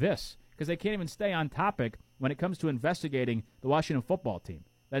 Because of this. Because they can't even stay on topic when it comes to investigating the Washington football team.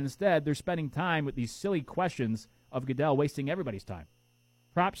 That instead, they're spending time with these silly questions of Goodell, wasting everybody's time.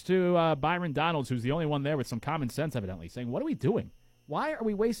 Props to Byron Donalds, who's the only one there with some common sense, evidently, saying, what are we doing? Why are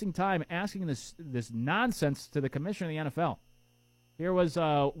we wasting time asking this nonsense to the commissioner of the NFL? Here was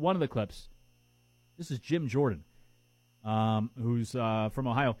one of the clips. This is Jim Jordan, who's from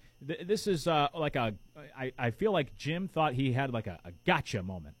Ohio. This is I feel like Jim thought he had like a gotcha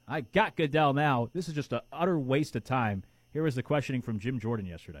moment. I got Goodell now. This is just an utter waste of time. Here was the questioning from Jim Jordan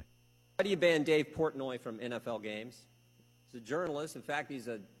yesterday. Why do you ban Dave Portnoy from NFL games? He's a journalist. In fact, he's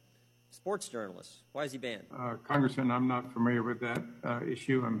a sports journalist. Why is he banned? Congressman, I'm not familiar with that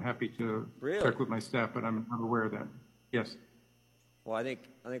issue. I'm happy to check with my staff, but I'm not aware of that. Yes. Well, I think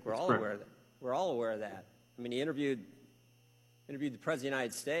we're all aware of that. We're all aware of that. I mean, he interviewed the President of the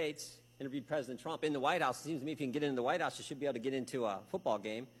United States, interviewed President Trump in the White House. It seems to me if you can get into the White House, you should be able to get into a football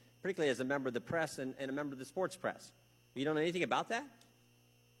game, particularly as a member of the press and a member of the sports press. You don't know anything about that?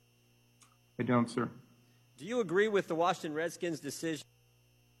 I don't, sir. Do you agree with the Washington Redskins' decision?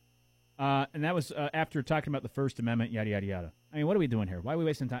 And that was after talking about the First Amendment, yada, yada, yada. I mean, what are we doing here? Why are we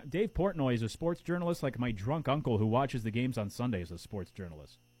wasting time? Dave Portnoy is a sports journalist like my drunk uncle who watches the games on Sunday is a sports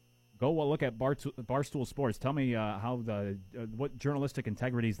journalist. Go look at Barstool Sports. Tell me what journalistic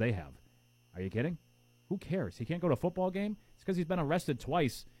integrities they have. Are you kidding? Who cares? He can't go to a football game? It's because he's been arrested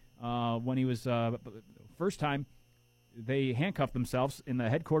twice. When he was first time, they handcuffed themselves in the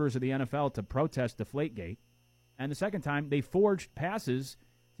headquarters of the NFL to protest Deflategate. And the second time, they forged passes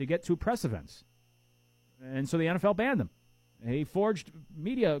to get to press events. And so the NFL banned them. He forged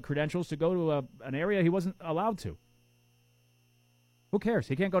media credentials to go to an area he wasn't allowed to. Who cares?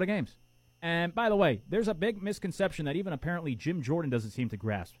 He can't go to games. And by the way, there's a big misconception that even apparently Jim Jordan doesn't seem to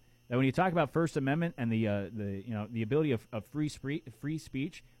grasp. That when you talk about First Amendment and the ability of free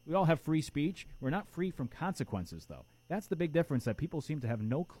speech, we all have free speech. We're not free from consequences, though. That's the big difference that people seem to have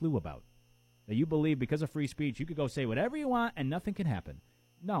no clue about. That you believe because of free speech, you could go say whatever you want and nothing can happen.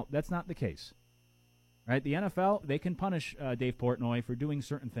 No, that's not the case. Right? The NFL, they can punish Dave Portnoy for doing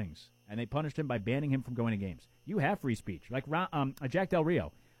certain things, and they punished him by banning him from going to games. You have free speech, like Jack Del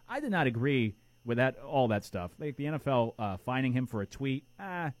Rio. I did not agree with all that stuff. Like the NFL fining him for a tweet.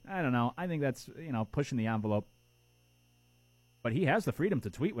 I don't know. I think that's pushing the envelope. But he has the freedom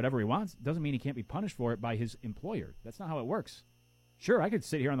to tweet whatever he wants. Doesn't mean he can't be punished for it by his employer. That's not how it works. Sure, I could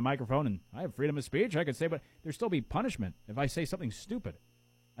sit here on the microphone and I have freedom of speech. I could say, but there'd still be punishment if I say something stupid.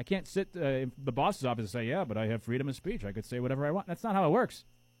 I can't sit in the boss's office and say, yeah, but I have freedom of speech. I could say whatever I want. That's not how it works.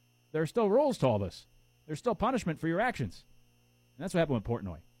 There are still rules to all this. There's still punishment for your actions. And that's what happened with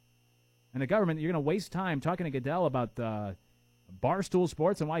Portnoy. And the government, you're going to waste time talking to Goodell about Barstool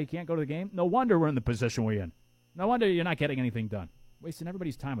Sports and why you can't go to the game? No wonder we're in the position we're in. No wonder you're not getting anything done. Wasting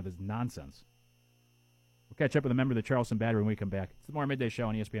everybody's time with this nonsense. We'll catch up with a member of the Charleston Battery when we come back. It's the Morrow Midday Show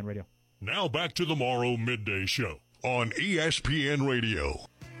on ESPN Radio. Now back to the Morrow Midday Show on ESPN Radio.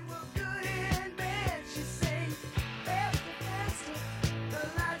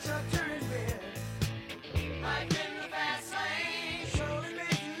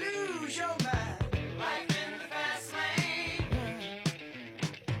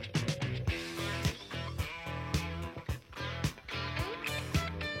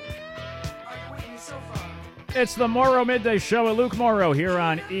 It's the Morrow Midday Show with Luke Morrow here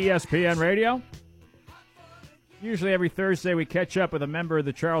on ESPN Radio. Usually every Thursday we catch up with a member of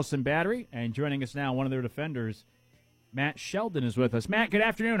the Charleston Battery, and joining us now, one of their defenders, Matt Sheldon, is with us. Matt, good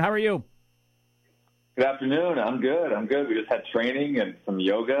afternoon. How are you? Good afternoon. I'm good. We just had training and some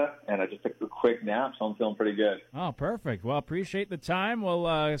yoga, and I just took a quick nap, so I'm feeling pretty good. Oh, perfect. Well, appreciate the time.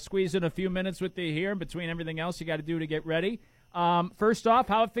 We'll squeeze in a few minutes with you here in between everything else you got to do to get ready. First off,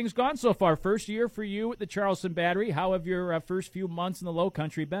 how have things gone so far? First year for you at the Charleston Battery. How have your first few months in the Low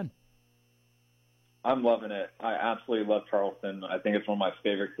Country been? I'm loving it. I absolutely love Charleston. I think it's one of my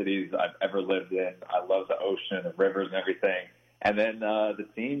favorite cities I've ever lived in. I love the ocean, the rivers, and everything. And then the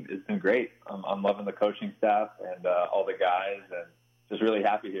team has been great. I'm loving the coaching staff and all the guys, and just really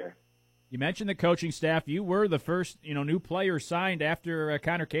happy here. You mentioned the coaching staff. You were the first, new player signed after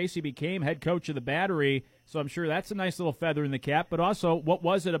Connor Casey became head coach of the Battery. So I'm sure that's a nice little feather in the cap. But also, what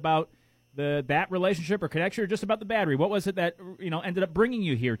was it about that relationship or connection, or just about the Battery? What was it that ended up bringing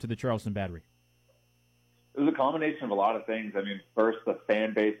you here to the Charleston Battery? It was a combination of a lot of things. I mean, first, the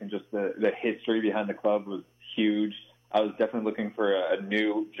fan base and just the history behind the club was huge. I was definitely looking for a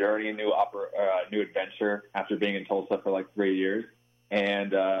new journey, a new adventure after being in Tulsa for like 3 years.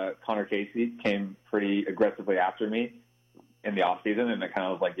 And Connor Casey came pretty aggressively after me in the offseason, and I kind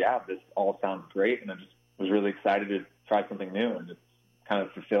of was like, yeah, this all sounds great. And I just was really excited to try something new, and it's kind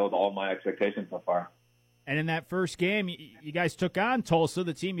of fulfilled all my expectations so far. And in that first game, you guys took on Tulsa,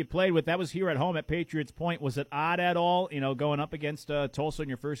 the team you played with. That was here at home at Patriots Point. Was it odd at all, going up against Tulsa in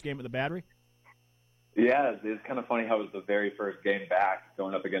your first game at the Battery? Yeah, it's kind of funny how it was the very first game back,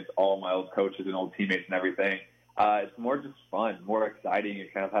 going up against all my old coaches and old teammates and everything. It's more just fun, more exciting. You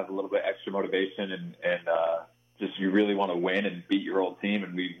kind of have a little bit extra motivation and just you really want to win and beat your old team.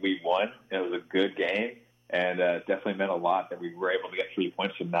 And we won. It was a good game, and definitely meant a lot that we were able to get 3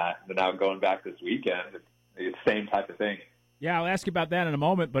 points from that. And now going back this weekend, it's the same type of thing. Yeah, I'll ask you about that in a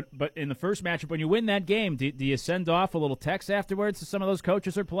moment. But in the first matchup, when you win that game, do you send off a little text afterwards to some of those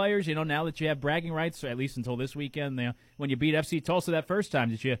coaches or players? You know, now that you have bragging rights, or at least until this weekend, when you beat FC Tulsa that first time,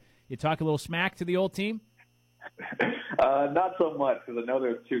 did you talk a little smack to the old team? Not so much, because I know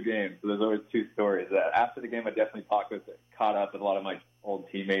there's 2 games, so there's always 2 stories. After the game, I definitely caught up with a lot of my old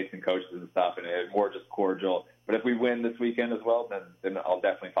teammates and coaches and stuff, and it was more just cordial. But if we win this weekend as well, then I'll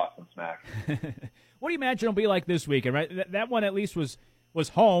definitely talk some smack. What do you imagine it'll be like this weekend, right? That one at least was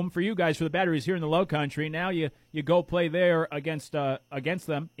home for you guys, for the Batteries here in the Low Country. Now you go play there against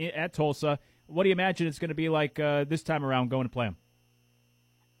them at Tulsa. What do you imagine it's going to be like this time around going to play them?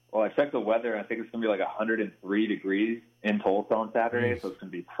 Well, I checked the weather, and I think it's going to be like 103 degrees in Tulsa on Saturday, so it's going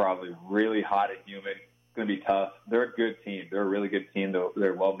to be probably really hot and humid. It's going to be tough. They're a good team. They're a really good team.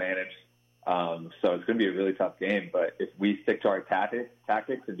 They're well managed. So it's going to be a really tough game. But if we stick to our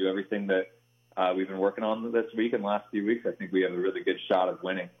tactics and do everything that we've been working on this week and last few weeks, I think we have a really good shot of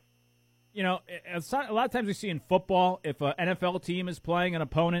winning. You know, a lot of times we see in football, if an NFL team is playing an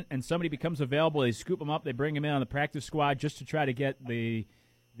opponent and somebody becomes available, they scoop them up, they bring them in on the practice squad just to try to get the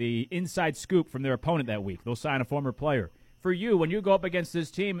inside scoop from their opponent that week. They'll sign a former player. For you, when you go up against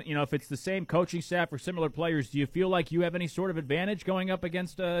this team, you know, if it's the same coaching staff or similar players, do you feel like you have any sort of advantage going up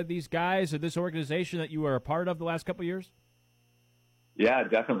against these guys or this organization that you were a part of the last couple of years? Yeah,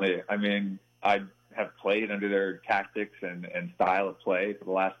 definitely. I mean, I have played under their tactics and style of play for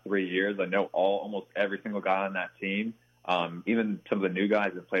the last 3 years. I know almost every single guy on that team. Even some of the new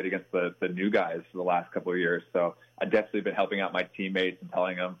guys have played against the new guys for the last couple of years. So I've definitely been helping out my teammates and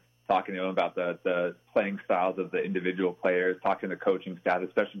talking to them about the playing styles of the individual players, talking to the coaching staff,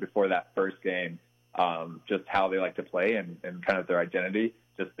 especially before that first game, just how they like to play and kind of their identity,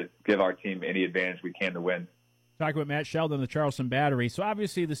 just to give our team any advantage we can to win. Talking with Matt Sheldon, the Charleston Battery. So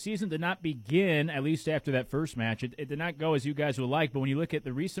obviously the season did not begin, at least after that first match. It did not go as you guys would like, but when you look at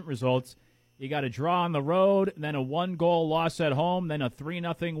the recent results, you got a draw on the road, then a 1-goal loss at home, then a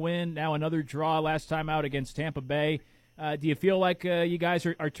 3-0 win, now another draw last time out against Tampa Bay. Do you feel like you guys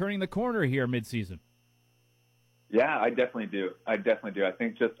are turning the corner here midseason? Yeah, I definitely do. I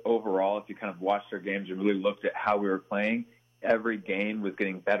think just overall, if you kind of watched our games and really looked at how we were playing, every game was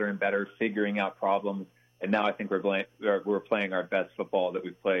getting better and better, figuring out problems. And now I think we're playing our best football that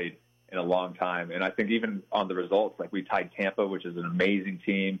we've played in a long time. And I think even on the results, like we tied Tampa, which is an amazing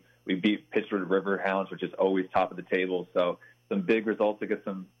team. We beat Pittsburgh Riverhounds, which is always top of the table. So some big results against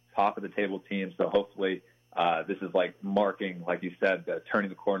some top-of-the-table teams. So hopefully this is like marking, like you said, turning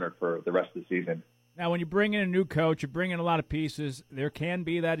the corner for the rest of the season. Now, when you bring in a new coach, you bring in a lot of pieces, there can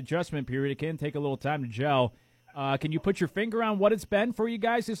be that adjustment period. It can take a little time to gel. Can you put your finger on what it's been for you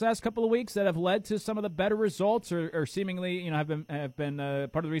guys this last couple of weeks that have led to some of the better results or seemingly have been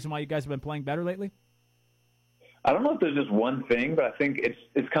part of the reason why you guys have been playing better lately? I don't know if there's just one thing, but I think it's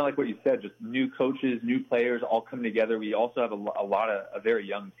kind of like what you said, just new coaches, new players all coming together. We also have a very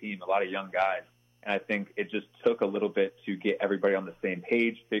young team, a lot of young guys. And I think it just took a little bit to get everybody on the same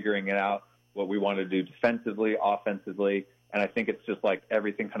page, figuring it out, what we wanted to do defensively, offensively. And I think it's just like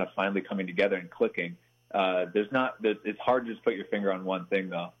everything kind of finally coming together and clicking. It's hard to just put your finger on one thing,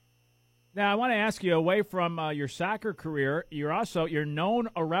 though. Now, I want to ask you, away from your soccer career, you're known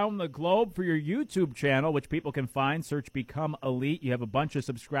around the globe for your YouTube channel, which people can find. Search Become Elite. You have a bunch of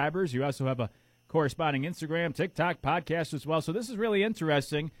subscribers. You also have a corresponding Instagram, TikTok, podcast as well. So this is really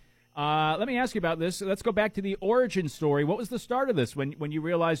interesting. Let me ask you about this. Let's go back to the origin story. What was the start of this when you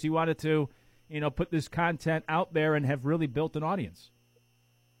realized you wanted to, put this content out there and have really built an audience?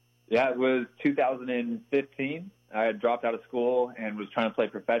 Yeah, it was 2015. I had dropped out of school and was trying to play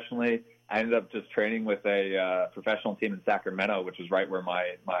professionally. I ended up just training with a professional team in Sacramento, which is right where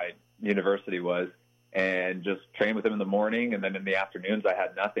my university was, and just trained with them in the morning. And then in the afternoons, I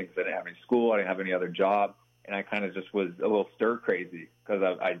had nothing because I didn't have any school. I didn't have any other job. And I kind of just was a little stir crazy because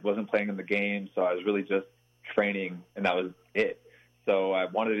I wasn't playing in the game. So I was really just training, and that was it. So I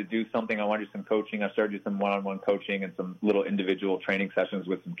wanted to do something. I wanted to do some coaching. I started doing some one-on-one coaching and some little individual training sessions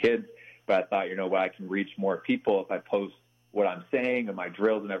with some kids. But I thought, I can reach more people if I post what I'm saying and my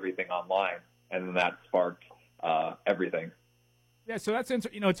drills and everything online. And then that sparked everything. Yeah, so that's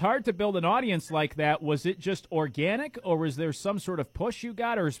it's hard to build an audience like that. Was it just organic, or was there some sort of push you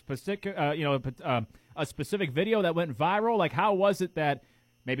got, or a specific video that went viral? Like, how was it that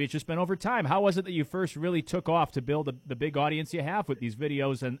maybe it's just been over time. How was it that you first really took off to build the big audience you have with these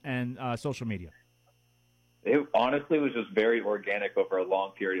videos and social media? It honestly was just very organic over a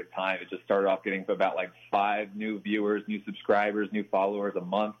long period of time. It just started off getting about like 5 new viewers, new subscribers, new followers a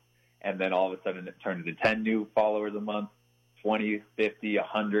month. And then all of a sudden it turned into 10 new followers a month, 20, 50,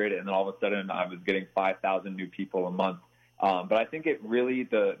 100. And then all of a sudden I was getting 5,000 new people a month. But I think it really,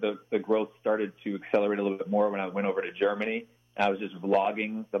 the growth started to accelerate a little bit more when I went over to Germany. I was just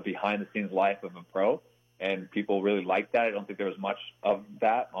vlogging the behind-the-scenes life of a pro, and people really liked that. I don't think there was much of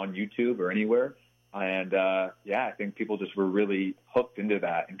that on YouTube or anywhere. And, I think people just were really hooked into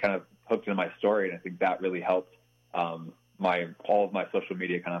that and kind of hooked into my story, and I think that really helped all of my social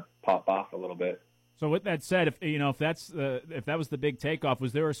media kind of pop off a little bit. So with that said, if that was the big takeoff,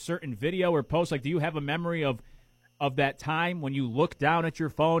 was there a certain video or post? Like, do you have a memory of that time when you looked down at your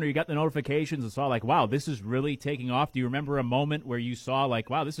phone or you got the notifications and saw, like, wow, this is really taking off? Do you remember a moment where you saw, like,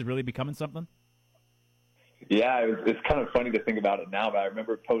 wow, this is really becoming something? Yeah, it's kind of funny to think about it now, but I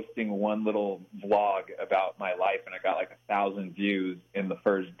remember posting one little vlog about my life, and I got like 1,000 views in the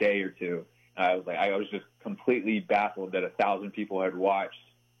first day or two. And I was just completely baffled that 1,000 people had watched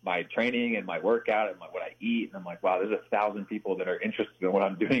my training and my workout and what I eat. And I'm like, wow, there's 1,000 people that are interested in what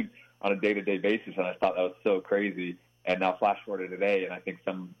I'm doing on a day-to-day basis. And I thought that was so crazy. And now flash forward to today, and I think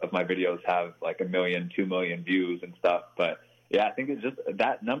some of my videos have like 1 million, 2 million views and stuff. But yeah, I think it's just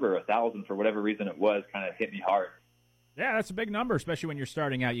that number, 1,000, for whatever reason it was, kind of hit me hard. Yeah, that's a big number, especially when you're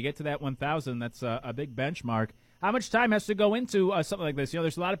starting out. You get to that 1,000, that's a big benchmark. How much time has to go into something like this? You know,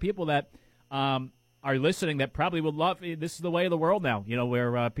 there's a lot of people that are listening that probably would love, this is the way of the world now, you know,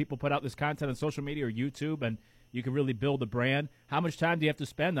 where people put out this content on social media or YouTube, and you can really build a brand. How much time do you have to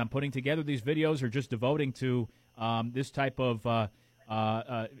spend on putting together these videos, or just devoting to this type of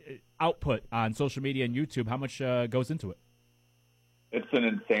output on social media and YouTube? How much goes into it? It's an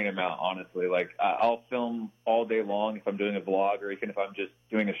insane amount, honestly. Like, I'll film all day long if I'm doing a vlog, or even if I'm just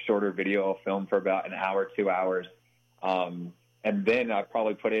doing a shorter video, I'll film for about an hour, 2 hours. And then I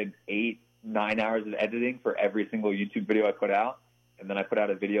probably put in 8-9 hours of editing for every single YouTube video I put out. And then I put out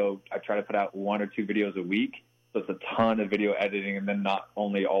a video. I try to put out 1 or 2 videos a week. So it's a ton of video editing, and then not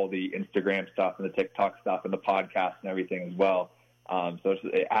only all the Instagram stuff and the TikTok stuff and the podcast and everything as well. So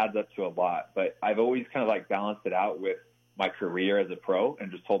it adds up to a lot. But I've always kind of like balanced it out with my career as a pro, and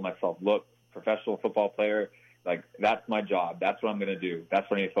just told myself, look, professional football player, like, that's my job. That's what I'm going to do. That's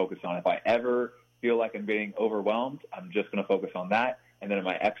what I need to focus on. If I ever feel like I'm getting overwhelmed, I'm just going to focus on that. And then in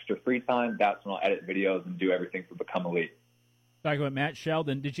my extra free time, that's when I'll edit videos and do everything for Become Elite. Talking about Matt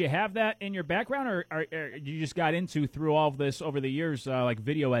Sheldon, did you have that in your background, or you just got into through all of this over the years, like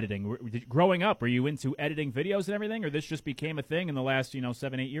video editing? Growing up, were you into editing videos and everything, or this just became a thing in the last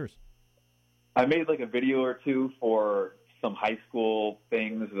 7-8 years? I made like a video or two for some high school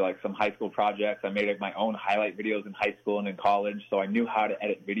things, like some high school projects. I made like my own highlight videos in high school and in college, so I knew how to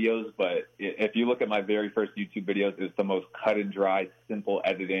edit videos. But if you look at my very first YouTube videos, it's the most cut and dry, simple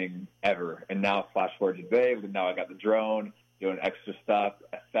editing ever. And now flash forward to today, now I got the drone, doing extra stuff,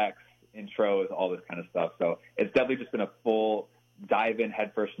 effects, intros, all this kind of stuff. So it's definitely just been a full dive in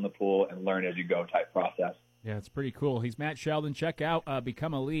headfirst in the pool and learn as you go type process. Yeah, it's pretty cool. He's Matt Sheldon. Check out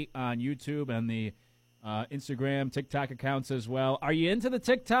Become Elite on YouTube and the Instagram, TikTok accounts as well. Are you into the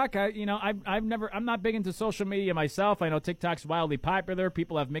TikTok? I'm not big into social media myself. I know TikTok's wildly popular.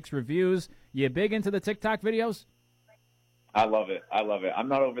 People have mixed reviews. You big into the TikTok videos? I love it. I'm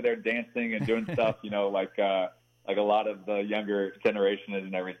not over there dancing and doing stuff, like a lot of the younger generation is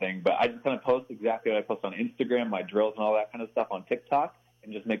and everything. But I just kind of post exactly what I post on Instagram, my drills and all that kind of stuff on TikTok,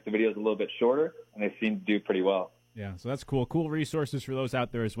 and just make the videos a little bit shorter, and they seem to do pretty well. Yeah, so that's cool. Cool resources for those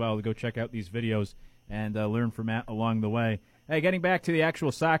out there as well to go check out these videos and learn from Matt along the way. Hey, getting back to the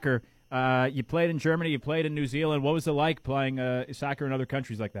actual soccer, you played in Germany, you played in New Zealand. What was it like playing soccer in other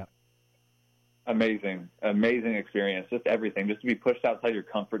countries like that? Amazing experience, just everything. Just to be pushed outside your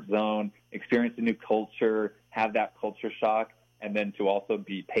comfort zone, experience a new culture, have that culture shock, and then to also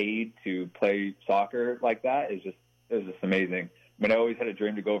be paid to play soccer like that is just amazing. I mean, I always had a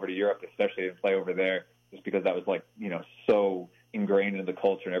dream to go over to Europe, especially and play over there, just because that was like, so ingrained in the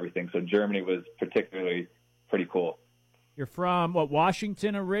culture and everything. So Germany was particularly pretty cool. You're from,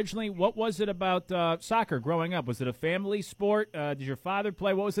 Washington originally. What was it about soccer growing up? Was it a family sport? Did your father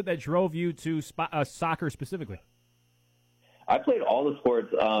play? What was it that drove you to soccer specifically? I played all the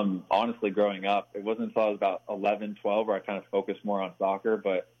sports, honestly, growing up. It wasn't until I was about 11, 12 where I kind of focused more on soccer.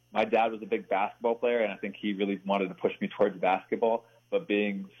 But my dad was a big basketball player, and I think he really wanted to push me towards basketball. But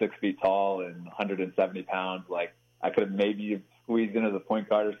being 6 feet tall and 170 pounds, like, I could have maybe squeezed in as a point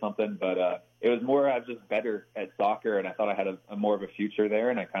guard or something. But it was more I was just better at soccer, and I thought I had a more of a future there,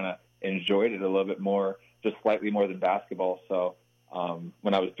 and I kind of enjoyed it a little bit more, just slightly more than basketball. So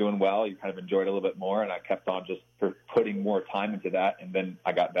when I was doing well, you kind of enjoyed it a little bit more, and I kept on just putting more time into that, and then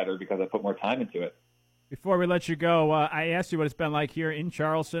I got better because I put more time into it. Before we let you go, I asked you what it's been like here in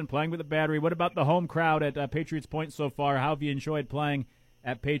Charleston, playing with the Battery. What about the home crowd at Patriots Point so far? How have you enjoyed playing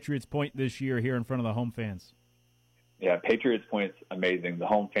at Patriots Point this year here in front of the home fans? Yeah, Patriots Point's amazing. The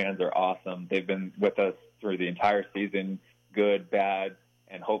home fans are awesome. They've been with us through the entire season, good, bad,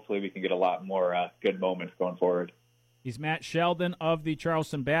 and hopefully we can get a lot more good moments going forward. He's Matt Sheldon of the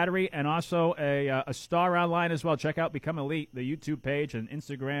Charleston Battery and also a star online as well. Check out Become Elite, the YouTube page and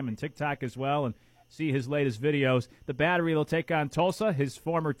Instagram and TikTok as well, and see his latest videos. The Battery will take on Tulsa, his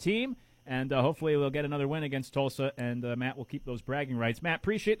former team, and hopefully we'll get another win against Tulsa, and Matt will keep those bragging rights. Matt,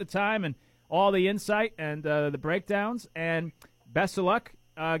 appreciate the time and all the insight and the breakdowns, and best of luck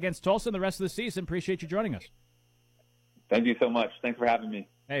against Tulsa and the rest of the season. Appreciate you joining us. Thank you so much. Thanks for having me.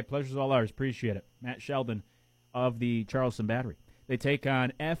 Hey, pleasure's all ours. Appreciate it. Matt Sheldon of the Charleston Battery. They take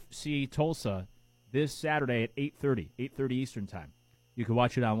on FC Tulsa this Saturday at 8:30 Eastern Time. You can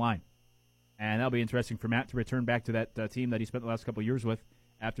watch it online. And that'll be interesting for Matt to return back to that team that he spent the last couple of years with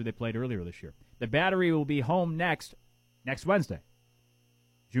after they played earlier this year. The Battery will be home next Wednesday,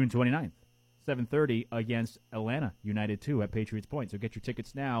 June 29th, 7:30 against Atlanta United 2 at Patriots Point. So get your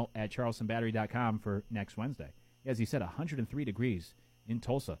tickets now at charlestonbattery.com for next Wednesday. As he said, 103 degrees in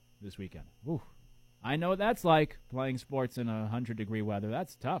Tulsa this weekend. Ooh, I know what that's like, playing sports in 100-degree weather.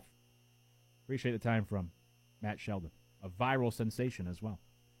 That's tough. Appreciate the time from Matt Sheldon, a viral sensation as well.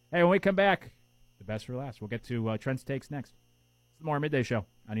 Hey, when we come back, the best for last. We'll get to Trent's Takes next. It's the More Midday Show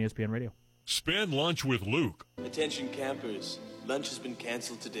on ESPN Radio. Spend lunch with Luke. Attention campers, lunch has been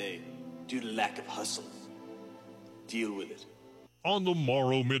canceled today due to lack of hustle. Deal with it. On the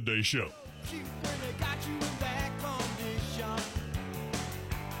Morrow Midday Show.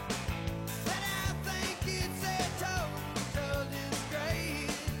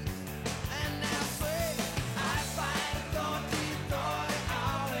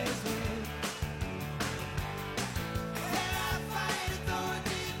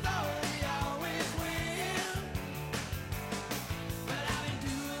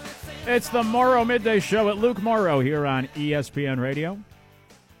 It's the Morrow Midday Show at Luke Morrow here on ESPN Radio.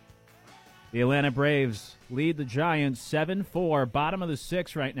 The Atlanta Braves lead the Giants 7-4, bottom of the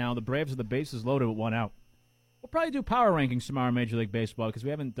sixth right now. The Braves have the bases loaded with one out. We'll probably do power rankings tomorrow in Major League Baseball because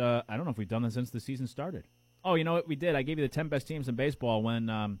we haven't, I don't know if we've done that since the season started. Oh, you know what? We did. I gave you the 10 best teams in baseball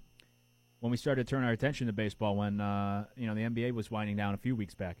when we started to turn our attention to baseball when, the NBA was winding down a few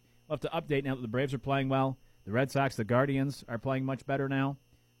weeks back. We'll have to update now that the Braves are playing well. The Red Sox, the Guardians are playing much better now.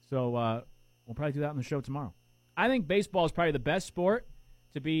 So we'll probably do that on the show tomorrow. I think baseball is probably the best sport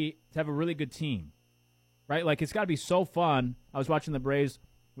to have a really good team, right? Like, it's got to be so fun. I was watching the Braves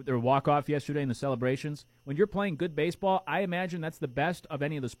with their walk-off yesterday in the celebrations. When you're playing good baseball, I imagine that's the best of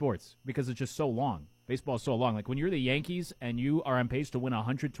any of the sports because it's just so long. Baseball is so long. Like, when you're the Yankees and you are on pace to win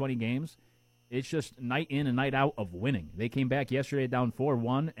 120 games, it's just night in and night out of winning. They came back yesterday down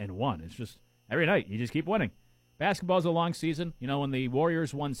 4-1 and won. It's just every night you just keep winning. Basketball's a long season. You know, when the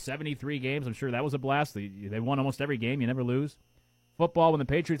Warriors won 73 games, I'm sure that was a blast. They won almost every game. You never lose. Football, when the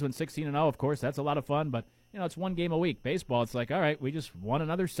Patriots went 16-0, of course, that's a lot of fun. But, it's one game a week. Baseball, it's like, all right, we just won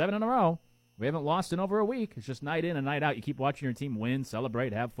another 7 in a row. We haven't lost in over a week. It's just night in and night out. You keep watching your team win,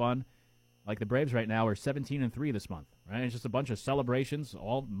 celebrate, have fun. Like the Braves right now are 17-3 this month, right? It's just a bunch of celebrations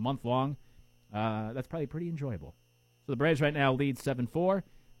all month long. That's probably pretty enjoyable. So the Braves right now lead 7-4.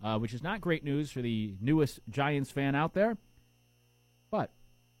 Which is not great news for the newest Giants fan out there. But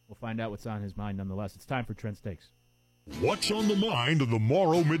we'll find out what's on his mind nonetheless. It's time for Trent's Takes. What's on the mind of the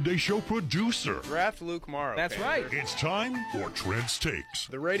Morrow Midday Show producer? Draft Luke Morrow. That's right. It's time for Trent's Takes.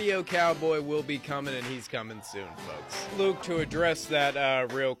 The radio cowboy will be coming, and he's coming soon, folks. Luke, to address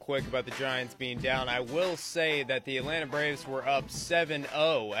that real quick about the Giants being down, I will say that the Atlanta Braves were up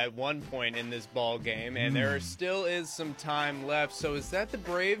 7-0 at one point in this ball game, and there still is some time left. So is that the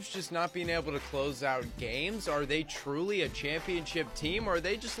Braves just not being able to close out games? Are they truly a championship team, or are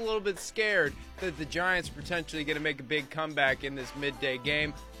they just a little bit scared that the Giants are potentially going to make a big comeback in this midday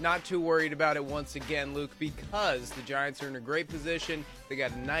game? Not too worried about it once again, Luke, because the Giants are in a great position. They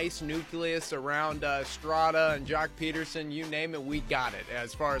got a nice nucleus around Strada and Jock Peterson. You name it, we got it.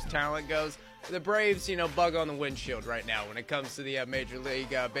 As far as talent goes, the Braves, bug on the windshield right now when it comes to the Major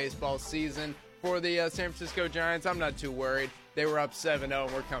League Baseball season. For the San Francisco Giants, I'm not too worried. they were up 7-0,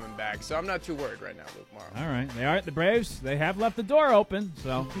 and we're coming back. So I'm not too worried right now, Luke Morrow. All right. They are at the Braves. They have left the door open,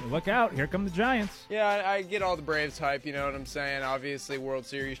 so look out. Here come the Giants. Yeah, I get all the Braves hype, you know what I'm saying? Obviously, World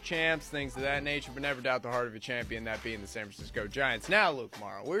Series champs, things of that nature, but never doubt the heart of a champion, that being the San Francisco Giants. Now, Luke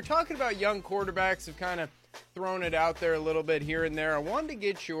Morrow, we were talking about young quarterbacks have kind of thrown it out there a little bit here and there. I wanted to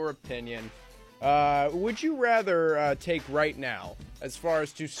get your opinion. Would you rather take right now, as far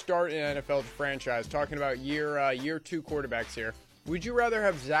as to start an NFL franchise, talking about year 2 quarterbacks here, would you rather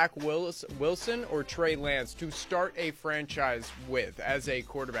have Zach Wilson or Trey Lance to start a franchise with as a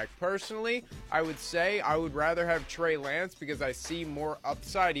quarterback? Personally, I would say I would rather have Trey Lance because I see more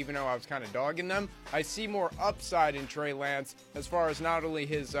upside, even though I was kind of dogging them. I see more upside in Trey Lance as far as not only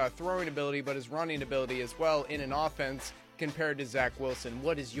his throwing ability, but his running ability as well in an offense compared to Zach Wilson.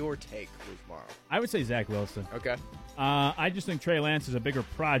 What is your take, Luke Morrow? I would say Zach Wilson. Okay. I just think Trey Lance is a bigger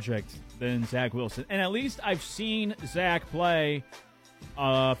project than Zach Wilson. And at least I've seen Zach play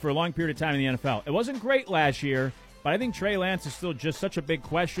for a long period of time in the NFL. It wasn't great last year, but I think Trey Lance is still just such a big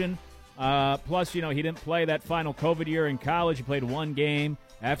question. Plus, he didn't play that final COVID year in college. He played one game,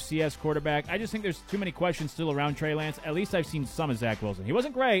 FCS quarterback. I just think there's too many questions still around Trey Lance. At least I've seen some of Zach Wilson. He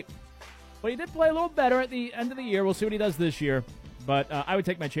wasn't great, but he did play a little better at the end of the year. We'll see what he does this year. But I would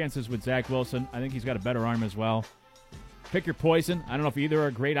take my chances with Zach Wilson. I think he's got a better arm as well. Pick your poison. I don't know if either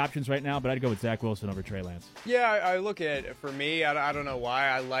are great options right now, but I'd go with Zach Wilson over Trey Lance. Yeah, I look at it. For me, I don't know why.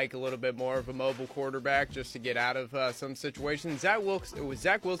 I like a little bit more of a mobile quarterback just to get out of some situations. Zach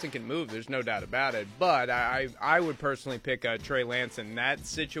Wilson can move. There's no doubt about it. But I would personally pick Trey Lance in that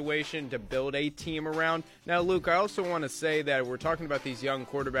situation to build a team around. Now, Luke, I also want to say that we're talking about these young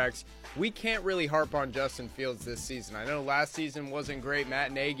quarterbacks. We can't really harp on Justin Fields this season. I know last season wasn't great.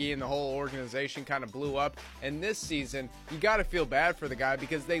 Matt Nagy and the whole organization kind of blew up. And this season, you got to feel bad for the guy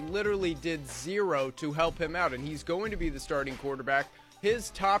because they literally did zero to help him out. And he's going to be the starting quarterback.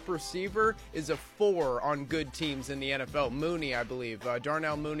 His top receiver is a 4 on good teams in the NFL. Mooney, I believe.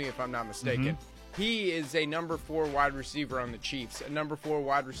 Darnell Mooney, if I'm not mistaken. Mm-hmm. He is a number 4 wide receiver on the Chiefs, a number 4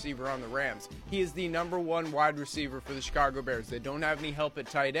 wide receiver on the Rams. He is the number 1 wide receiver for the Chicago Bears. They don't have any help at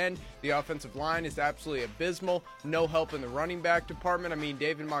tight end. The offensive line is absolutely abysmal. No help in the running back department. I mean,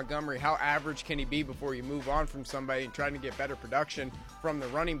 David Montgomery, how average can he be before you move on from somebody and trying to get better production from the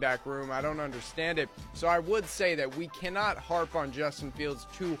running back room? I don't understand it. So I would say that we cannot harp on Justin Fields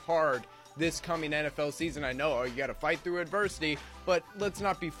too hard this coming NFL season. I know, you got to fight through adversity, but let's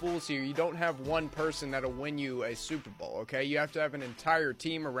not be fools here. You don't have one person that'll win you a Super Bowl, okay? You have to have an entire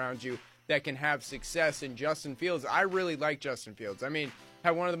team around you that can have success. In Justin Fields, I really like Justin Fields. I mean,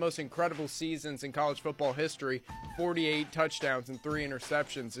 had one of the most incredible seasons in college football history, 48 touchdowns and 3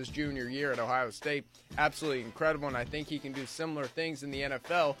 interceptions his junior year at Ohio State. Absolutely incredible, and I think he can do similar things in the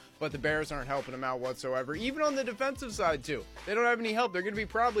NFL, but the Bears aren't helping him out whatsoever, even on the defensive side, too. They don't have any help. They're going to be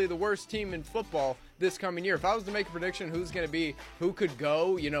probably the worst team in football this coming year. If I was to make a prediction who could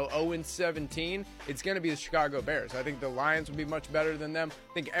go, 0-17, it's going to be the Chicago Bears. I think the Lions will be much better than them.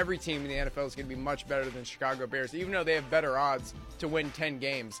 I think every team in the NFL is going to be much better than Chicago Bears. Even though they have better odds to win 10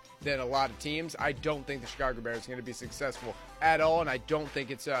 games than a lot of teams, I don't think the Chicago Bears are going to be successful at all, and I don't think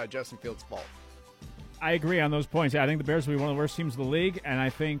it's Justin Fields' fault. I agree on those points. I think the Bears will be one of the worst teams in the league, and I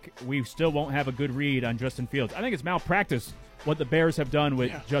think we still won't have a good read on Justin Fields. I think it's malpractice what the Bears have done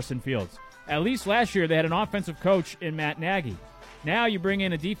with Justin Fields. At least last year they had an offensive coach in Matt Nagy. Now you bring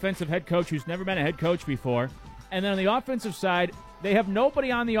in a defensive head coach who's never been a head coach before, and then on the offensive side, they have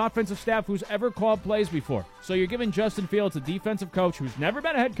nobody on the offensive staff who's ever called plays before. So you're giving Justin Fields a defensive coach who's never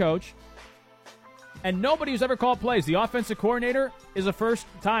been a head coach, and nobody who's ever called plays. The offensive coordinator is a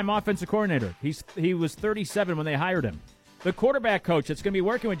first-time offensive coordinator. He was 37 when they hired him. The quarterback coach that's going to be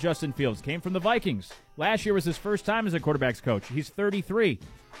working with Justin Fields came from the Vikings. Last year was his first time as a quarterback's coach. He's 33.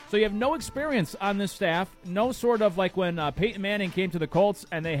 So you have no experience on this staff, no sort of like when Peyton Manning came to the Colts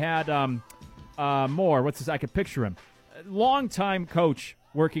and they had Moore. I could picture him. Long-time coach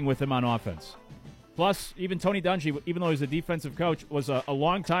working with him on offense. Plus, even Tony Dungy, even though he's a defensive coach, was a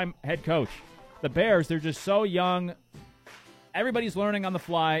long-time head coach. The Bears, they're just so young. Everybody's learning on the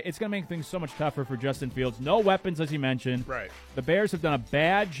fly. It's going to make things so much tougher for Justin Fields. No weapons, as you mentioned. Right. The Bears have done a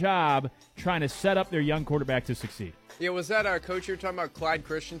bad job trying to set up their young quarterback to succeed. Yeah, was that our coach you're talking about, Clyde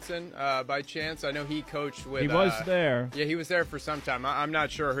Christensen, by chance? I know he coached with... He was there. Yeah, he was there for some time. I'm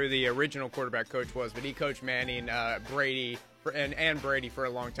not sure who the original quarterback coach was, but he coached Manning, Brady, and Brady for a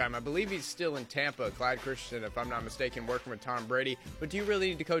long time. I believe he's still in Tampa, Clyde Christensen, if I'm not mistaken, working with Tom Brady. But do you really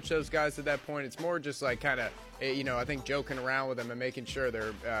need to coach those guys at that point? It's more just like kind of, I think joking around with them and making sure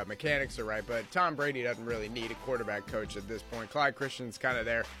their mechanics are right. But Tom Brady doesn't really need a quarterback coach at this point. Clyde Christensen's kind of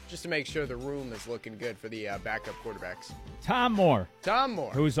there just to make sure the room is looking good for the backup quarterbacks. Tom Moore.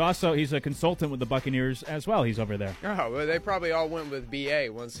 Who's also, he's a consultant with the Buccaneers as well. He's over there. Oh, well, they probably all went with BA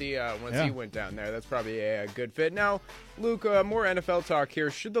once he went down there. That's probably a good fit. Now, Luke, more NFL talk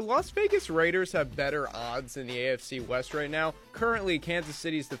here. Should the Las Vegas Raiders have better odds in the AFC West right now? Currently, Kansas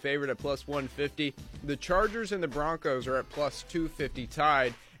City's the favorite at plus 150. The Chargers and the Broncos are at plus 250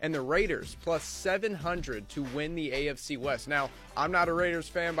 tied. And the Raiders plus 700 to win the AFC West. Now, I'm not a Raiders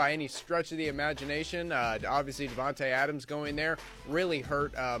fan by any stretch of the imagination. Obviously, Devontae Adams going there really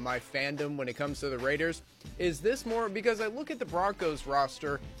hurt my fandom when it comes to the Raiders. Is this more because I look at the Broncos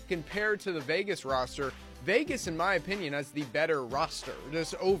roster compared to the Vegas roster? Vegas, in my opinion, has the better roster,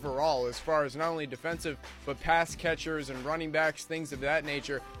 just overall, as far as not only defensive, but pass catchers and running backs, things of that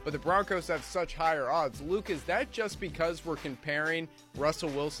nature. But the Broncos have such higher odds. Luke, is that just because we're comparing Russell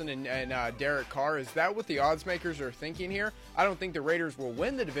Wilson and Derek Carr? Is that what the odds makers are thinking here? I don't think the Raiders will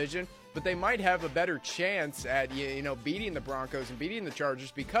win the division, but they might have a better chance at beating the Broncos and beating the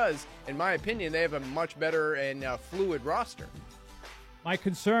Chargers because, in my opinion, they have a much better and fluid roster. My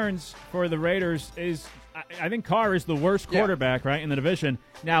concerns for the Raiders is I think Carr is the worst quarterback, right, in the division.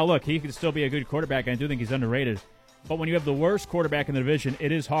 Now, look, he could still be a good quarterback, and I do think he's underrated. But when you have the worst quarterback in the division,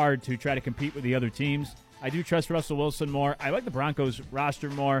 it is hard to try to compete with the other teams. I do trust Russell Wilson more. I like the Broncos roster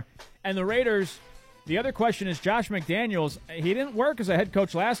more. And the Raiders, the other question is Josh McDaniels. He didn't work as a head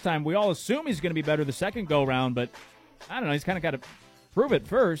coach last time. We all assume he's going to be better the second go-round, but I don't know. He's kind of got to prove it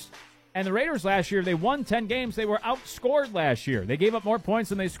first. And the Raiders last year, they won 10 games. They were outscored last year. They gave up more points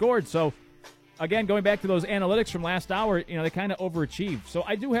than they scored. So, again, going back to those analytics from last hour, they kind of overachieved. So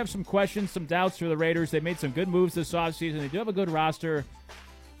I do have some questions, some doubts for the Raiders. They made some good moves this offseason. They do have a good roster.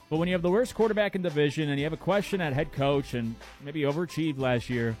 But when you have the worst quarterback in the division and you have a question at head coach and maybe overachieved last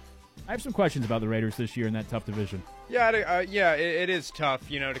year, I have some questions about the Raiders this year in that tough division. Yeah, it is tough,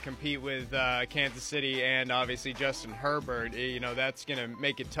 to compete with Kansas City and obviously Justin Herbert. That's going to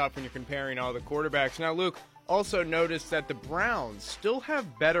make it tough when you're comparing all the quarterbacks. Now, Luke, also notice that the Browns still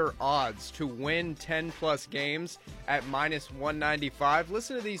have better odds to win 10-plus games at minus 195.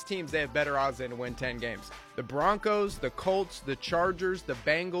 Listen to these teams. They have better odds than to win 10 games. The Broncos, the Colts, the Chargers, the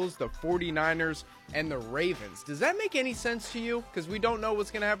Bengals, the 49ers, and the Ravens. Does that make any sense to you? Because we don't know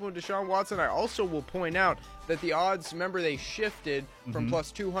what's going to happen with Deshaun Watson. I also will point out that the odds, remember, they shifted from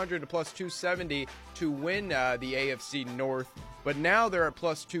plus 200 to plus 270 to win the AFC North. But now they're at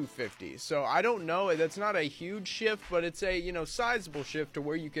plus 250. So I don't know. That's not a huge shift, but it's a, sizable shift to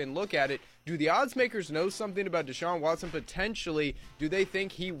where you can look at it. Do the odds makers know something about Deshaun Watson potentially? Do they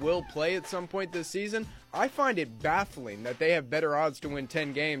think he will play at some point this season? I find it baffling that they have better odds to win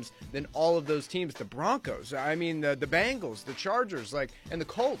 10 games than all of those teams. The Broncos, I mean, the Bengals, the Chargers, and the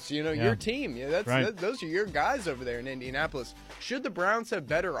Colts, your team. Yeah, right. Those are your guys over there in Indianapolis. Should the Browns have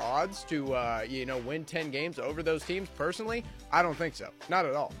better odds to, win 10 games over those teams? Personally, I don't think so. Not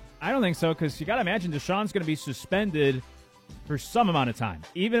at all. I don't think so because you got to imagine Deshaun's going to be suspended for some amount of time,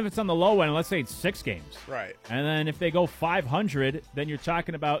 even if it's on the low end. Let's say it's 6 games, right? And then if they go 500, then you're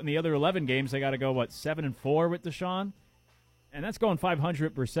talking about in the other 11 games they got to go 7-4 with Deshaun, and that's going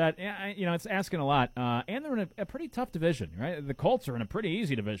 500%. Yeah, it's asking a lot. And they're in a pretty tough division, right? The Colts are in a pretty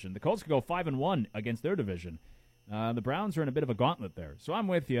easy division. The Colts could go 5-1 against their division. The Browns are in a bit of a gauntlet there. So I'm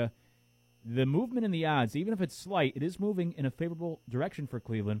with you. The movement in the odds, even if it's slight, it is moving in a favorable direction for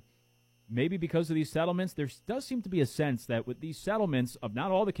Cleveland. Maybe because of these settlements, there does seem to be a sense that with these settlements, of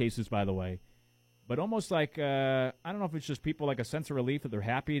not all the cases, by the way, but almost like, I don't know if it's just people like a sense of relief that they're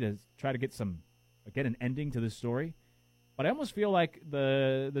happy to try to get an ending to this story. But I almost feel like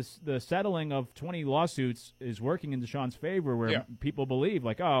the settling of 20 lawsuits is working in Deshaun's favor where people believe,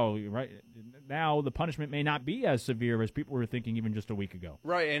 right, now the punishment may not be as severe as people were thinking even just a week ago.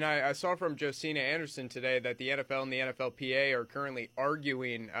 Right, and I saw from Josina Anderson today that the NFL and the NFLPA are currently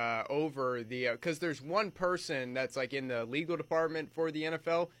arguing over because there's one person that's in the legal department for the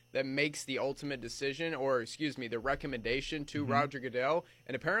NFL that makes the ultimate decision, the recommendation to Roger Goodell.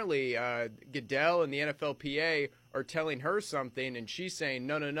 And apparently Goodell and the NFLPA are telling her something, and she's saying,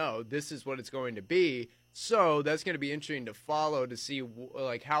 no, this is what it's going to be. So that's going to be interesting to follow to see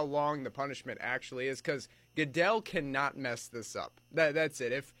how long the punishment actually is, because Goodell cannot mess this up. That's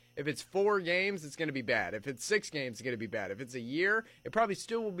it. If it's 4 games, it's going to be bad. If it's 6 games, it's going to be bad. If it's a year, it probably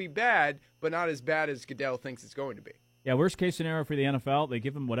still will be bad, but not as bad as Goodell thinks it's going to be. Yeah, worst case scenario for the NFL, they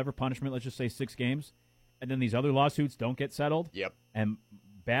give him whatever punishment, let's just say 6 games. and then these other lawsuits don't get settled. Yep. And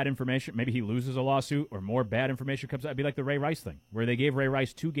bad information, maybe he loses a lawsuit or more bad information comes out. It'd be like the Ray Rice thing, where they gave Ray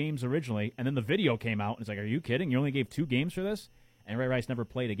Rice 2 games originally, and then the video came out, and it's like, are you kidding? You only gave 2 games for this? And Ray Rice never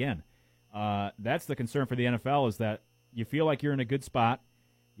played again. That's the concern for the NFL, is that you feel like you're in a good spot.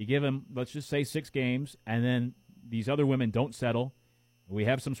 You give him, let's just say, 6 games, and then these other women don't settle. We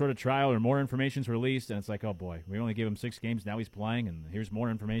have some sort of trial or more information's released, and it's like, oh, boy, we only gave him 6 games, now he's playing, and here's more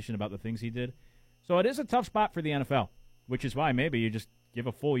information about the things he did. So it is a tough spot for the NFL, which is why maybe you just give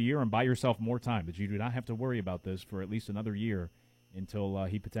a full year and buy yourself more time, that you do not have to worry about this for at least another year until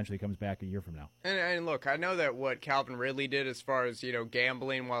he potentially comes back a year from now. And look, I know that what Calvin Ridley did as far as,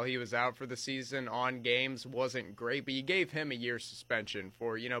 gambling while he was out for the season on games wasn't great, but you gave him a year's suspension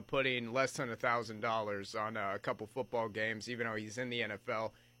for, putting less than $1,000 on a couple football games, even though he's in the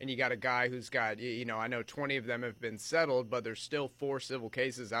NFL. And you got a guy who's got, I know 20 of them have been settled, but there's still 4 civil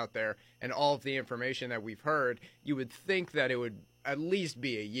cases out there. And all of the information that we've heard, you would think that it would at least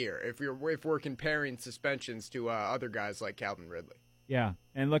be a year if we're comparing suspensions to other guys like Calvin Ridley. Yeah,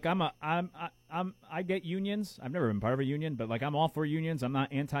 and look, I get unions. I've never been part of a union, but I'm all for unions. I'm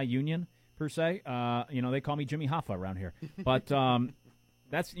not anti-union per se. They call me Jimmy Hoffa around here. But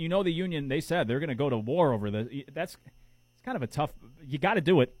that's the union. They said they're going to go to war over this. It's kind of a tough. You got to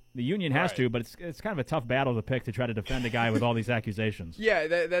do it. The union has to, but it's kind of a tough battle to pick to try to defend a guy with all these accusations.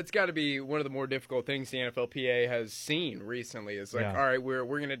 Yeah, that's got to be one of the more difficult things the NFLPA has seen recently. Is all right, we're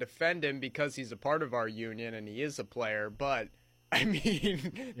going to defend him because he's a part of our union and he is a player, but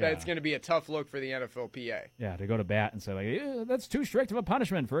that's going to be a tough look for the NFLPA. Yeah, to go to bat and say, that's too strict of a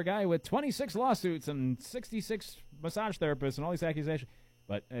punishment for a guy with 26 lawsuits and 66 massage therapists and all these accusations.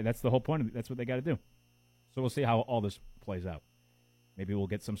 But that's the whole point of it. That's what they got to do. So we'll see how all this plays out. Maybe we'll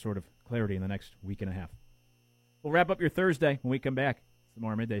get some sort of clarity in the next week and a half. We'll wrap up your Thursday when we come back. It's the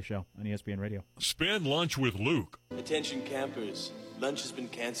Tomorrow Midday Show on ESPN Radio. Spend lunch with Luke. Attention campers, lunch has been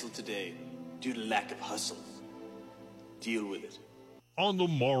canceled today due to lack of hustle. Deal with it. On the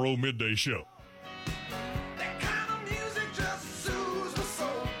Morrow Midday Show.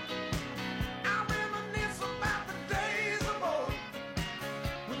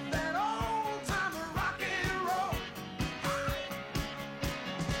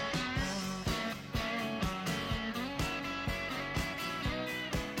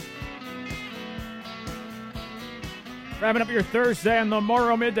 Wrapping up your Thursday on the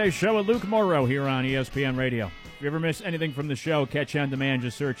Morrow Midday Show with Luke Morrow here on ESPN Radio. If you ever miss anything from the show, catch you on demand.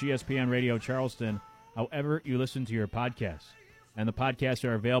 Just search ESPN Radio Charleston, however you listen to your podcasts. And the podcasts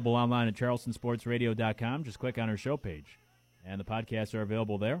are available online at charlestonsportsradio.com. Just click on our show page, and the podcasts are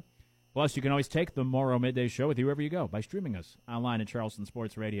available there. Plus, you can always take the Morrow Midday Show with you wherever you go by streaming us online at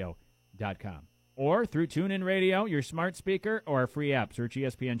charlestonsportsradio.com. Or through TuneIn Radio, your smart speaker, or our free app. Search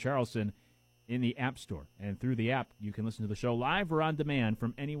ESPN Charleston in the App Store. And through the app, you can listen to the show live or on demand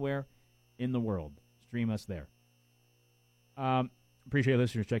from anywhere in the world. Stream us there. Appreciate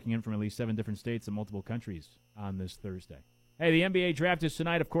listeners checking in from at least 7 different states and multiple countries on this Thursday. Hey, the NBA draft is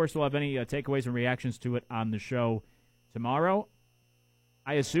tonight. Of course, we'll have any takeaways and reactions to it on the show tomorrow.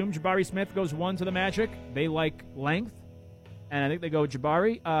 I assume Jabari Smith goes 1 to the Magic. They like length, and I think they go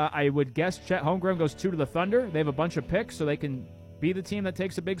Jabari. I would guess Chet Holmgren goes 2 to the Thunder. They have a bunch of picks, so they can be the team that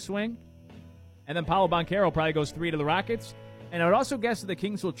takes a big swing. And then Paolo Banchero probably goes 3 to the Rockets. And I would also guess that the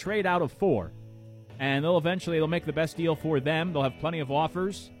Kings will trade out of 4. And they'll make the best deal for them. They'll have plenty of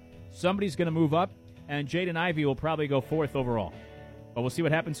offers. Somebody's going to move up. And Jaden Ivey will probably go 4th overall. But we'll see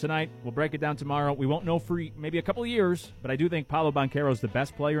what happens tonight. We'll break it down tomorrow. We won't know for maybe a couple of years. But I do think Paolo Banchero is the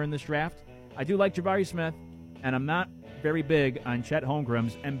best player in this draft. I do like Jabari Smith. And I'm not very big on Chet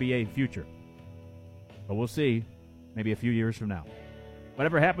Holmgren's NBA future. But we'll see maybe a few years from now.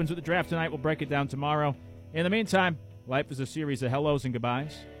 Whatever happens with the draft tonight, we'll break it down tomorrow. In the meantime, life is a series of hellos and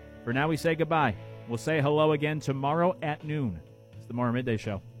goodbyes. For now, we say goodbye. We'll say hello again tomorrow at noon. It's the Morrow Midday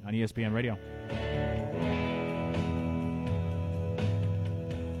Show on ESPN Radio.